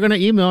 they're going to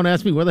email and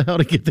ask me where the hell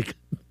to get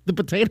the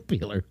potato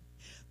peeler.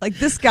 Like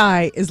this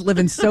guy is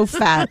living so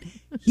fat,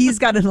 he's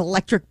got an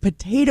electric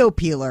potato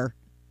peeler.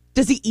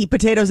 Does he eat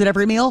potatoes at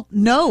every meal?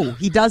 No,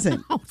 he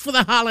doesn't. Oh, for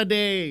the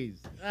holidays.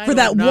 I For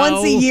that don't know.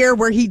 once a year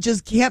where he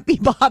just can't be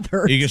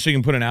bothered. So you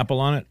can put an apple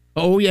on it?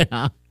 Oh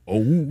yeah.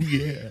 Oh,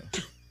 yeah.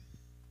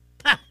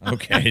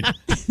 Okay.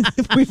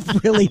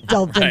 We've really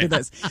delved into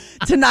this.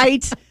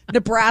 Tonight,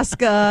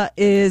 Nebraska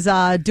is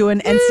doing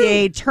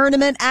NCAA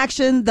tournament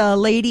action. The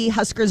Lady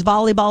Huskers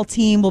volleyball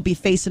team will be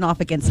facing off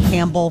against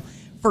Campbell.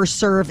 First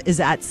serve is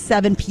at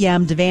 7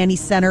 p.m. Devaney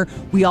Center.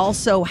 We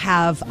also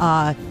have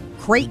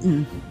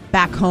Creighton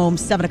back home,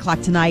 7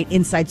 o'clock tonight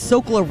inside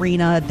Sokol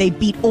Arena. They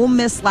beat Ole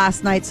Miss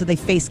last night, so they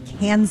face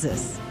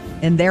Kansas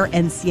in their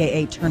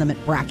NCAA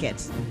tournament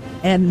bracket.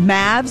 And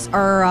Mav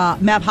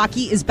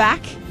hockey is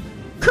back.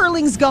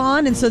 Curling's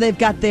gone, and so they've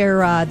got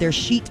their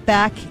sheet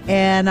back.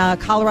 And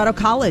Colorado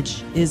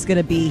College is going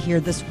to be here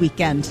this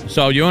weekend.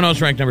 So UNO's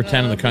ranked number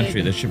 10 in the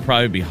country. They should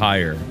probably be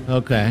higher.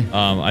 Okay.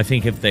 I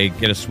think if they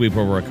get a sweep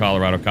over at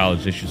Colorado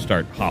College, they should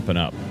start hopping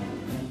up.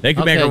 They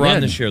can make a Okay, run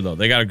good. this year, though.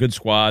 They got a good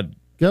squad.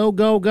 Go,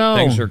 go, go.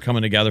 Things are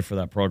coming together for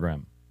that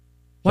program.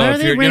 Why So are if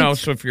they you're, ranked-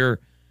 so if you're,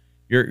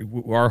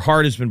 our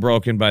heart has been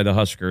broken by the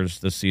Huskers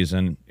this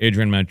season.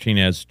 Adrian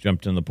Martinez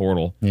jumped in the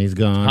portal. He's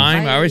gone.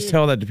 I always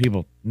tell that to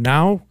people.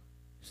 Now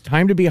it's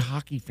time to be a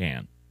hockey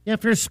fan. Yeah,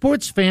 if you're a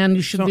sports fan,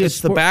 you should So be.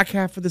 it's the back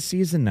half of the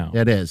season now.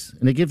 It is,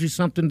 and it gives you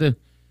something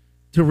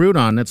to root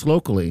on. That's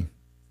locally.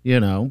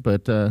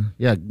 But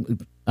yeah,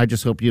 I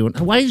just hope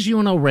why is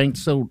UNO ranked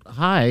so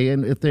high?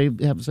 And if they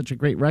have such a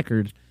great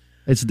record,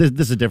 this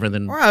is different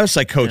than. Well, it's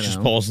like coaches'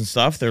 polls and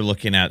stuff. They're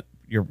looking at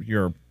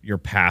your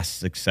past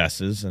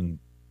successes and,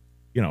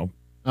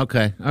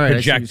 okay, all right,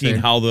 projecting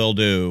how they'll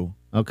do.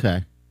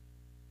 Okay.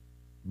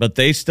 But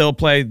they still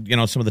play,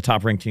 some of the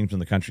top-ranked teams in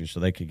the country, so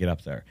they could get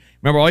up there.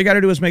 Remember, all you got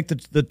to do is make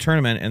the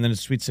tournament, and then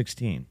it's Sweet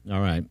 16.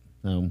 All right.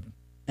 And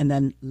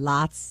then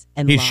lots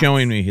and He's lots.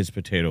 showing me his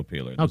potato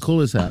peeler. How cool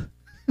is that?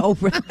 Oh,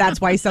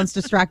 that's why he sounds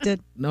distracted?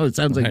 No, it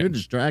sounds like you're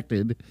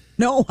distracted.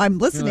 No, I'm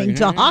listening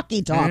to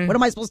hockey talk. What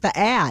am I supposed to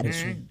add?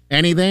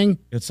 Anything?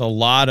 It's a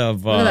lot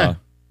of, Molly,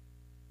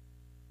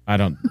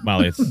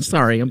 it's...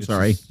 sorry, I'm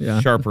sorry.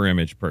 Yeah. Sharper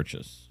image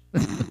purchase.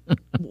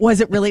 Was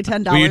it really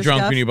 $10? Were you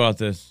drunk Jeff? when you bought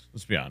this?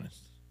 Let's be honest.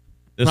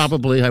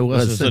 Probably I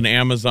was. This is an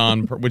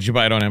Amazon. Would you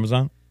buy it on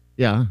Amazon?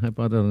 Yeah, I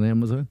bought it on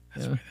Amazon.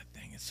 That's why that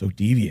thing is so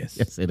devious.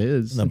 Yes, it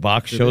is. And the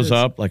box shows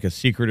up like a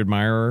secret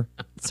admirer.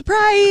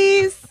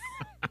 Surprise!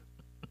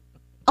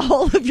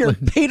 All of your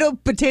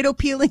potato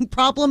peeling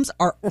problems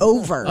are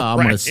over. I'm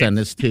going to send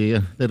this to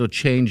you. That'll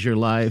change your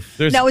life.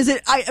 Now, is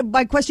it?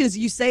 My question is: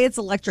 you say it's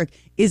electric.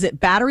 Is it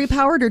battery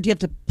powered, or do you have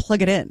to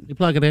plug it in? You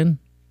plug it in.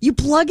 You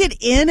plug it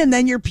in, and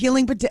then you're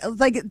peeling potatoes.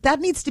 Like that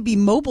needs to be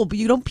mobile, but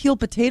you don't peel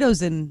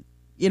potatoes in.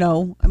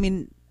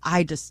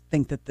 I just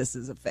think that this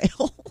is a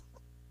fail.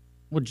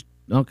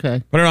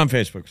 Okay. Put it on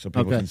Facebook so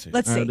people can see.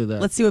 Let's see.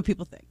 Let's see what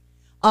people think.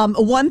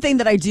 One thing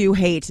that I do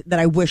hate that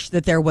I wish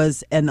that there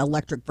was an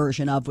electric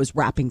version of was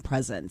wrapping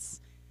presents.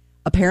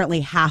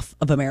 Apparently, half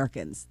of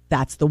Americans.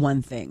 That's the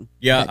one thing.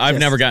 Yeah, I've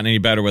never gotten any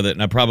better with it,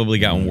 and I've probably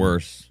gotten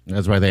worse.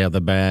 That's why they have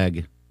the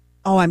bag.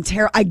 Oh, I'm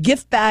terrible.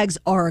 Gift bags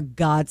are a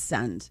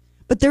godsend,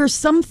 but there are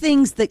some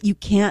things that you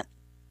can't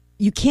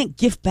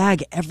gift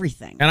bag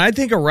everything. And I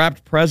think a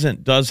wrapped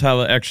present does have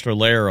an extra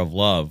layer of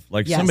love.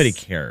 Like somebody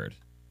cared.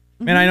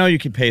 I mean, I know you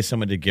could pay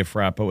someone to gift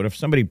wrap, but what if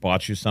somebody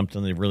bought you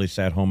something, they really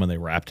sat home and they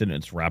wrapped it and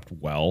it's wrapped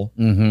well?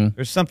 Mm-hmm.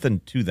 There's something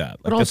to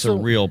that. Like But it's a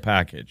also- real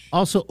package.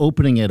 Also,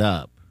 opening it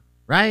up,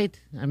 right?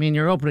 I mean,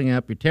 you're opening it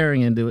up, you're tearing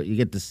into it, you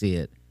get to see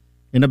it.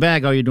 In a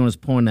bag, all you're doing is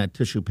pulling that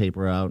tissue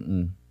paper out,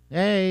 and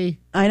hey.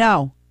 I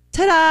know.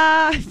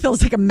 Ta-da! It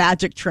feels like a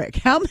magic trick.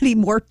 How many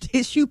more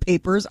tissue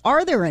papers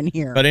are there in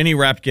here? But any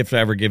wrapped gift I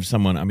ever give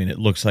someone, I mean, it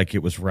looks like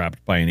it was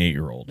wrapped by an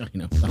 8-year-old. I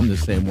know, I'm the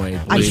same way.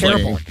 I'm Believe me.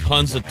 terrible.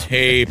 Tons of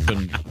tape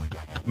and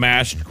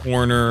mashed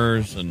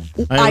corners. And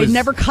I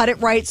never cut it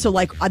right, so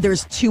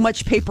there's too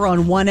much paper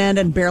on one end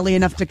and barely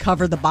enough to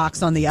cover the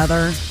box on the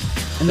other.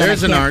 And then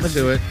There's I an can't art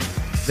to it.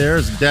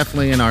 There's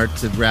definitely an art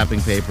to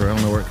wrapping paper. I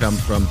don't know where it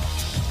comes from.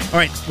 All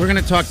right, we're going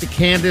to talk to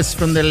Candace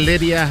from the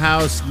Lydia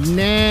House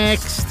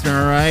next.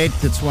 All right,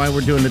 that's why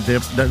we're doing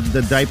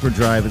the diaper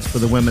drive. It's for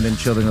the women and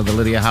children of the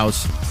Lydia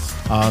House.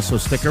 So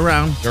stick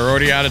around. They're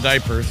already out of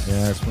diapers.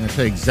 Yes, we're going to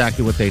tell you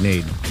exactly what they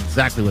need.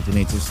 Exactly what they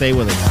need. So stay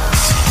with us.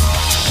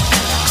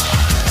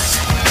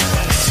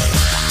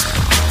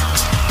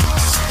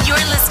 You're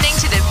listening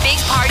to the Big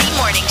Party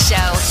Morning Show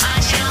on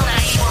Channel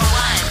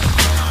 941.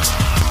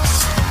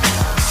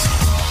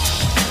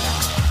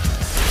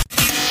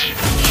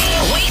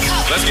 Wake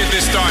up. Let's get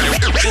this started.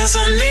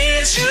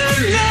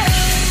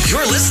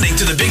 You're listening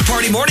to the Big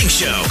Party Morning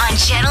Show On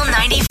Channel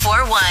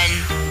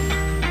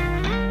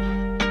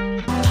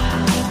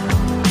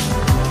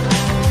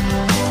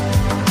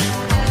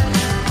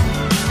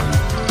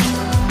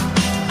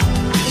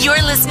 94.1.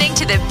 You're listening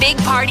to the Big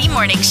Party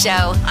Morning Show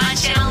on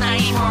Channel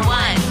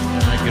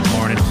 94.1. Good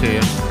morning to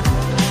you.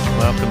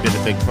 Welcome to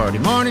the Big Party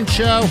Morning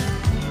Show.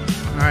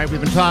 All right,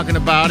 we've been talking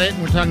about it.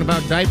 We're talking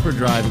about diaper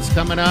drive. It's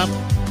coming up.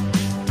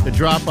 The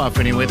drop-off,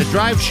 anyway. The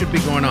drive should be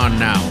going on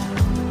now.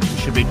 You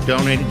should be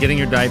donating, getting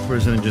your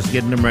diapers, and just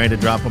getting them ready to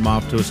drop them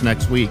off to us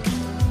next week.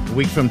 A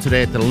week from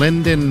today at the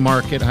Linden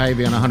Market,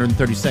 Hy-Vee on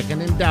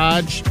 132nd in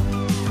Dodge.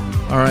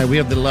 All right, we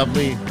have the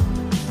lovely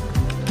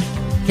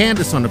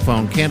Candace on the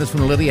phone. Candace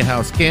from the Lydia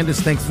House.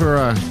 Candace, thanks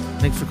for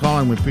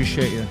calling. We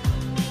appreciate you.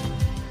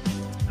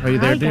 Are you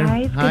there, dear?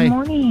 Guys. Hi. Good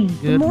morning.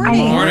 Good morning.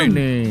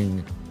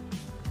 morning.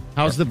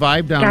 How's the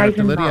vibe down there Guys at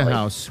the and Lydia Molly.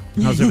 House?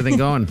 How's everything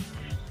going?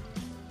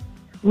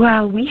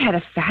 Well, we had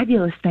a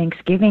fabulous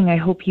Thanksgiving. I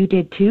hope you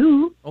did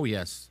too. Oh,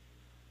 yes.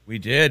 we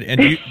did.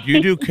 And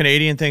you do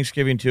Canadian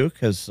Thanksgiving too?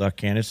 Because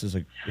Candace is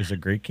a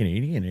great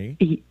Canadian,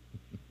 eh?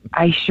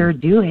 I sure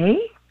do, eh?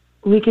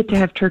 We get to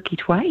have turkey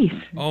twice.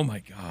 Oh, my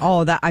God.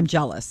 Oh, that I'm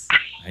jealous.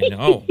 I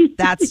know.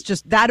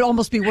 That'd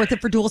almost be worth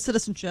it for dual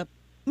citizenship.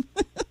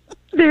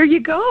 There you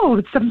go.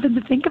 It's something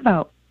to think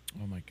about.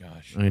 Oh, my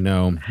gosh. I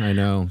know.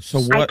 So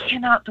I what?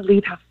 cannot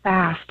believe how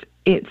fast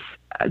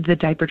the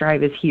diaper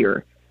drive is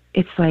here.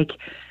 It's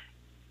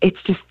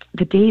just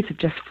the days have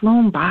just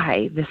flown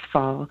by this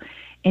fall,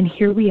 and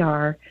here we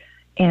are,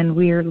 and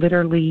we're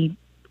literally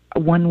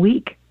 1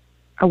 week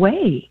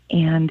away,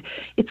 and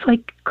it's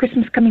like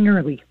Christmas coming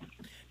early.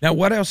 Now,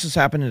 what else is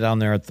happening down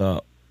there at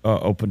the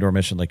Open Door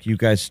Mission? Like, you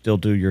guys still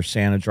do your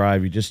Santa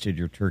drive. You just did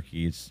your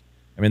turkeys.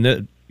 I mean,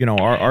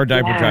 our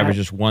diaper drive is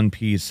just one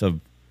piece of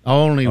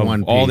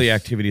one all piece. the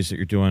activities that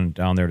you're doing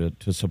down there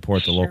to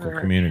support the local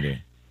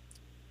community.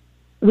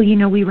 Well, you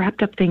know, we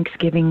wrapped up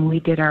Thanksgiving. We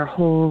did our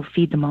whole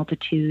Feed the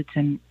Multitudes,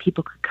 and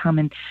people could come,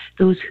 and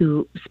those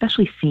who,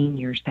 especially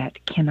seniors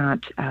that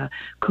cannot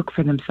cook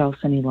for themselves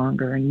any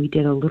longer. And we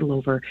did a little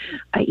over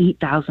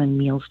 8,000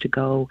 meals to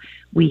go.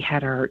 We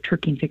had our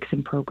Turkey and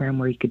Fixin' program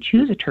where you could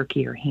choose a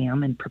turkey or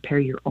ham and prepare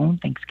your own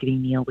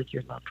Thanksgiving meal with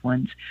your loved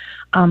ones.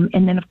 And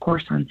then, of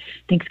course, on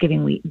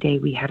Thanksgiving Day,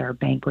 we had our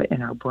banquet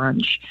and our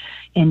brunch.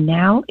 And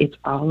now it's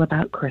all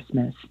about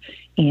Christmas.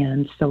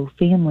 And so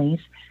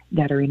families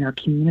that are in our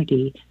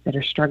community that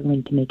are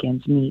struggling to make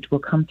ends meet will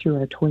come through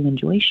our Toy and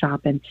Joy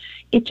shop, and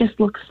it just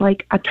looks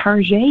like a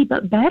Target,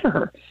 but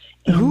better.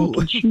 And they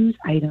can choose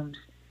items.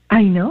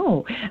 I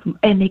know.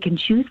 And they can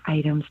choose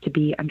items to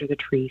be under the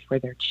tree for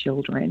their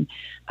children.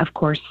 Of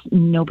course,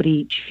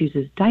 nobody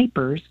chooses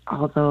diapers,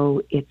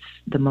 although it's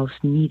the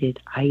most needed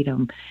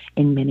item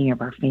in many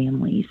of our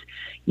families.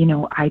 You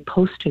know, I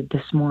posted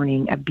this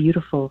morning a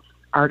beautiful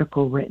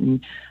article written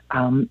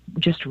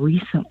just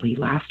recently,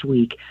 last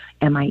week,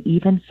 Am I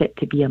Even Fit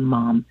to Be a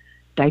Mom?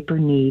 Diaper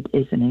need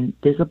is an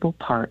invisible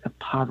part of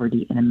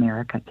poverty in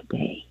America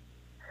today.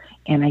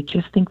 And I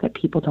just think that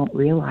people don't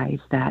realize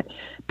that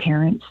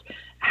parents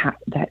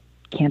that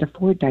can't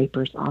afford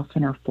diapers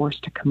often are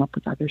forced to come up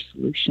with other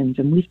solutions.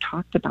 And we've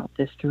talked about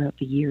this throughout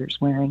the years,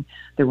 wearing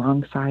the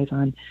wrong size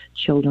on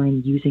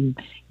children, using,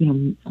 you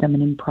know,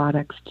 feminine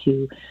products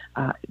to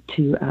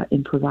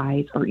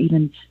improvise, or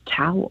even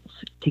towels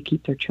to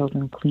keep their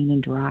children clean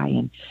and dry.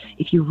 And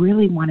if you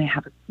really want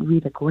to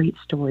read a great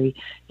story,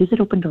 visit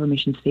Open Door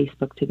Mission's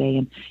Facebook today,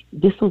 and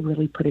this will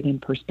really put it in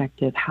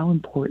perspective how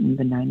important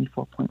the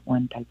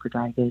 94.1 diaper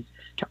drive is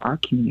to our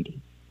community.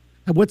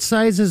 What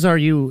sizes are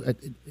you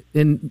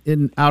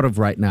in out of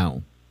right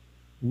now?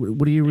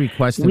 What are you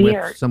requesting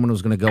if someone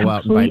was going to go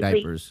out and buy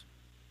diapers?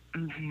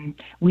 Mm-hmm.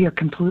 We are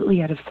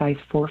completely out of size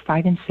 4,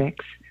 5, and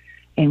 6,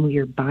 and we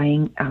are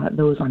buying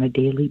those on a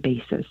daily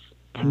basis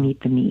to meet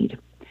the need.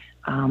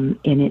 And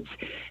it's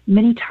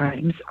many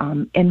times,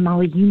 and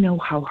Molly, you know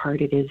how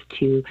hard it is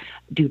to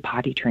do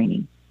potty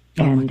training.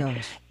 And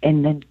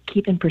then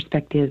keep in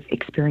perspective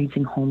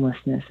experiencing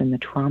homelessness and the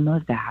trauma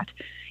of that,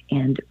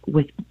 and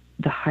with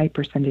the high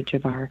percentage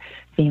of our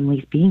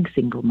families being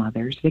single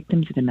mothers,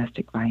 victims of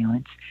domestic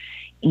violence,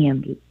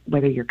 and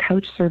whether you're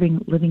couch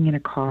surfing, living in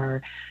a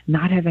car,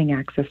 not having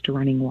access to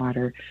running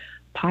water,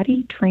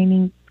 potty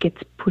training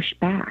gets pushed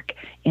back.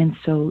 And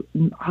so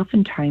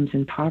oftentimes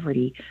in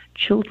poverty,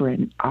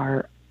 children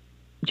are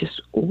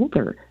just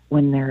older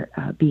when they're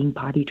being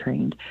potty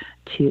trained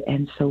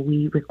and so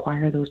we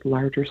require those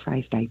larger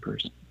size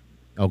diapers.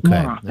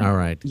 Okay. All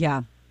right.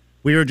 Yeah.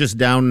 We were just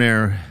down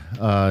there,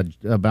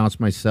 Bounce,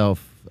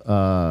 myself,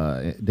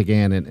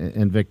 DeGan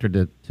and Victor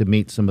to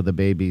meet some of the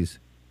babies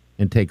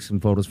and take some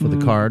photos for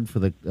the card, for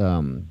the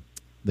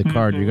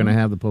card. You're going to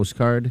have the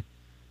postcard.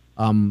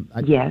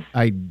 Yes.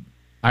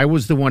 I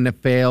was the one that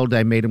failed.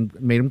 I made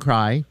him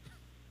cry.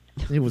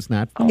 It was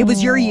not. It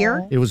was your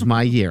year? It was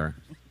my year.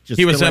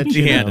 He was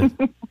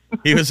empty-handed.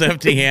 He was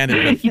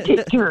empty-handed. You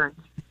take turns.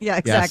 Yeah,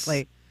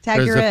 exactly.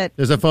 Yes.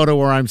 There's a photo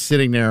where I'm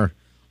sitting there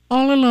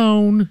all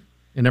alone,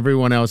 and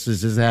everyone else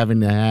is just having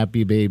the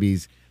happy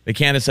babies. But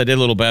Candace, I did a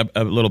little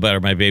better.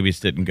 My babies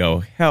didn't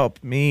go,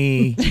 help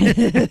me.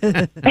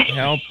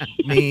 Help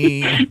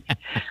me.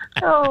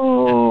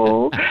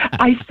 Oh,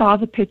 I saw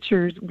the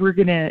pictures. We're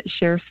going to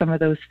share some of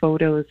those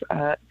photos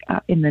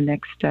in the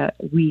next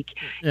week.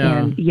 Yeah.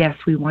 And yes,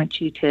 we want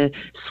you to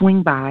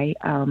swing by.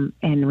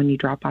 And when you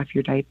drop off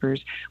your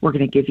diapers, we're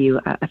going to give you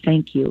a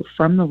thank you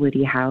from the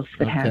Lydia House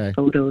that has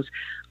photos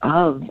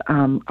of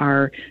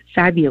our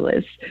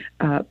fabulous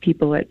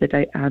people at the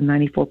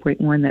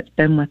 94.1 that's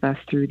been with us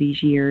through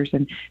these years.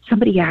 And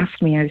somebody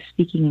asked me, I was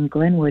speaking in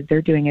Glenwood,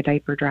 they're doing a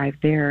diaper drive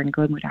there in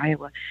Glenwood,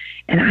 Iowa.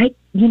 And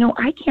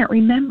I can't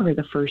remember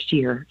the first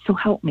year, so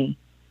help me.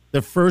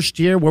 The first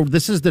year? Well,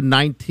 this is the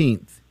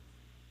 19th.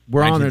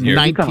 We're on the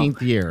 19th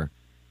year.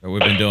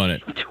 We've been doing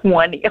it.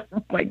 20.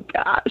 Oh, my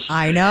gosh.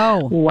 I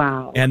know.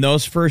 Wow. And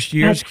those first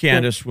years,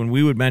 Candace, when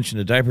we would mention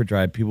the diaper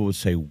drive, people would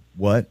say,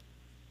 what?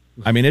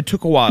 I mean, it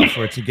took a while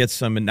for it to get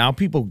some, and now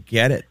people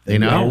get it. They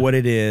know what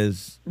it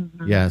is.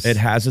 Mm-hmm. Yes. It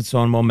has its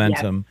own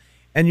momentum. Yes.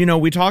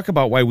 And, we talk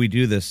about why we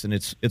do this, and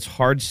it's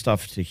hard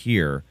stuff to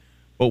hear.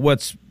 But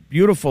what's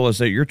beautiful is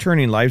that you're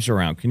turning lives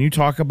around. Can you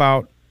talk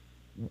about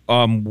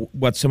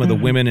what some of the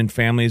women and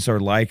families are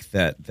like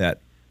that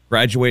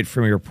graduate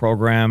from your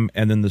program,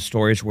 and then the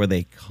stories where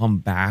they come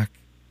back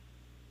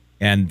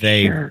and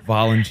they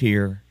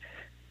volunteer?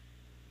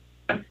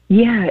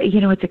 Yeah,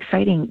 it's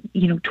exciting.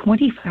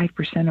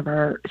 25% of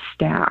our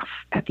staff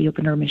at the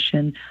Open Door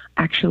Mission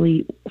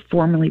actually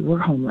formerly were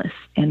homeless,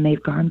 and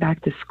they've gone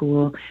back to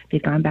school,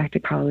 they've gone back to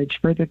college,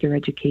 furthered their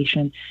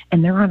education,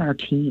 and they're on our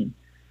team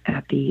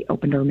at the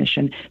Open Door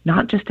Mission,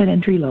 not just at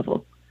entry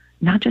level.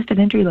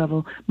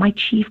 My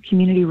chief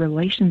community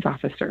relations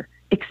officer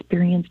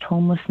experienced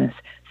homelessness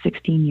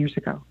 16 years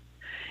ago.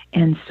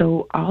 And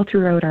so all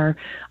throughout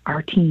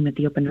our team at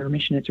the Open Door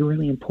Mission, it's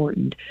really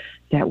important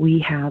that we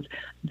have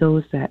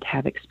those that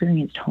have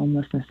experienced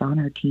homelessness on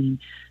our team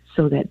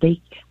so that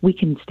we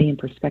can stay in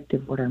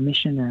perspective what our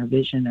mission, our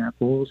vision, our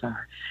goals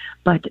are.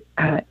 But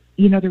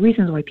the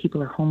reasons why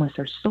people are homeless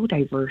are so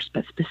diverse,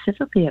 but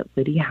specifically at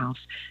Lydia House,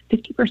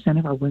 50%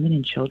 of our women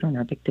and children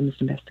are victims of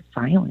domestic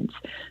violence.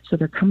 So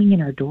they're coming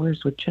in our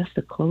doors with just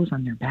the clothes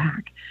on their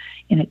back.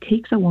 And it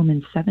takes a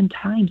woman 7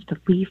 times to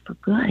leave for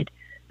good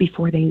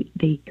before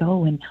they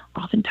go. And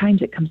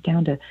oftentimes it comes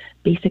down to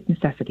basic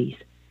necessities.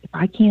 If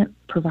I can't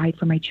provide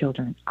for my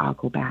children, I'll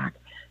go back.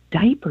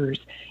 Diapers,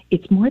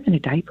 it's more than a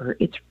diaper.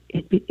 It's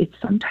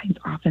sometimes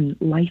often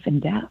life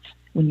and death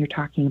when you're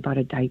talking about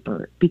a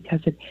diaper,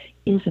 because it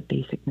is a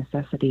basic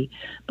necessity.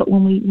 But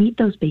when we meet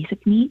those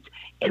basic needs,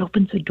 it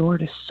opens the door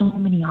to so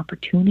many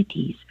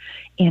opportunities.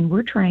 And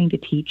we're trying to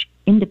teach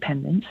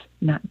independence,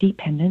 not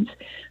dependence.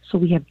 So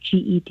we have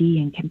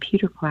GED and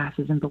computer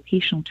classes and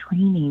vocational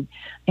training.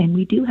 And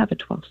we do have a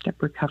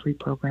 12-step recovery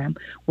program.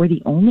 We're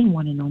the only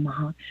one in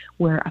Omaha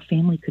where a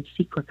family could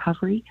seek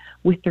recovery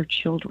with their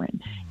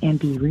children and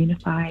be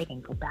reunified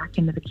and go back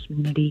into the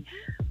community.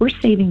 We're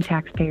saving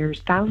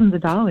taxpayers thousands of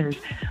dollars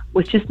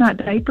with just not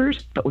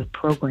diapers, but with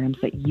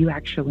programs that you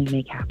actually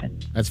make happen.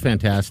 That's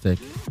fantastic.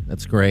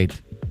 That's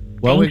great.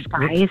 Well, thanks,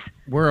 guys.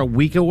 We're a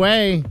week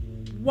away.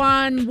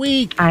 1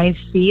 week. I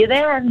see you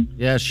then.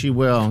 Yes, she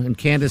will. And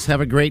Candace, have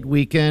a great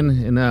weekend,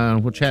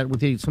 and we'll chat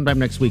with you sometime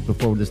next week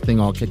before this thing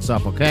all kicks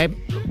off, okay?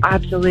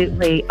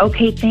 Absolutely.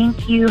 Okay,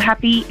 thank you.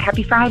 Happy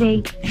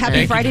Friday.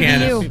 Happy Friday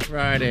to you. Happy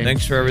Friday.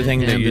 Thanks for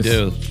everything that you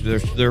do.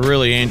 They're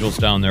really angels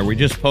down there. We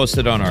just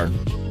posted on our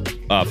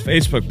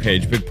Facebook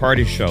page, Big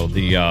Party Show,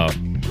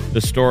 the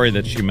story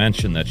that she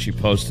mentioned that she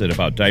posted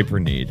about diaper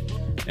need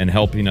and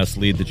helping us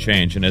lead the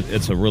change. And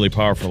it's a really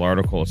powerful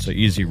article. It's an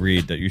easy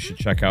read that you should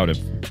check out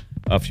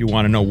if you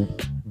want to know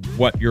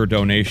what your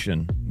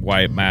donation,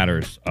 why it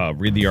matters.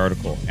 Read the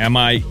article. Am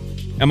I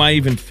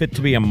even fit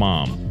to be a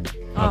mom?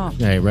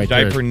 Okay, right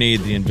there. Diaper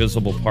need, the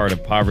invisible part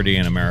of poverty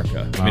in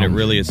America. I mean, it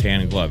really is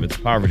hand in glove. It's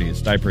poverty.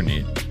 It's diaper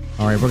need.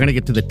 All right, we're going to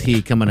get to the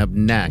tea coming up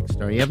next.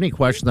 All right, you have any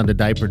questions on the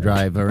diaper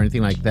drive or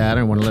anything like that,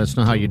 or want to let us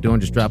know how you're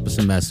doing, just drop us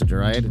a message, all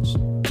right? It's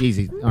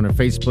easy on our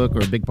Facebook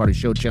or Big Party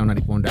Show,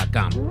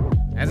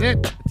 channel94.com. That's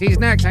it. The tea's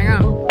next. Hang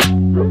on.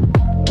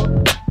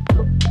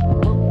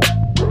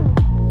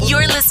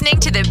 You're listening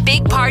to the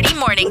Big Party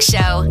Morning Show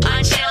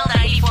on Channel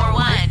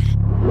 94.1.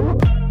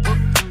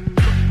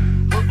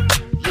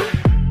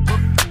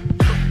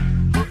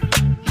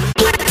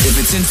 If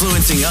it's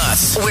influencing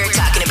us, We're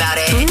talking about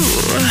it.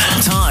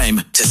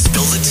 time to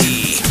spill the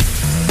tea.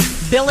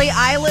 Billie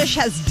Eilish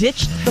has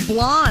ditched the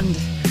blonde.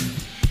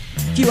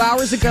 A few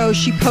hours ago,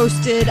 she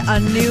posted a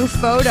new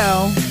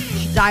photo.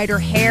 She dyed her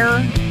hair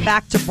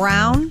back to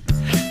brown,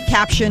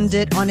 captioned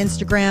it on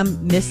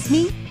Instagram, "Miss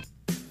me?"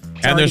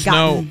 And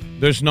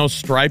there's no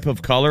stripe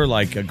of color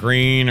like a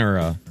green or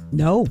a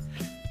no,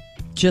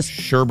 just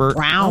sherbet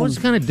brown. I was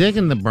kind of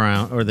digging the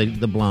brown or the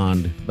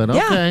blonde, but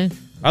okay. Yeah.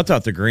 I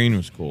thought the green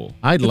was cool.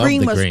 I love the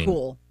green. The green was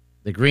cool.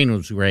 The green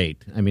was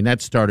great. I mean, I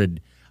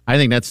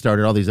think that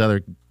started all these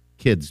other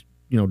kids,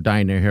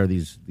 dyeing their hair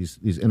these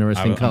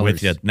interesting colors. I'm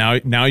with you.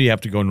 Now you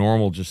have to go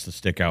normal just to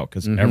stick out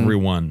because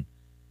everyone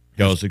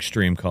goes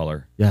extreme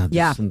color.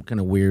 Yeah. Some kind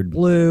of weird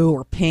blue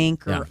or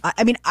pink. Or Yeah.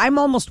 I mean, I'm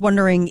almost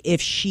wondering if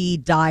she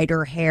dyed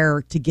her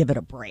hair to give it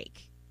a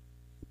break,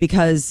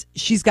 because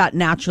she's got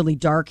naturally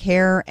dark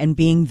hair, and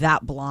being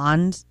that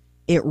blonde,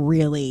 it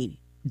really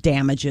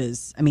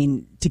damages. I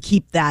mean, to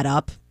keep that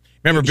up.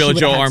 Remember Billy she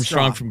Joe would've had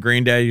Armstrong straw. from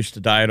Green Day used to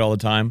dye it all the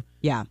time?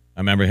 Yeah.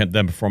 I remember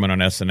them performing on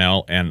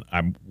SNL, and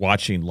I'm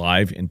watching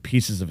live, and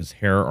pieces of his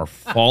hair are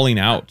falling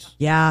out.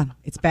 Yeah,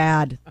 it's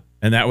bad.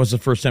 And that was the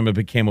first time I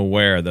became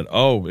aware that,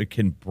 it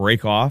can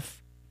break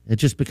off. It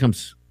just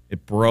becomes...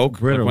 It broke.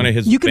 Brittle. Like one of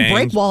his You can bangs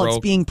break while broke.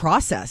 it's being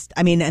processed.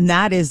 I mean, and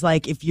that is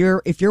like if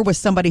you're with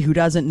somebody who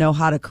doesn't know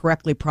how to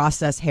correctly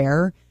process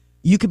hair,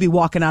 you could be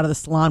walking out of the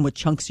salon with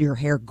chunks of your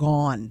hair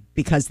gone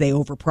because they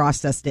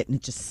overprocessed it and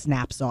it just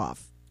snaps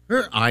off.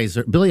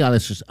 Billie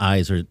Eilish's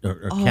eyes are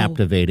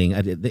captivating.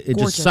 It gorgeous.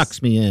 just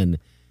sucks me in.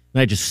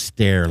 And I just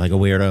stare like a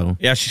weirdo.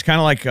 Yeah, she's kind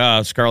of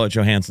like Scarlett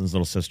Johansson's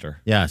little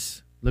sister.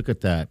 Yes. Look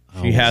at that.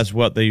 She has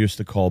what they used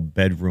to call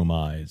bedroom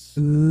eyes.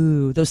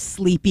 Ooh, those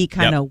sleepy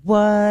kind of what?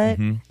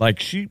 Mm-hmm.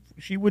 Like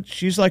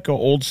she's like an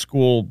old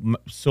school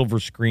silver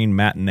screen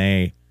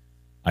matinee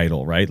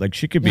idol, right? Like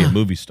she could be a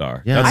movie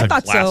star. Yeah. That's I a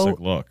thought classic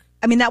so. look.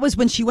 I mean, that was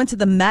when she went to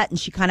the Met and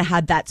she kind of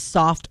had that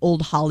soft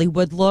old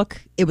Hollywood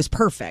look. It was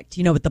perfect,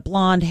 with the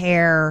blonde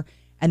hair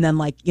and then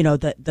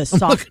the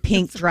soft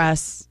pink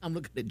dress. I'm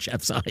looking at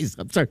Jeff's eyes.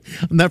 I'm sorry.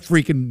 I'm not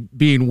freaking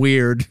being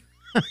weird.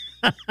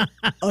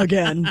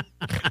 Again.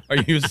 Are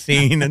you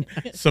seeing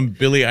some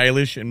Billie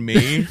Eilish in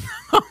me?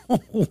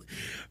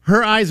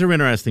 Her eyes are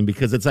interesting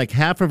because it's like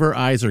half of her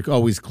eyes are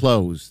always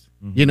closed.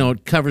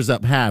 It covers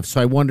up half.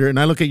 So I wonder, and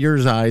I look at your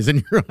eyes,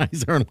 and your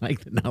eyes aren't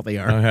like that. Now they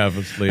are. I have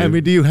a sleeve. I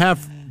mean,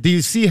 do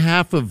you see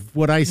half of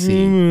what I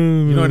see?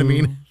 You know what I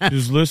mean?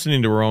 She's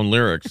listening to her own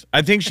lyrics.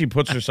 I think she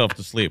puts herself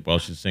to sleep while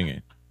she's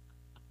singing.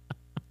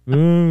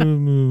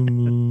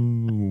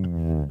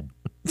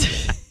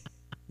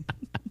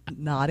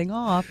 Nodding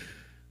off.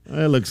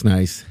 It looks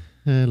nice.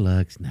 It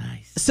looks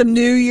nice. Some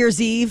New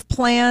Year's Eve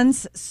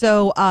plans.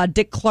 So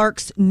Dick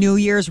Clark's New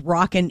Year's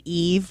Rockin'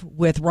 Eve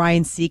with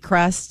Ryan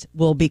Seacrest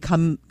will be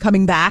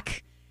coming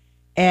back.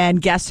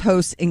 And guest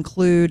hosts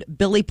include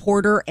Billy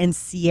Porter and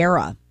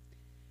Sierra.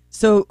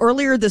 So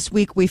earlier this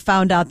week, we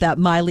found out that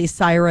Miley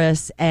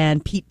Cyrus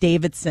and Pete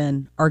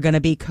Davidson are going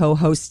to be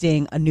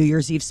co-hosting a New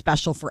Year's Eve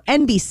special for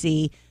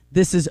NBC.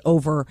 This is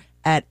over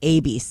at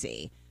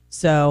ABC.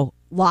 So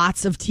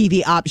lots of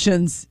TV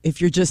options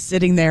if you're just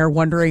sitting there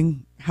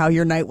wondering how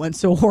your night went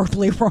so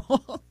horribly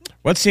wrong.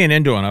 What's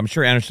CNN doing? I'm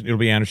sure it'll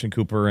be Anderson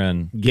Cooper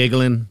and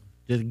Giggling.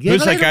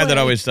 Who's that guy that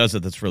always does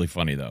it that's really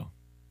funny, though?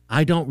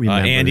 I don't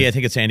remember. Andy, I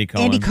think it's Andy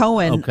Cohen. Andy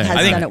Cohen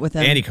has done it with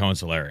him. Andy Cohen's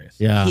hilarious.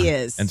 Yeah. He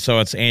is. And so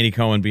it's Andy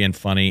Cohen being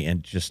funny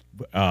and just,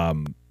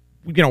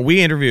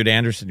 we interviewed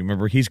Anderson. You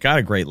remember? He's got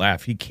a great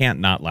laugh. He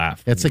can't not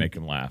laugh when you make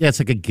him laugh. Yeah, it's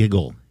like a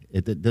giggle.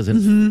 It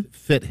doesn't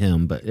fit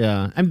him, but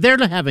yeah. They're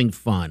having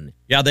fun.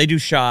 Yeah, they do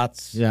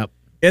shots. Yep.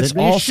 It's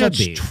They all should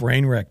such be.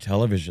 train wreck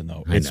television,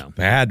 though. I It's know.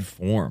 bad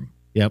form.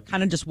 Yep.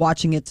 Kind of just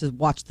watching it to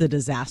watch the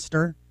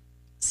disaster,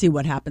 see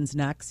what happens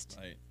next.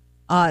 Right.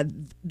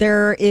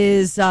 There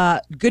is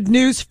good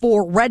news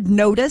for Red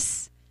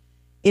Notice.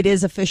 It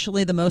is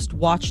officially the most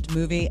watched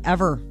movie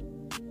ever.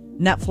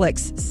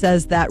 Netflix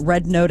says that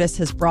Red Notice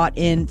has brought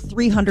in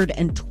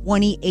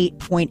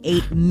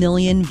 328.8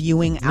 million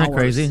viewing Isn't hours. that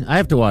crazy? I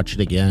have to watch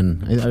it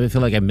again. I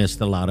feel like I missed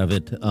a lot of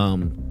it.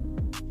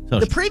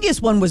 The previous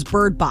one was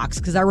Bird Box,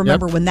 because I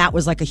remember when that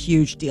was like a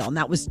huge deal, and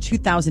that was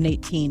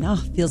 2018. Oh,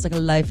 feels like a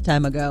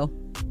lifetime ago.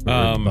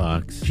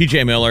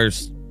 TJ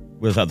Miller's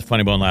was at the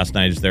Funny Bone last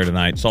night. He's there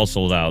tonight. It's all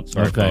sold out.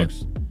 Sorry,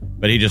 folks.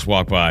 But he just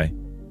walked by.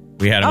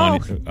 We had him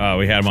on.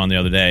 We had him on the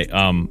other day.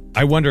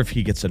 I wonder if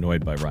he gets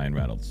annoyed by Ryan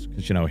Reynolds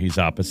because he's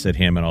opposite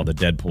him and all the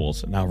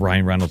Deadpools. And now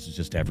Ryan Reynolds is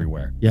just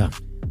everywhere. Yeah,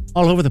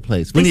 all over the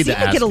place. We They need seem to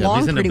ask get him. along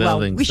He's in pretty a well.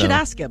 building, We should so-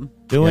 ask him.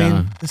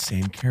 Doing the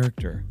same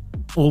character.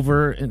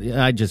 Over.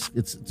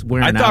 It's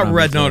wearing I out thought on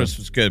Red me, Notice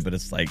was good, but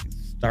it's like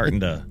starting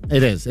to.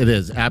 It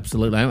is.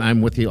 Absolutely.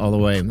 I'm with you all the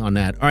way on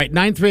that. All right,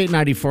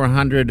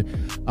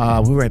 938-9400.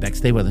 We'll be right back.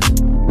 Stay with us.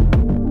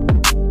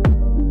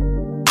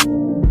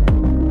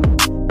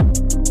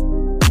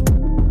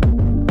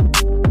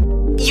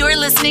 You're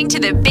listening to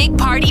the Big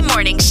Party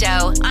Morning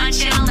Show on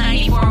Channel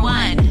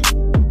 94.1.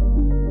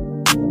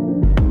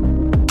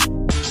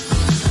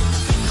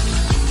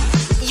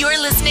 You're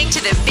listening to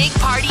the Big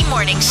Party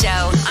Morning Show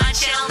on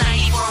Channel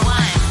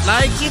 94.1.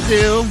 Like you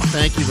do.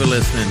 Thank you for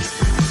listening.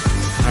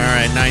 All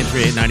right,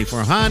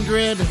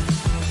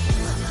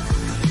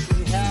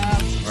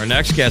 938-9400. Our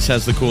next guest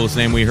has the coolest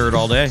name we heard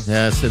all day.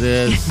 Yes, it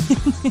is.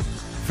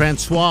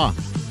 Francois.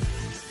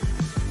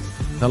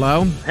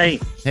 Hello. Hey,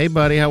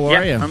 buddy. How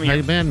are you? I'm How here.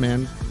 you been,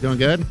 man? Doing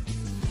good?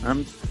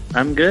 I'm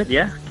good.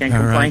 Yeah, can't All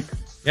complain. right.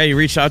 Yeah, you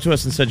reached out to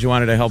us and said you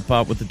wanted to help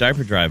out with the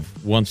diaper drive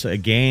once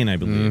again, I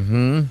believe.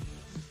 Mm-hmm.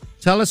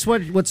 Tell us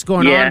what's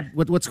going on.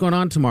 What's going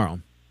on tomorrow?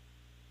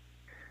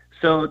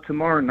 So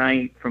tomorrow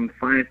night from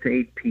 5 to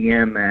 8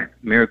 p.m. at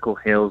Miracle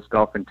Hills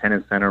Golf and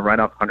Tennis Center, right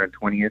off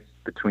 120th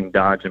between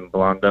Dodge and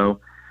Blondo,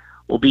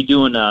 we'll be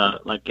doing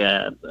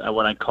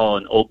what I call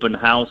an open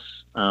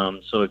house.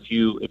 So if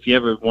you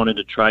ever wanted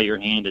to try your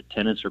hand at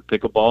tennis or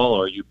pickleball,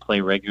 or you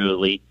play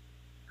regularly,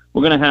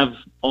 we're going to have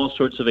all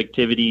sorts of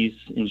activities,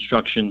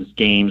 instructions,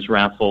 games,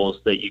 raffles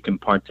that you can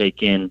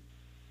partake in.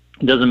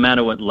 It doesn't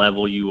matter what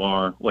level you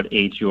are, what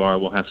age you are.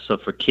 We'll have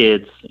stuff for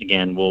kids.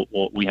 Again,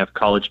 we have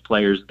college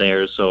players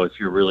there, so if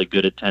you're really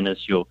good at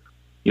tennis, you'll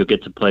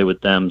get to play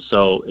with them.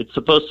 So it's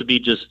supposed to be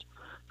just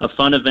a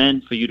fun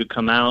event for you to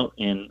come out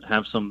and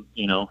have some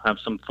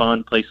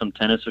fun, play some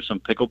tennis or some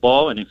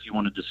pickleball. And if you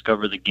want to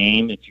discover the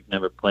game, if you've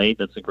never played,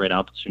 that's a great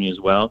opportunity as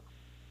well.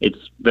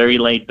 It's very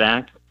laid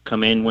back.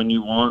 Come in when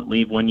you want,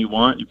 leave when you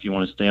want. If you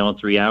want to stay all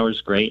 3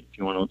 hours, great. If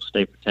you want to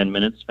stay for 10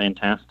 minutes,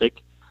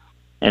 fantastic.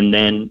 And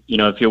then,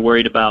 if you're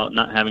worried about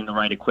not having the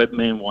right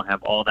equipment, we'll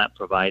have all that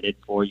provided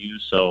for you.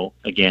 So,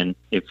 again,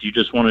 if you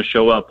just want to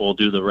show up, we'll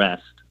do the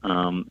rest.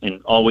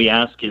 And all we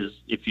ask is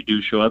if you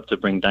do show up to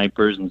bring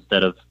diapers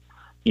instead of,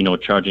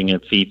 charging a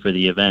fee for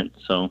the event.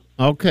 So,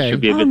 Okay. should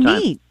be a good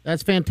time.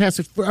 That's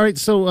fantastic. All right,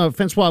 so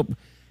Francois,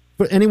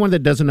 for anyone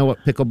that doesn't know what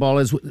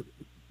pickleball is,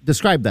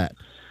 describe that.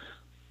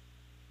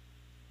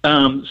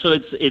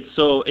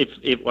 So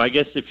I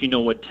guess if you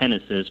know what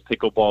tennis is,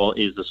 pickleball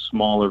is a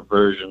smaller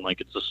version, like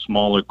it's a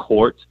smaller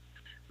court,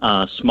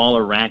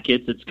 smaller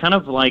rackets. It's kind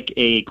of like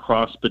a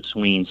cross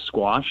between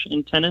squash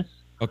and tennis.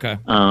 Okay.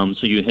 So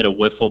you hit a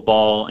wiffle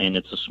ball and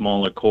it's a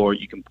smaller court.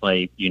 You can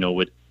play,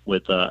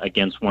 with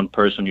against one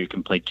person. You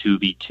can play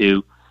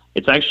 2v2.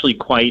 It's actually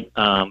quite.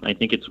 I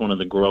think it's one of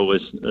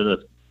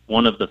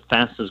the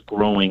fastest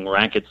growing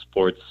racket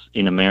sports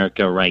in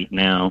America right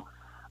now.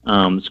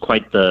 It's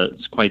quite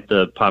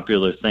the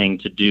popular thing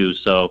to do.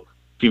 So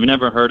if you've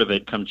never heard of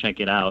it, come check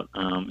it out.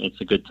 It's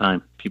a good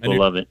time. People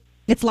love it.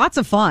 It's lots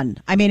of fun.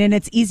 I mean, and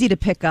it's easy to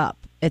pick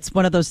up. It's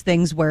one of those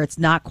things where it's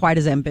not quite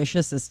as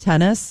ambitious as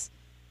tennis,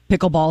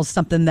 pickleball is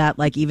something that,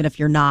 like, even if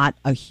you're not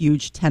a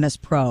huge tennis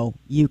pro,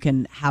 you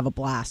can have a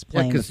blast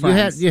playing with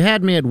friends. You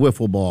had me at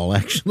wiffle ball,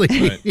 actually.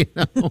 Right. You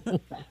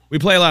know? We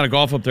play a lot of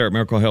golf up there at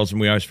Miracle Hills, and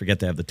we always forget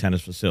to have the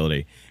tennis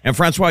facility. And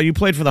Francois, you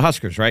played for the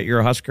Huskers, right? You're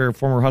a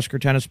former Husker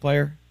tennis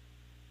player?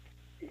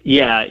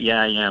 Yeah,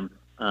 I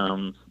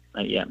am.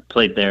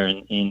 Played there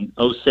in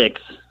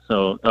 06.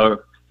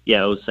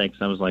 06.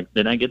 I was like,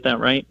 did I get that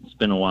right? It's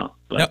been a while.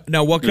 But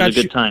no, what it got was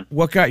a good time.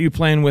 What got you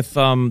playing with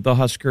the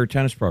Husker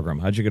tennis program?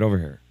 How'd you get over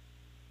here?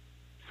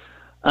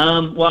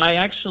 Well, I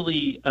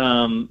actually,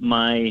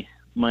 my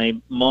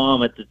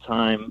mom at the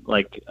time,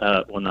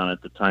 not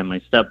at the time,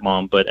 my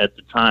stepmom, but at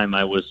the time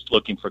I was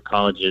looking for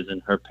colleges,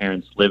 and her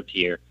parents lived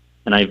here,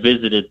 and I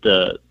visited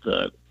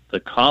the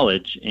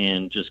college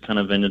and just kind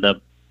of ended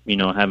up,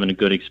 having a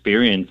good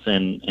experience,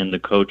 and the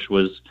coach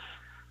was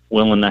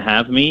willing to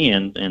have me,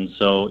 and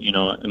so,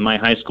 in my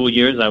high school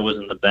years I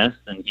wasn't the best,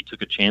 and he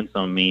took a chance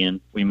on me,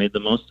 and we made the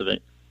most of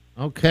it.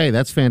 Okay,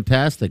 that's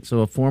fantastic. So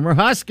a former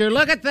Husker,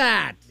 look at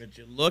that. Did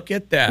you look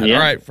at that? Yeah.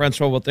 All right,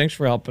 Francois, well, thanks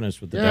for helping us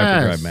with the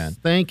diaper drive, man.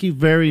 Thank you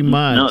very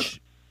much. No,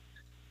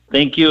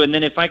 thank you. And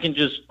then if I can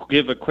just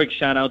give a quick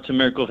shout out to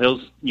Miracle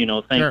Hills,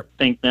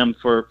 thank them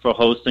for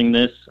hosting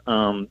this.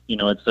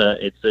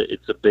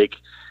 It's a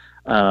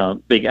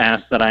big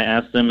ask that I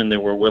asked them, and they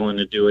were willing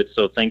to do it.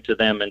 So thank to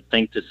them, and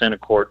thank to Center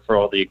Court for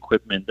all the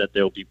equipment that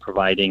they'll be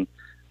providing.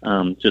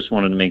 Just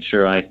wanted to make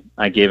sure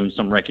I gave them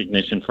some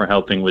recognition for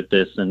helping with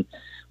this, and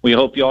we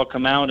hope you all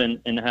come out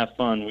and have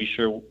fun. We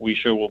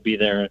sure will be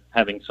there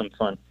having some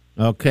fun.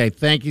 Okay,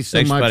 thank you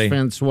so much, buddy.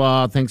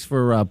 Francois. Thanks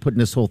for putting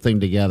this whole thing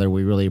together.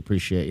 We really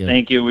appreciate you.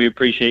 Thank you. We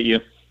appreciate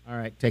you. All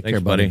right, take care,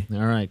 buddy.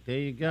 All right, there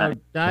you go.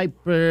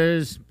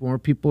 Diapers. More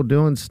people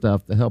doing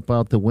stuff to help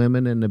out the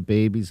women and the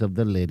babies of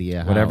the Lydia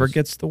house. Whatever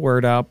gets the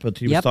word out. But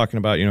he was talking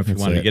about, if you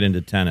wanted to get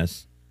into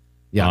tennis,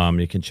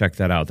 you can check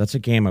that out. That's a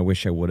game I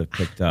wish I would have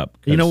picked up.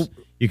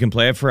 You can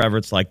play it forever.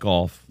 It's like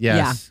golf.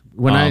 Yes.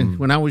 Yeah.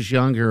 When I was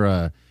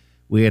younger,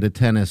 we had a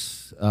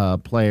tennis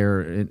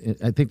player.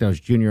 I think that was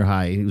junior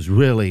high. He was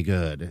really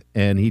good,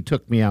 and he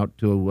took me out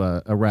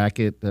to a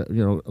racket,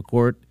 a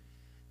court,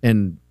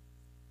 and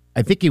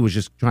I think he was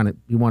just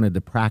he wanted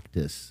to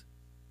practice,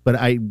 but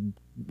I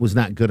was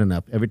not good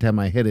enough. Every time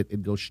I hit it,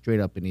 it'd go straight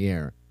up in the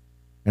air,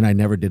 and I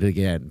never did it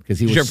again.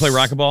 Did you ever play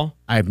racquetball?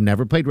 I've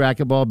never played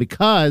racquetball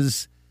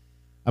because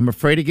I'm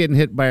afraid of getting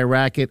hit by a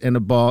racket and a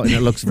ball, and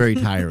it looks very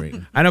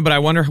tiring. I know, but I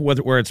wonder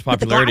where its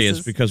popularity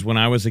is, because when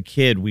I was a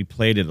kid, we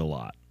played it a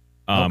lot.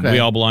 We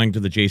all belonged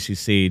to the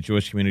JCC,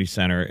 Jewish Community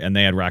Center, and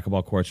they had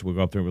racquetball courts. We'd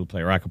go up there and we'd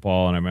play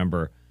racquetball, and I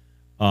remember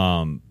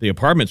the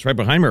apartments right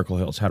behind Miracle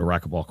Hills had a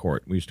racquetball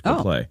court. We used to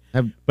go play.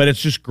 But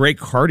it's just great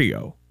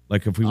cardio.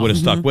 Like, if we would have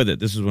stuck with it.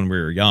 This is when we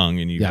were young,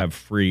 and you have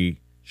free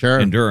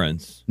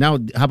endurance. Now,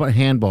 how about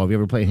handball? Have you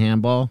ever played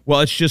handball?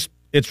 Well, it's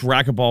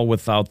racquetball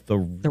without the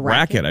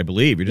racket, I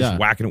believe. You're just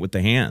whacking it with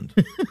the hand.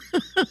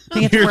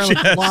 You have to wear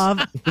a glove.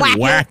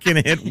 Whacking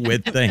it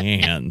with the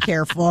hand.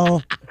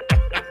 Careful.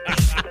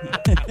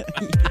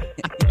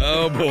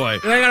 Oh, boy.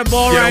 I got a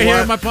ball right here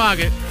in my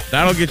pocket.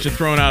 That'll get you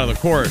thrown out of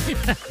the court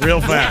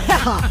real fast.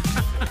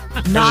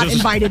 Yeah. Not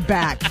invited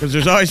back. Because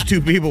there's always two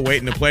people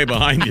waiting to play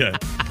behind you.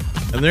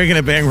 And they're going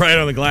to bang right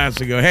on the glass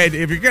and go, hey,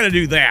 if you're going to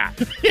do that,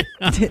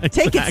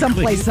 take it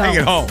someplace else. Take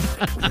it home.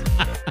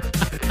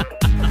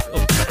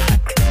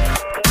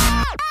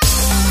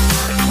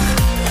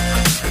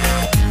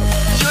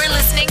 You're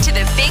listening to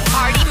the Big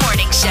Party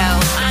Morning Show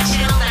on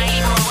Channel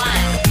 941.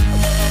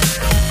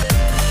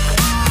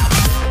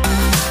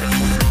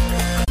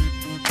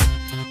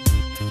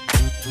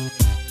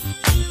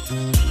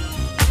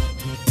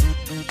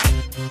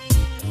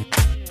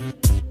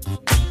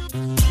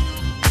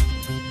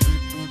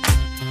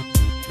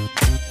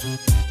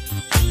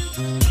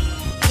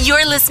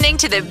 You're listening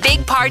to the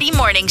Big Party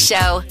Morning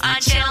Show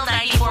on Channel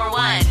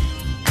 941.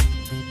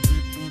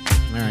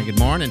 All right, good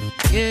morning.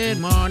 Good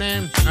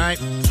morning. All right,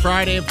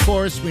 Friday, of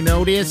course, we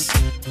know this.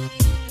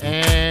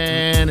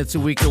 And it's a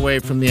week away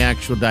from the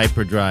actual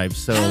diaper drive,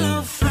 so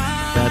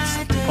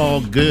that's all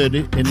good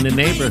in the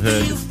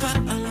neighborhood.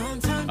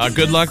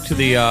 Good luck to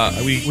the,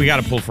 we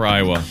got to pull for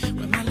Iowa.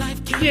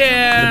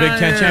 Yeah. The Big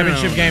Ten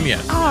championship game,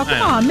 yes. Oh,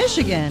 come on,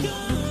 Michigan.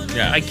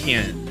 Yeah. I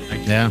can't.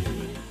 Yeah.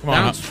 Come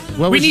on.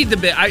 We need the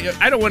bit.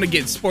 I don't want to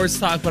get sports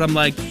talk, but I'm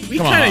like, we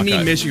kind of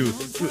need Michigan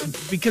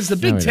because the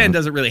Big Ten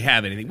doesn't really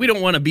have anything. We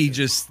don't want to be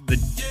just the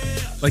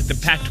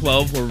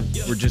Pac-12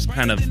 where we're just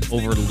kind of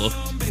overlooked.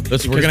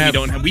 Listen,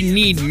 we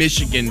need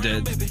Michigan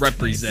to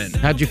represent.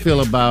 How'd you feel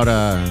about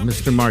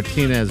Mr.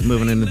 Martinez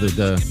moving into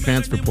the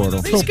transfer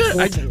portal? He's good.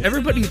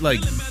 Everybody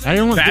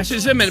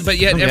bashes him, but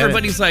yet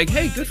everybody's like,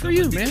 "Hey, good for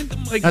you, man."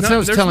 Like, that's what I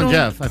was telling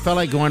Jeff. I felt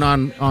like going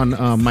on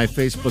my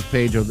Facebook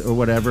page or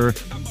whatever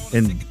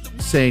and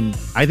saying,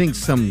 I think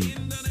some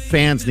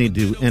fans need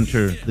to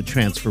enter the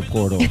transfer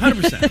portal.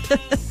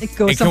 100%.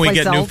 And can we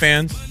get new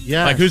fans?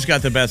 Yeah. Like, who's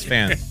got the best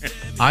fans?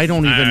 I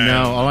don't even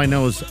know. All I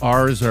know is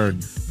ours are,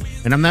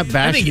 and I'm not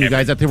bashing you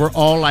guys out there. We're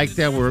all like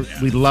that.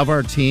 We love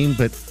our team,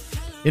 but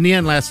in the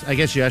end,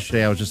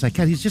 yesterday, I was just like,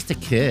 God, he's just a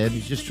kid.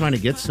 He's just trying to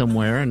get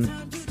somewhere, and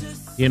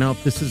You know,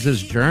 if this is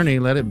his journey,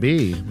 let it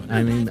be.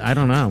 I mean, I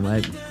don't know. I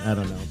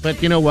don't know.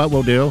 But you know what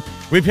we'll do?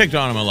 We picked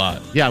on him a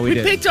lot. Yeah, we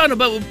did. picked on him,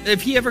 but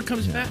if he ever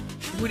comes back,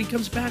 when he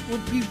comes back,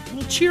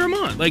 we'll cheer him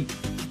on. Like,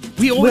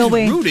 we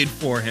always rooted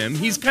for him.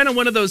 He's kind of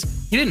one of those,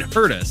 he didn't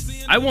hurt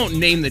us. I won't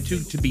name the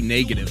two to be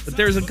negative, but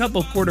there's a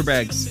couple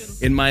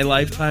quarterbacks in my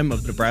lifetime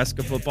of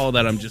Nebraska football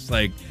that I'm just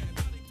like,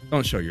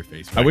 don't show your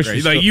face. I wish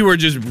you were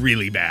just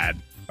really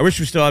bad. I wish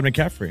we still had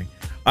McCaffrey.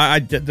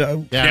 I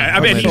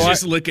mean, he's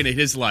just looking at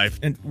his life.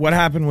 And what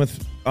happened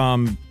with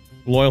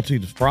loyalty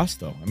to Frost,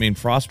 though? I mean,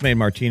 Frost made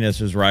Martinez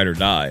his ride or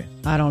die.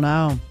 I don't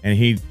know. And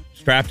he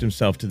strapped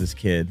himself to this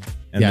kid.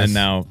 And then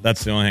now,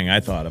 that's the only thing I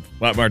thought of.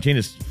 But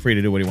Martinez is free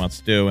to do what he wants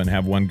to do and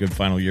have one good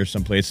final year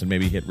someplace and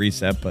maybe hit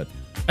reset. But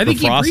I think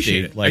he Frosty,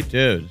 appreciated it. like,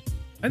 dude,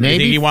 maybe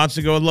think he wants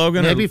to go with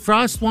Logan? Maybe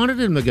Frost wanted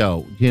him to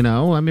go, you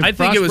know? I mean, I Frost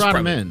think it was brought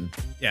probably, him in.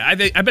 Yeah, I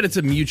bet it's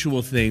a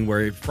mutual thing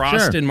where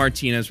Frost and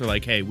Martinez were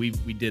like, hey, we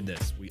did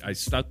this. I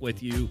stuck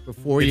with you for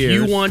 4 years.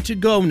 years. If you want to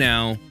go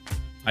now,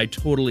 I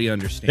totally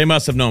understand. They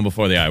must have known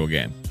before the Iowa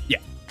game. Yeah,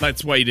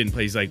 that's why he didn't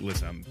play. He's like,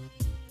 listen,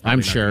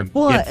 I'm sure.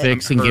 Get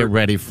fixed and get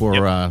ready for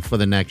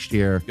the next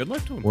year. Good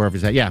luck to him. Wherever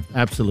he's at. Yeah,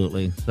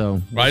 absolutely.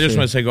 So I just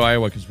want to say go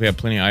Iowa because we have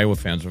plenty of Iowa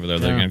fans over there.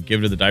 They're going to give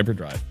it to the diaper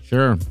drive.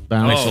 Sure.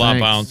 Thanks a lot,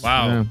 Bounce.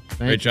 Wow. Yeah,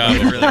 great job.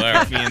 They really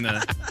laughed me in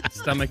the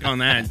stomach on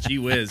that. Gee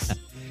whiz.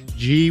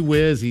 Gee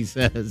whiz, he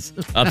says.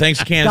 Thanks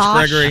to Candace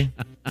Gregory,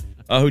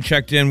 who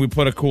checked in. We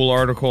put a cool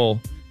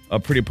article, a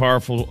pretty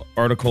powerful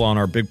article on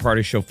our Big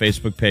Party Show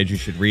Facebook page. You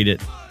should read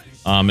it.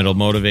 It'll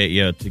motivate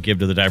you to give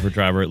to the diaper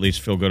driver, at least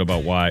feel good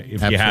about why,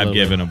 if you have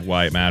given, of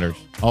why it matters.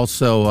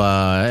 Also,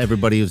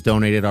 everybody who's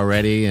donated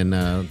already and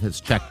has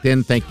checked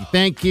in,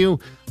 thank you.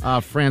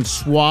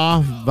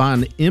 Francois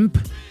Von Imp,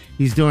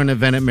 he's doing an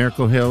event at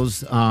Miracle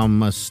Hills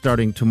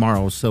starting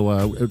tomorrow.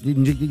 So you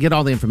can get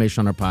all the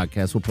information on our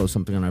podcast. We'll post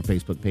something on our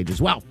Facebook page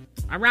as well.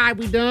 All right,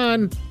 we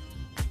done.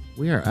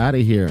 We are out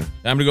of here.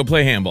 Time to go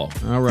play handball.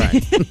 All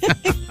right.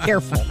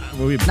 Careful.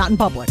 Not in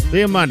public. See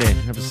you Monday.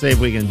 Have a safe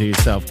weekend. Do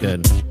yourself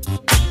good.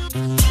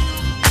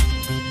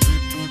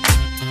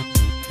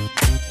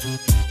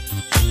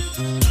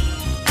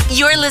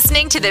 You're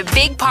listening to the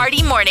Big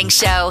Party Morning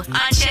Show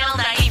on Channel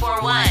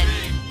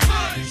 94.1.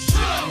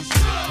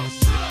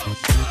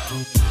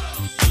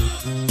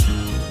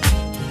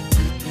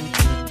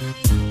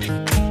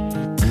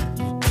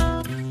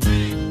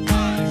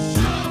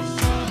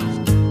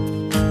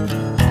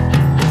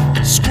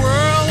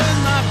 Squirrel in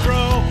my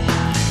fro,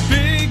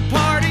 Big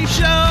Party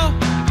Show.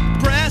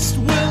 Breast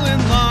will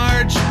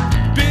enlarge,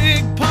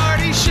 Big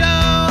Party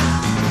Show.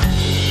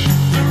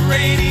 The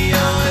radio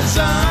is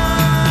on.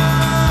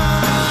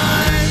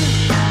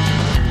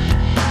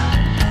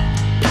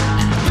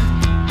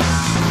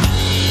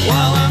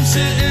 While I'm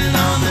sitting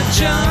on the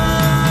john.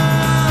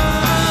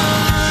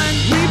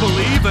 We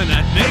believe in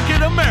a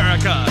naked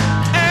America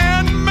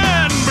and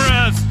man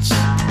breasts.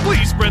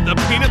 Please spread the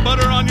peanut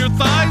butter on your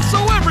thighs so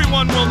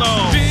everyone will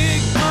know.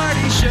 Big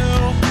Party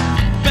Show.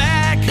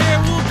 Back hair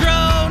will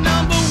grow.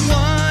 Number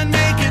one,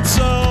 make it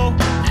so.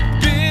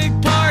 Big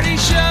Party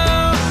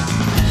Show.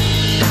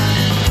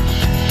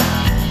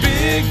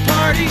 Big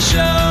Party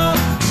Show.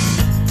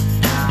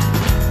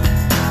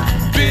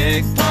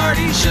 Big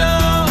Party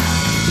Show.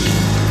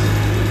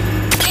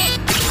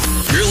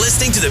 You're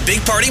listening to the Big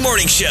Party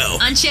Morning Show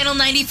On Channel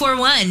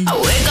 94.1. I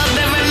wake up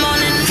every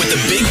morning with the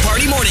Big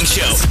Party Morning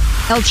Show.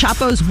 El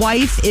Chapo's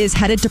wife is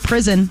headed to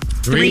prison.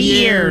 3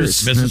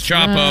 years. Mrs.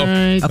 Chapo.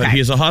 Right. But Okay.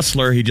 he's a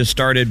hustler. He just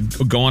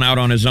started going out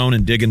on his own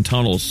and digging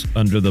tunnels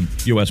under the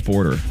U.S.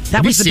 border.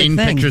 Have was you the big seen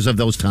thing. pictures of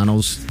those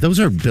tunnels? Those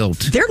are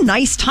built. They're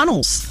nice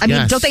tunnels. I mean,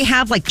 Yes. don't they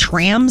have like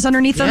trams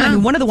underneath them? Yeah. I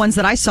mean, one of the ones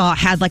that I saw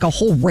had like a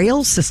whole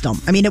rail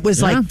system. I mean, it was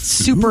Yeah. like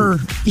super.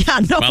 Yeah,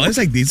 no. Well, it's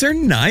like, these are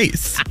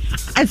nice.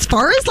 As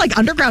far as like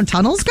underground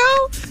tunnels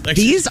go, Like,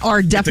 these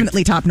are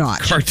definitely top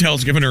notch.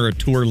 Cartel's giving her a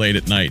tour late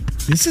at night.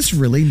 This is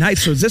really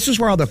nice. So this is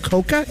where all the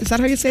coca, is that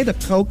how you say the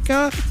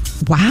coca?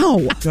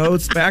 Wow.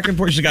 Goes back and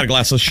forth. She's got a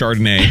glass of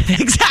Chardonnay.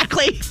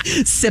 Exactly.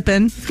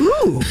 Sipping.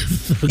 Ooh.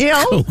 You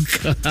know,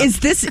 is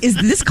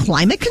this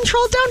climate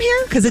controlled down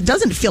here? Because it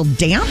doesn't feel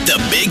damp. The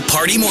Big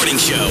Party Morning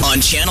Show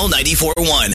on Channel 94.1.